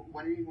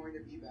 when are you going to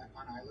be back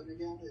on island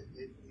again?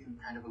 You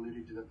kind of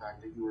alluded to the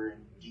fact that you were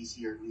in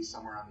DC, or at least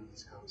somewhere on the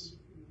East Coast.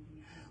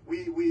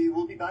 We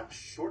will be back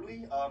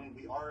shortly.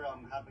 We are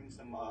having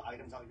some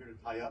items out here to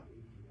tie up.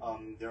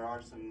 There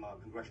are some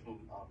congressional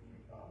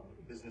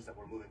business that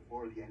we're moving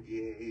forward. The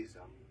NDAA is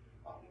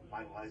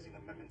finalizing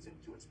amendments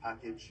into its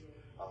package.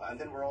 And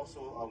then we're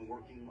also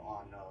working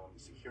on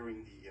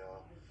securing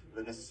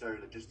the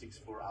necessary logistics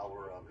for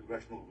our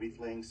congressional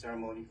wreath-laying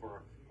ceremony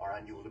for our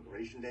annual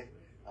Liberation Day,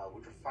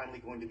 which we're finally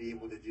going to be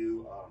able to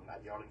do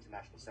at the Arlington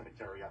National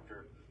Cemetery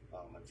after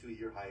a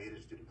 2-year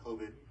hiatus due to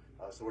COVID.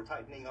 So we're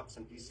tightening up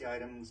some DC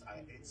items.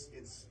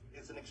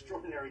 It's an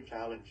extraordinary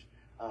challenge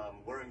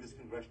wearing this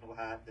congressional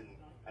hat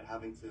and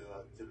having to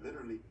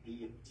literally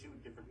be in 2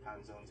 different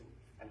time zones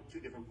and 2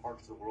 different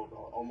parts of the world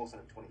almost on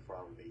a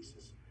 24-hour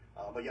basis.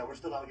 But yeah, we're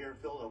still out here,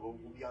 Phil.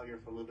 We'll be out here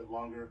for a little bit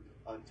longer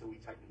until we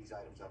tighten these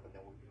items up, and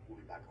then we'll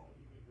be back home.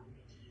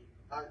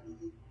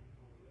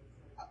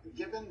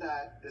 Given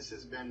that this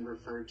has been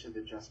referred to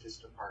the Justice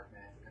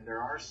Department, and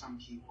there are some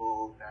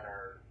people that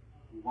are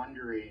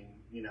wondering,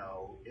 you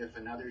know, if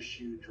another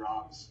shoe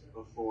drops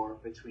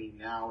between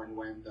now and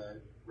when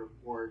the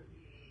report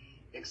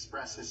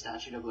expresses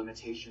statute of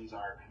limitations,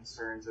 are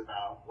concerns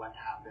about what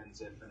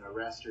happens if an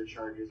arrest or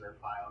charges are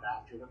filed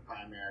after the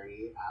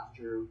primary,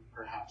 after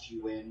perhaps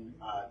you win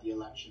the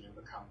election and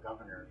become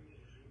governor.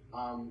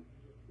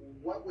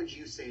 What would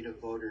you say to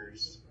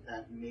voters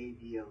that may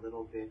be a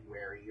little bit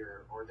wary,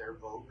 or their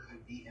vote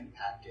could be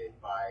impacted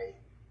by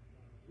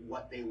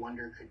what they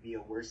wonder could be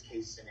a worst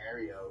case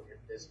scenario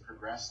if this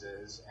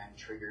progresses and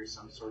triggers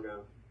some sort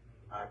of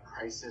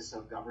crisis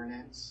of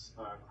governance,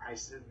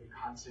 crisis,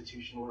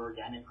 constitutional or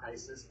organic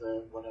crisis,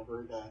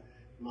 whatever the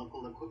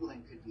local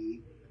equivalent could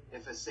be,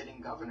 if a sitting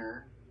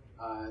governor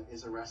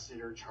is arrested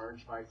or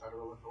charged by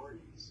federal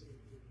authorities?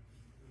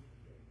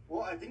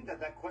 Well, I think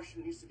that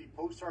question needs to be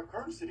posed to our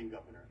current sitting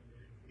governor.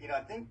 You know,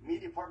 I think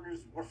media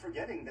partners were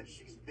forgetting that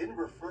she's been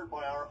referred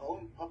by our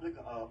own public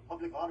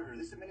auditor.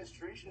 This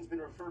administration has been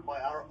referred by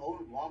our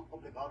own Guam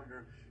public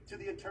auditor to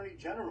the Attorney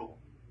General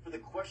for the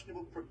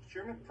questionable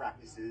procurement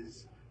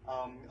practices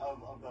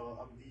of the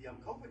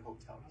COVID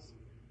hotels.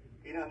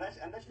 You know,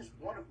 and that's just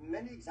one of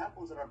many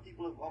examples that our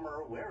people at Guam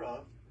are aware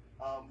of,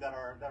 that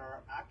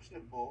are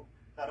actionable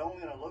not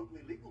only on a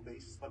locally legal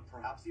basis, but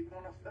perhaps even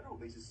on a federal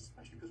basis,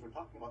 especially because we're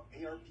talking about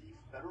ARP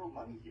federal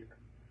money here.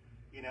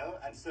 You know,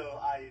 and so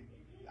I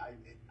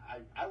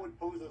would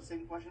pose those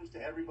same questions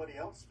to everybody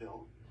else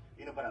still.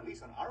 You know, but at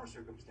least on our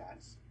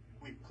circumstance,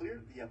 we've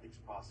cleared the ethics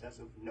process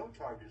with no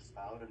charges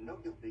filed and no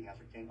guilt being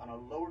ascertained on a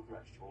lower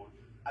threshold.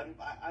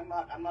 I'm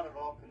not at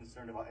all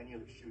concerned about any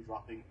other shoe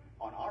dropping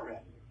on our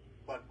end.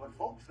 But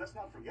folks, let's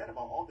not forget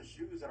about all the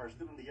shoes that are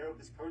still in the air of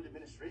this current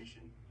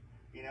administration.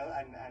 You know,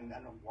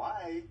 and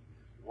why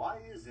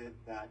is it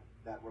that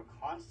we're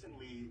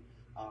constantly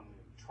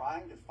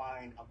trying to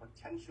find a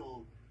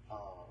potential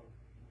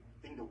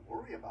thing to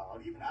worry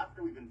about, even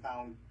after we've been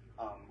found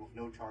with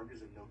no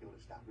charges and no guilt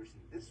established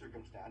in this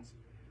circumstance?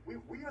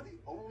 We are the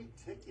only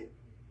ticket.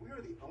 We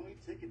are the only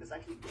ticket that's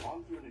actually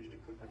gone through an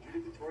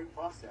adjudicatory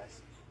process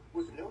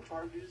with no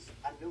charges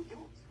and no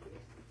guilt.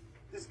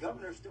 This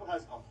governor still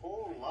has a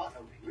whole lot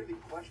of really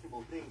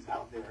questionable things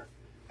out there,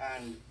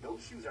 and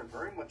those shoes are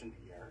very much in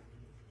the air.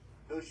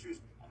 Those shoes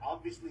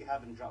obviously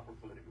have been dropped for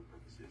political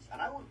purposes,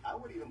 and I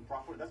would even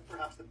proffer that's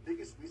perhaps the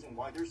biggest reason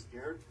why they're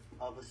scared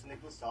of a San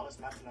Nicolas Salas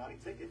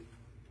Matanani ticket.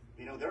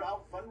 You know, they're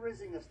out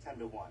fundraising us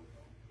 10-1.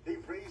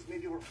 They've raised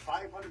maybe over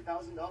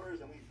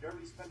 $500,000, and we've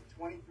barely spent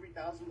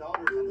 $23,000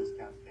 on this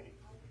campaign.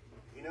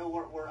 You know,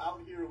 we're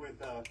out here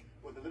with a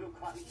little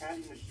cotton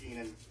candy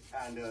machine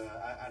and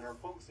our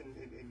folks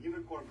in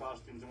unicorn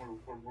costumes, and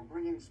we're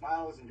bringing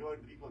smiles and joy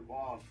to people at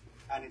Guam.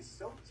 And it's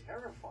so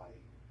terrifying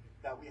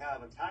that we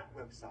have attack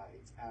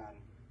websites and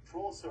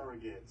troll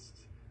surrogates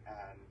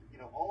and, you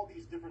know, all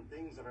these different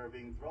things that are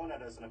being thrown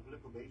at us on a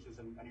political basis,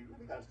 and you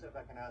really got to step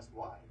back and ask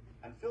why.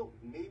 And Phil,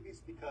 maybe it's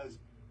because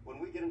when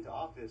we get into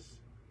office,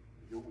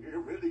 you're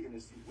really going to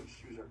see which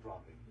shoes are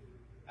dropping.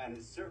 And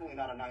it's certainly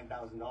not a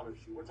 $9,000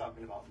 shoe. We're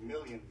talking about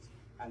millions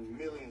and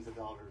millions of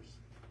dollars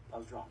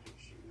of dropping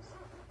shoes.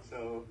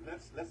 So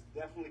let's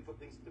definitely put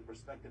things into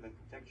perspective and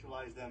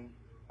contextualize them.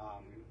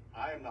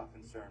 I am not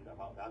concerned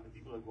about that. The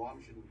people of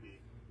Guam shouldn't be.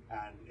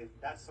 And if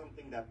that's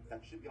something that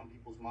should be on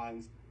people's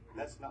minds,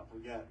 let's not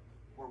forget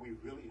where we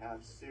really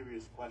have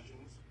serious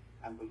questions.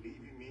 And believe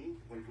you me,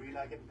 when Bree and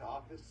I get into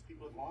office,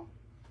 people of Guam,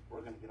 we're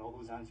going to get all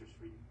those answers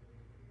for you.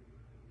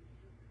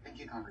 Thank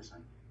you,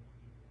 Congressman.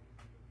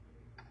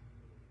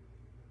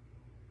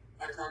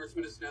 Hi,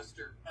 Congressman, it's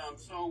Nestor.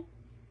 So,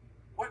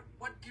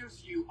 what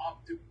gives you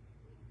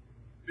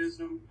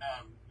optimism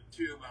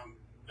to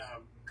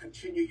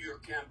continue your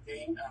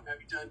campaign? Have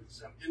you done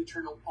some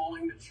internal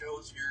polling that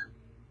shows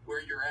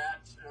where you're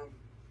at?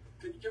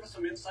 Could you give us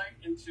some insight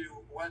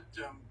into what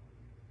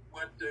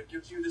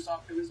gives you this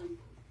optimism?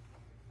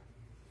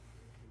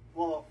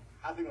 Well,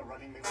 having a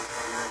running mate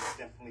is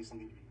definitely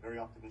something to be very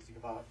optimistic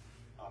about.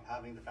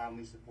 Having the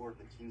family support,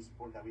 the team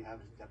support that we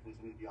have is definitely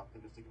something to be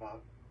optimistic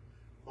about.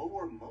 What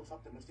we're most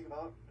optimistic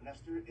about,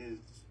 Nestor, is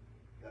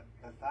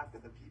the fact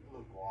that the people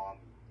of Guam,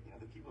 you know,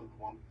 the people of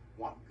Guam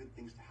want good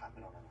things to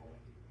happen on our own.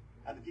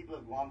 And the people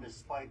of Guam,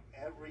 despite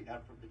every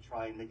effort to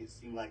try and make it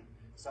seem like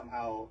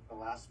somehow the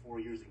last 4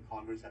 years in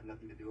Congress had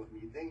nothing to do with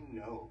me, they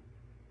know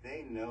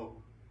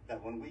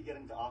that when we get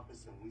into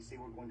office and we say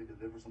we're going to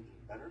deliver something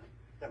better,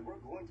 that we're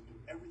going to do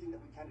everything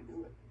that we can to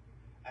do it.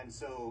 And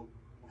so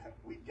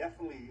we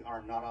definitely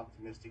are not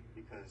optimistic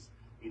because,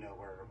 you know,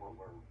 we're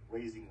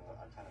raising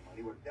a ton of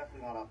money. We're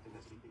definitely not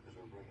optimistic because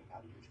we're bringing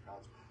out huge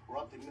crowds. We're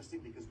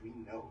optimistic because we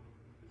know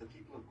that the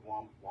people of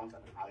Guam want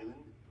an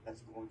island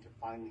that's going to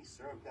finally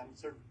serve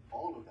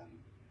all of them.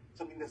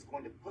 Something that's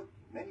going to put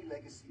many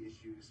legacy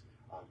issues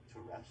to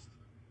rest.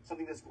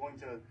 Something that's going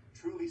to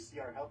truly see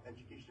our health,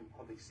 education, and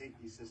public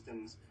safety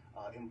systems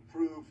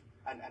improve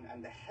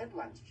and the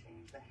headlines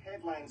change. The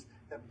headlines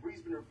that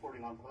Bree's been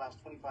reporting on for the last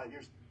 25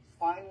 years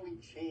finally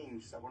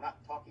change, so that we're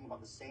not talking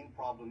about the same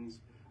problems,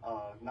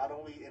 not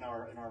only in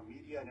our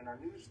media and in our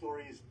news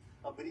stories,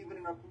 but even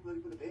in our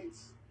political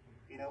debates.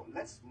 You know,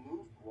 let's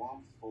move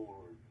Guam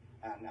forward.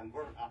 And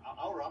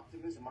our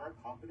optimism, our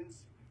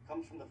confidence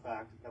comes from the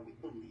fact that we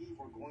believe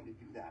we're going to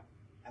do that.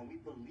 And we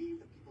believe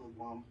the people of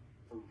Guam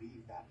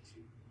believe that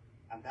too.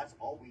 And that's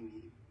all we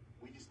need.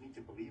 We just need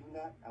to believe in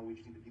that, and we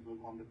just need the people of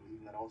Guam to believe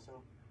in that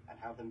also, and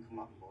have them come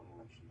out and vote on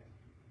election day.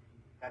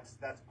 That's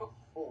a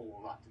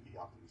whole lot to be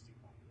optimistic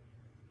about.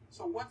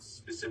 So what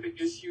specific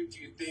issue do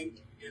you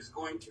think is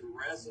going to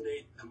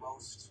resonate the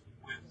most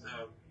with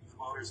the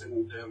voters,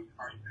 and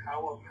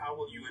how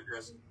will you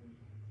address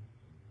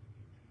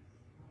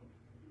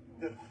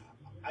it?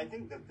 I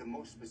think that the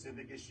most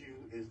specific issue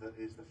is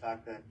the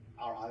fact that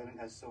our island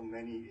has so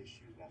many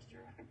issues,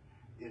 Nestor.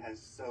 It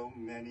has so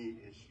many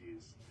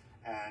issues,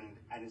 and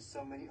it's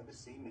so many of the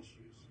same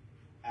issues,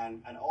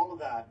 and all of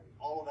that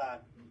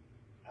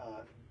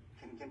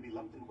can be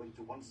lumped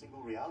into one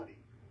single reality,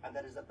 and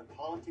that is that the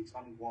politics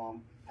on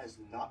Guam has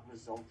not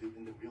resulted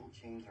in the real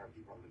change our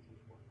people are looking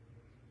for.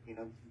 You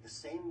know, the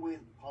same way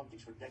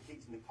politics for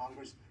decades in the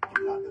Congress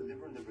did not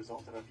deliver the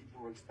results that our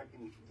people were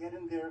expecting to get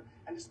in there.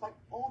 And despite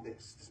all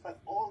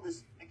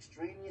this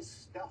extraneous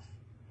stuff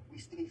We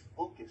stay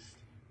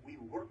focused. We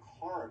work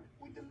hard.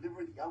 We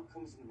deliver the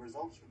outcomes and the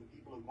results for the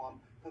people of Guam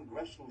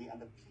congressionally,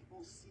 and the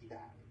people see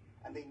that,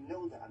 and they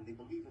know that, and they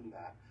believe in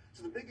that.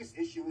 So the biggest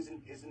issue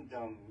isn't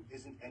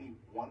any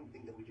one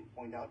thing that we can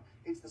point out.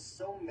 It's the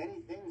so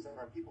many things that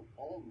our people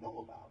all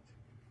know about,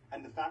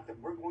 and the fact that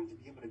we're going to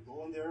be able to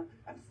go in there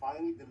and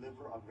finally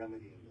deliver on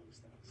remedying those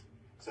things.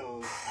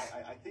 So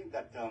I think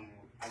that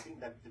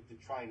to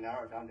try and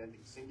narrow it down to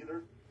anything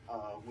singular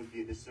would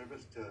be a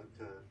disservice to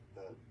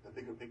the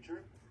bigger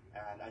picture.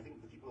 And I think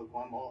the people of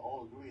Guam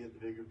all agree that the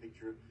bigger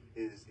picture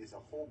is a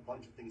whole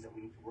bunch of things that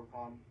we need to work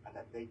on, and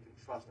that they can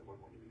trust that we're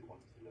going to be the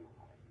ones to deliver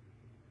on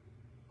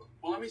it.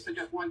 Well, let me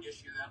suggest one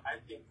issue that I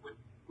think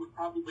would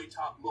probably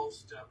top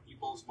most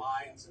people's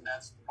minds, and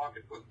that's the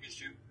pocketbook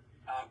issue,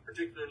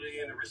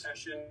 particularly in a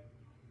recession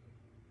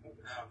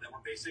that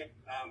we're facing,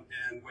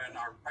 and when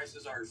our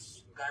prices are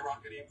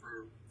skyrocketing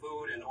for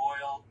food and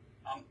oil.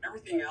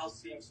 Everything else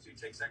seems to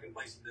take second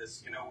place to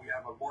this. You know, we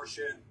have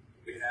abortion,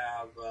 we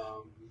have,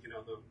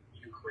 the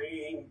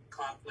Ukraine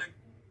conflict.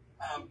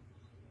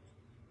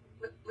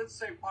 Let's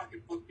say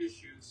pocketbook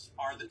issues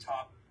are the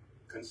top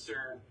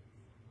concern.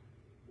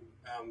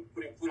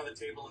 Putting food on the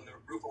table and the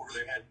roof over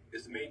their head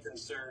is the main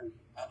concern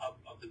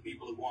of the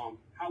people of Guam.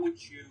 How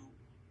would you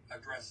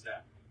address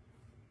that?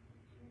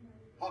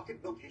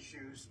 Pocketbook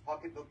issues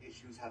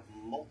have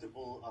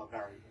multiple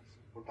variables.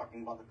 We're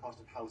talking about the cost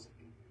of housing.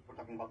 We're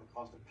talking about the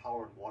cost of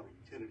power and water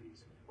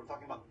utilities. We're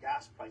talking about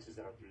gas prices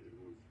that are through the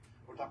roof.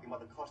 We're talking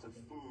about the cost of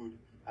food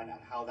and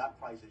how that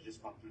price has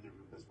just gone through the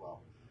roof as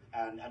well.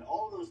 And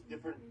all of those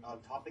different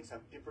topics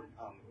have different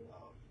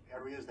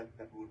areas that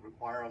would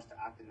require us to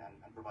act and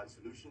provide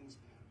solutions.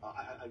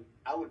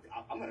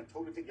 I'm going to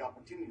totally take the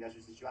opportunity to answer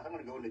this issue. I'm going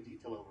to go into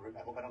detail over it.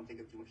 I hope I don't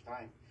take up too much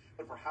time.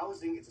 But for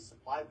housing, it's a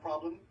supply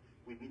problem.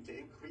 We need to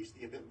increase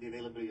the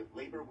availability of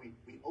labor.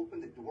 We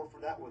opened the door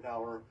for that with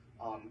our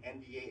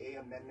NDAA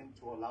amendment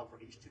to allow for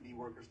H-2B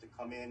workers to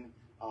come in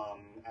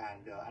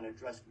and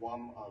address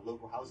Guam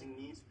local housing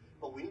needs.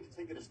 But we need to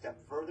take it a step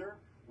further.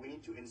 We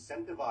need to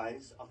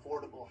incentivize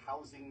affordable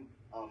housing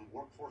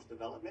workforce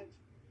development.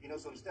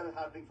 So instead of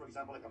having, for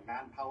example, like a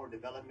manpower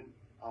development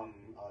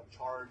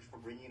charge for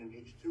bringing in an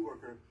H-2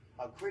 worker,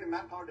 create a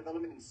manpower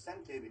development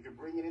incentive if you're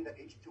bringing in that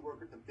H-2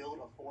 worker to build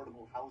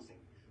affordable housing.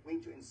 We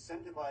need to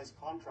incentivize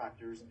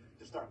contractors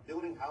to start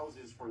building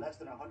houses for less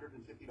than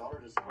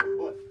 $150 a square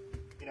foot.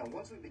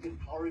 Once we begin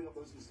powering up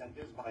those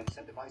incentives by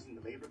incentivizing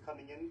the labor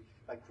coming in,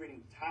 by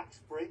creating tax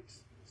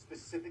breaks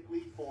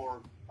specifically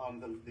for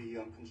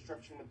the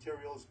construction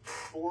materials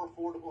for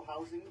affordable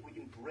housing, we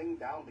can bring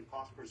down the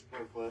cost per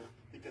square foot,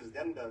 because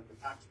then the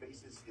tax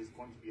basis is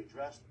going to be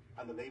addressed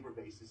and the labor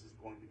basis is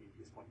going to be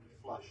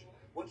flush.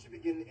 Once you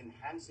begin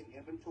enhancing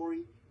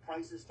inventory,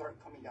 prices start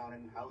coming down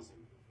in housing.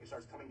 It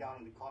starts coming down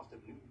in the cost of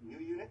new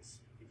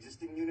units,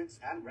 existing units,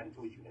 and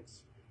rental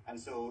units. And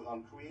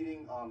so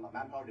creating a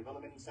manpower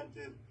development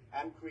incentive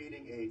and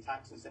creating a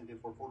tax incentive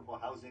for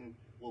affordable housing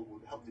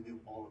will help to do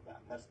all of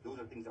that. Those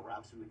are things that we're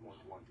absolutely going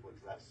to want to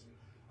address.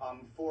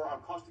 For our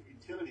cost of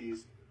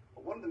utilities,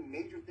 one of the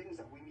major things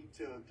that we need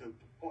to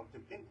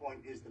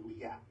pinpoint is the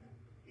LEAC.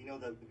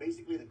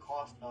 Basically the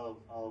cost of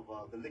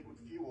the liquid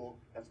fuel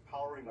that's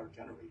powering our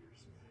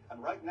generators.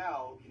 And right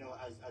now,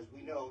 as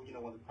we know,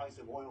 when the price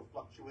of oil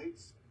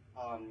fluctuates,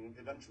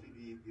 eventually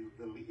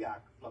the LEAC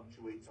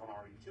fluctuates on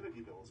our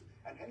utility bills.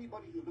 And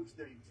anybody who looks at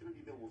their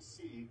utility bill will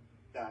see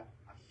that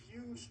a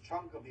huge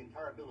chunk of the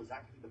entire bill is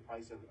actually the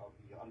price of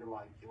the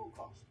underlying fuel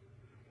cost.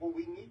 What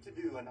we need to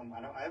do, and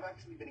I have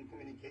actually been in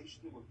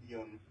communication with the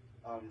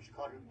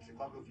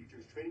Chicago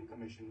Futures Trading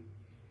Commission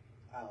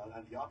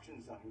and the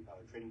Options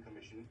Trading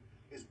Commission,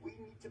 is we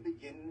need to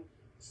begin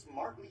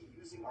smartly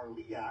using our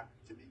LEAC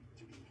to be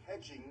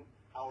hedging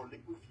our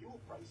liquid fuel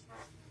prices.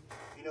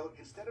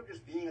 Instead of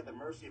just being at the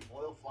mercy of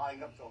oil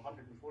flying up to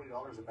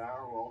 $140 a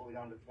barrel or all the way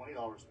down to $20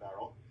 a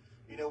barrel,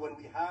 when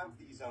we have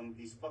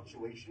these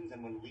fluctuations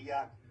and when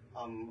LEAC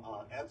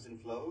ebbs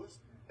and flows,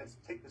 let's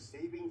take the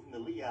savings from the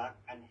LEAC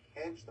and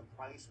hedge the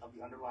price of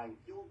the underlying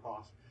fuel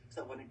cost,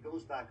 so that when it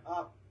goes back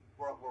up,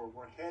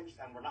 we're hedged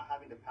and we're not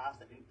having to pass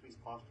that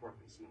increased cost to our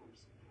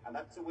consumers. And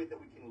that's a way that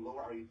we can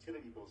lower our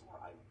utility bills on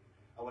our island.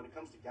 When it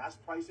comes to gas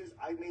prices,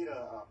 I made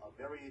a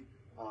very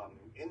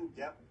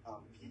in-depth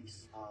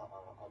piece,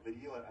 a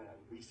video and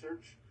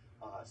research.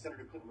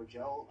 Senator Clinton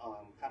Rogel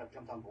kind of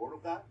jumped on board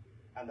with that,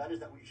 and that is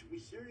that we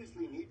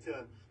seriously need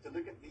to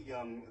look at the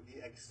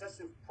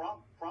excessive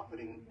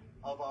profiting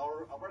of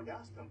our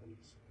gas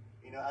companies.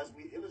 As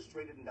we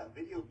illustrated in that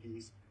video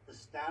piece, the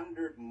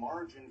standard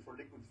margin for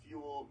liquid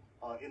fuel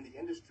in the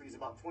industry is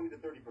about 20 to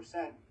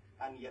 30%,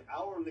 and yet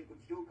our liquid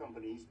fuel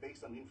companies,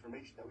 based on the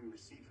information that we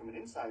received from an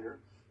insider,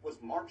 was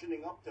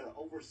margining up to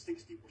over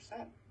 60%.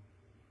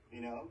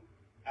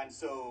 And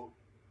so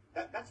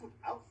that's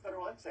without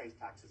federal excise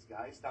taxes,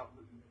 guys. Now,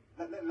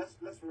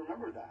 let's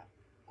remember that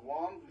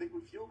Guam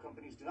liquid fuel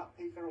companies do not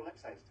pay federal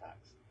excise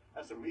tax.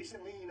 And so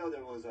recently,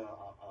 there was a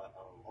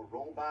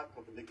rollback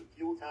of the liquid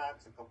fuel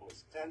tax, a couple of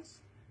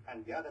cents,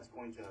 and yeah, that's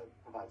going to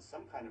provide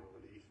some kind of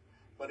relief.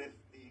 But if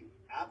the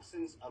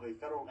absence of a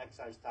federal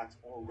excise tax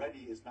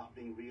already is not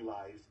being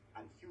realized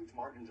and huge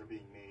margins are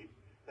being made,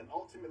 then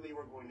ultimately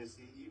we're going to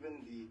see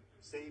even the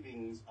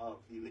savings of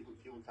the liquid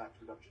fuel tax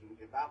reduction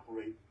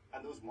evaporate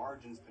and those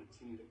margins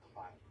continue to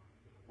climb.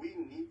 We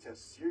need to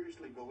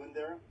seriously go in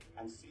there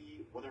and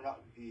see whether or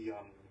not the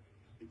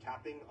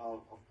capping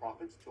of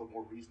profits to a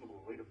more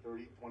reasonable rate of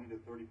 20 to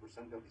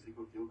 30% of these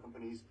liquid fuel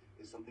companies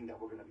is something that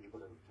we're going to be able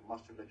to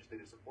muster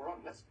legislative support on.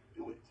 Let's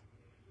do it.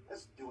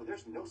 Let's do it.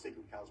 There's no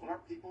sacred cows. When our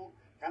people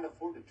can't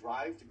afford to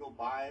drive to go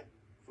buy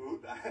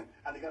food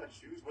and they got to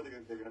choose whether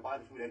they're going to buy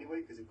the food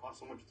anyway because it costs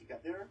so much to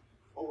get there,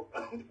 or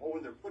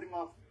when they're putting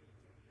off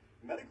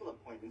medical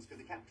appointments because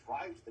they can't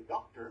drive to the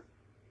doctor,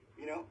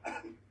 you know,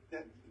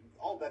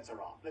 all bets are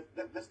off.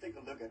 Let's take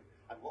a look at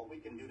what we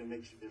can do to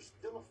make sure there's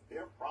still a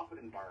fair profit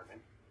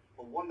environment,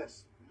 but one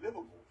that's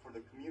livable for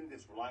the community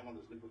that's relying on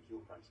those liquid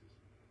fuel prices.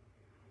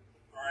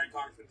 All right,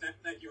 Congressman,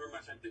 thank you very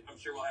much. I'm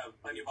sure we'll have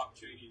plenty of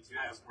opportunity to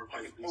ask more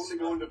questions. Only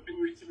going to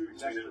food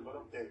next, but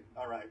okay.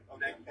 All right.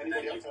 Okay.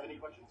 Anybody else have any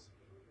questions?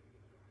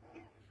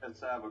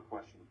 Yes, I have a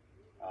question.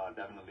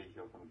 Definitely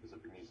here from the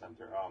Pacific News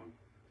Center.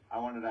 I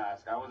wanted to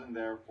ask, I wasn't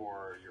there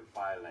for your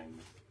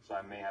filing, so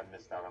I may have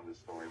missed out on the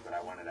story, but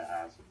I wanted to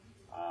ask,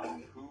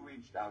 who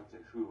reached out to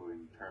who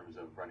in terms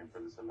of running for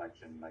this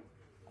election? Like,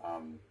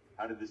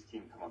 how did this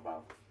team come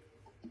about?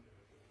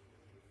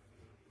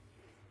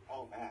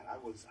 Oh man, I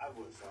was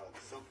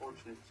so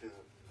fortunate to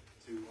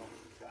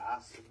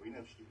ask Sabrina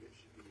if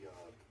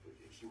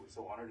she was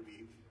so honored to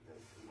be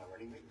my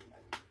running mate,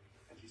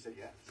 and she said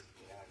yes.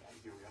 Yeah, and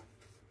here we are.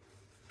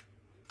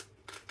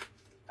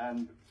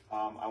 And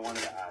I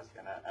wanted to ask,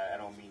 and I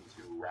don't mean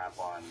to rap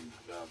on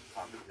the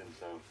competence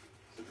of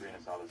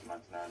Sabrina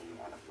Salas-Matanani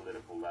on a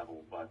political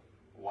level, but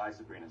why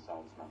Sabrina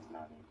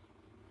Salas-Matanani?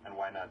 And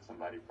why not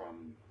somebody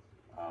from,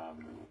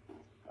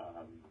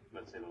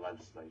 let's say, the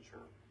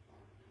legislature?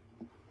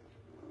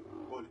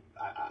 Well,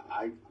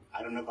 I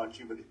don't know about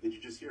you, but did you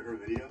just hear her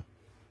video?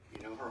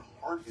 You know, her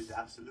heart is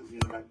absolutely in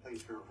the right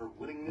place. Her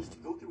willingness to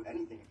go through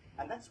anything,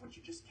 and that's what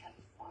you just can't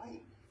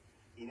find.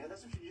 You know,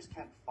 that's what you just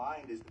can't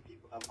find is the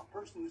people, a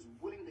person who's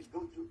willing to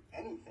go through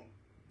anything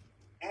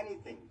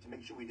to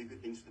make sure we do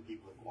good things for the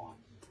people of Guam.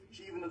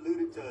 She even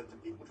alluded to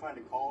people trying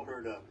to call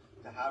her to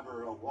have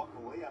her walk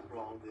away after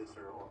all of this,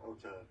 or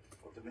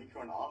to make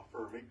her an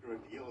offer, or make her a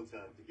deal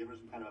to give her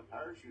some kind of a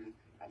parachute,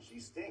 and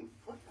she's staying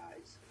put,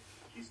 guys.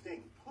 She's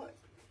staying put.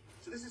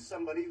 So this is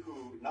somebody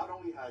who not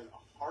only has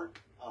a heart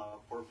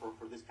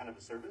for this kind of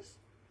a service,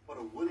 but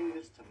a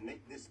willingness to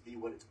make this be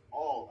what it's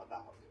all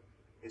about.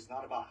 It's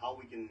not about how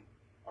we can,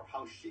 or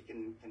how she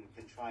can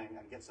try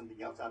and get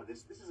something else out of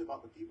this. This is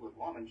about the people of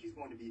Guam, and she's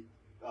going to be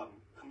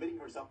committing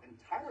herself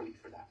entirely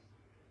for that.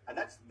 And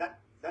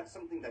that's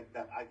something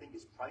that I think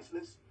is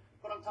priceless.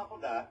 But on top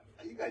of that,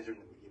 you guys are in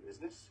the media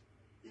business.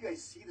 You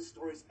guys see the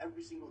stories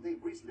every single day.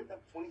 Bree's lived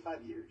up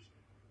 25 years.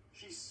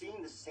 She's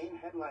seen the same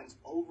headlines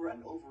over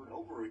and over and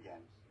over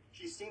again.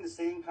 She's seen the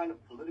same kind of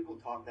political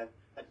talk that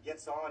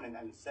gets on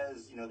and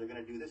says, you know, they're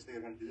going to do this, they're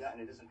going to do that,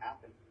 and it doesn't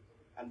happen.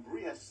 And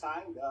Bree has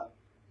signed up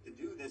to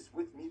do this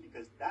with me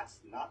because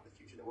that's not the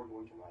future that we're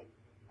going to write.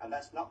 And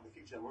that's not the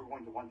future that we're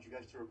going to want you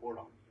guys to report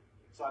on.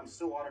 So I'm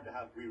so honored to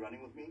have Bree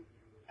running with me.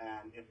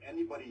 And if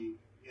anybody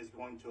is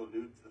going to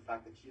allude to the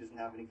fact that she doesn't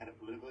have any kind of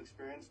political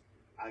experience,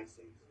 I'd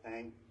say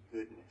thank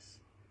goodness.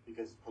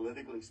 Because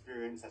political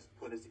experience has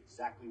put us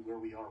exactly where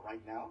we are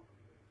right now.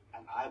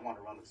 And I want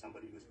to run with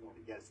somebody who's going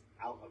to get us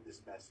out of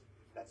this mess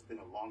that's been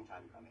a long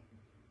time coming.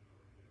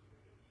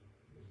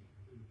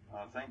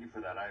 Thank you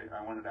for that.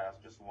 I wanted to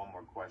ask just one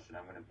more question.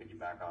 I'm going to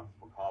piggyback off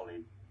of a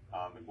colleague.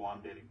 The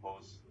Guam Daily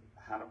Post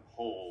had a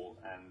poll,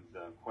 and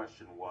the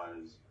question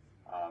was,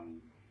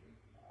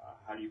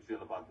 how do you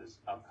feel about this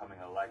upcoming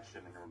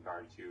election in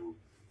regard to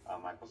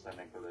Michael San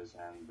Nicolas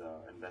and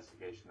the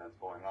investigation that's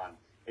going on?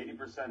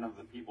 80% of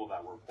the people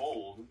that were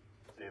polled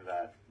say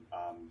that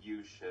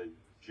you should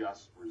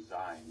just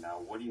resign. Now,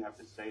 what do you have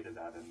to say to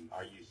that? And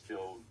are you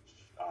still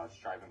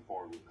striving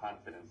forward with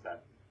confidence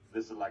that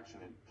this election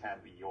can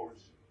be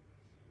yours?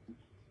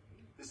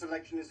 This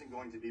election isn't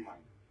going to be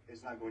mine.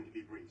 It's not going to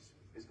be Bree's.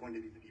 It's going to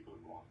be the people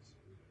of Guam's.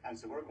 And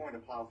so we're going to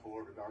plow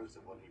forward regardless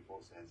of what any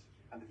poll says.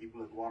 And the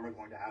people of Guam are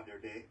going to have their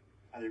day,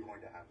 and they're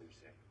going to have their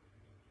say.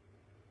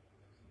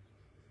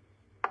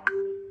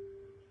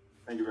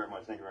 Thank you very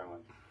much. Thank you very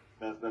much.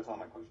 That's all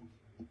my questions.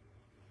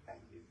 Thank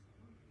you.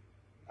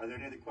 Are there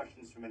any other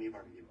questions from any of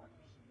our media partners?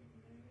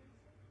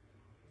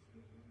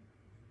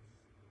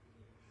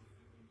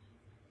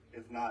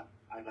 If not,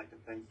 I'd like to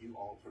thank you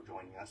all for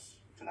joining us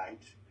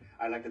tonight.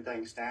 I'd like to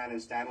thank Stan and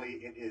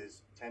Stanley. It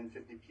is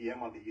 10:50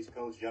 p.m. on the East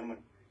Coast. Gentlemen,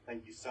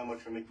 thank you so much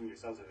for making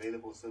yourselves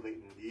available so late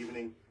in the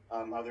evening.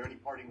 Are there any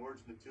parting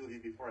words from the two of you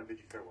before I bid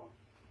you farewell?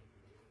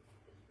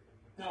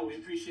 No, we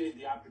appreciate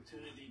the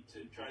opportunity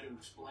to try to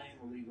explain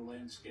the legal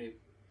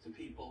landscape to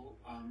people.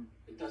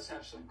 It does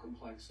have some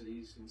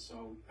complexities, and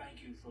so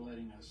thank you for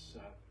letting us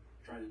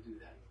try to do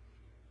that.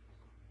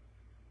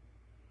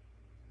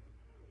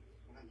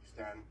 Thank you,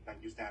 Stan.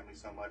 Thank you, Stanley,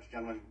 so much.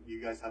 Gentlemen,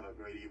 you guys have a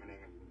great evening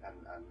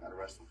and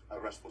a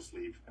restful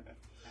sleep. Thank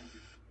you.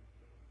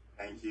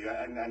 Thank you.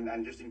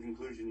 And just in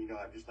conclusion,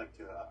 I'd just like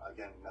to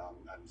again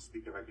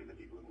speak directly to the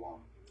people of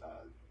Guam.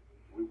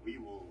 We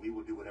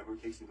will do whatever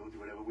it takes and go through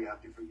whatever we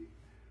have to for you.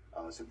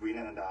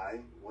 Sabrina and I,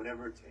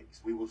 whatever it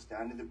takes, we will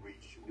stand in the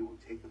breach. We will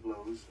take the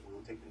blows. We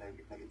will take the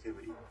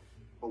negativity,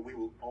 but we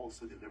will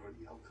also deliver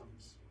the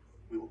outcomes.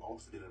 We will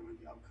also deliver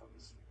the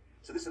outcomes.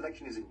 So this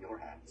election is in your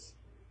hands.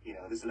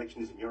 This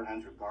election is in your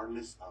hands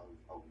regardless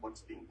of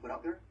what's being put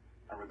out there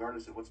and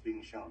regardless of what's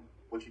being shown.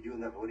 What you do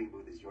in that voting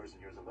booth is yours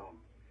and yours alone.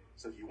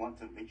 So if you want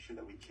to make sure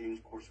that we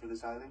change course for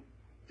this island,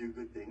 do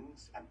good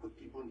things, and put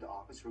people into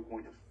office who are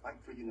going to fight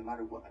for you no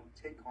matter what and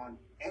take on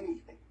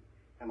anything,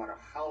 no matter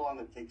how long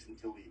it takes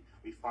until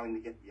we finally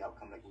get the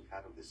outcome like we've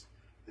had of this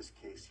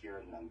case here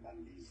and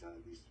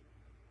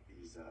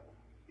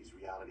these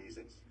realities.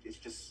 It's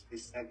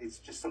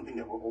just something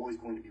that we're always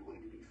going to be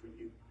willing to do for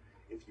you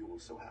if you will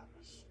so have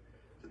us.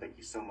 So thank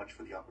you so much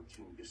for the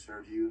opportunity to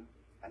serve you,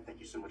 and thank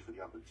you so much for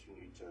the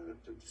opportunity to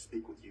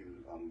speak with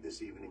you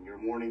this evening, your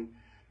morning.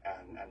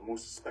 And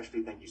most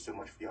especially, thank you so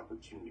much for the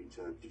opportunity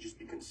to just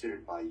be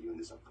considered by you in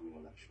this upcoming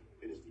election.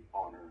 It is the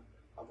honor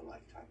of a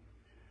lifetime.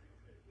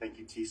 Thank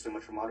you, T, so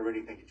much for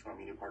moderating. Thank you to our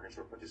media partners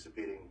for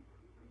participating.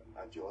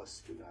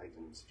 Adios, good night,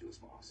 and Jules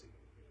Mahasi.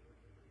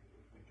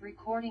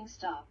 Recording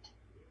stopped.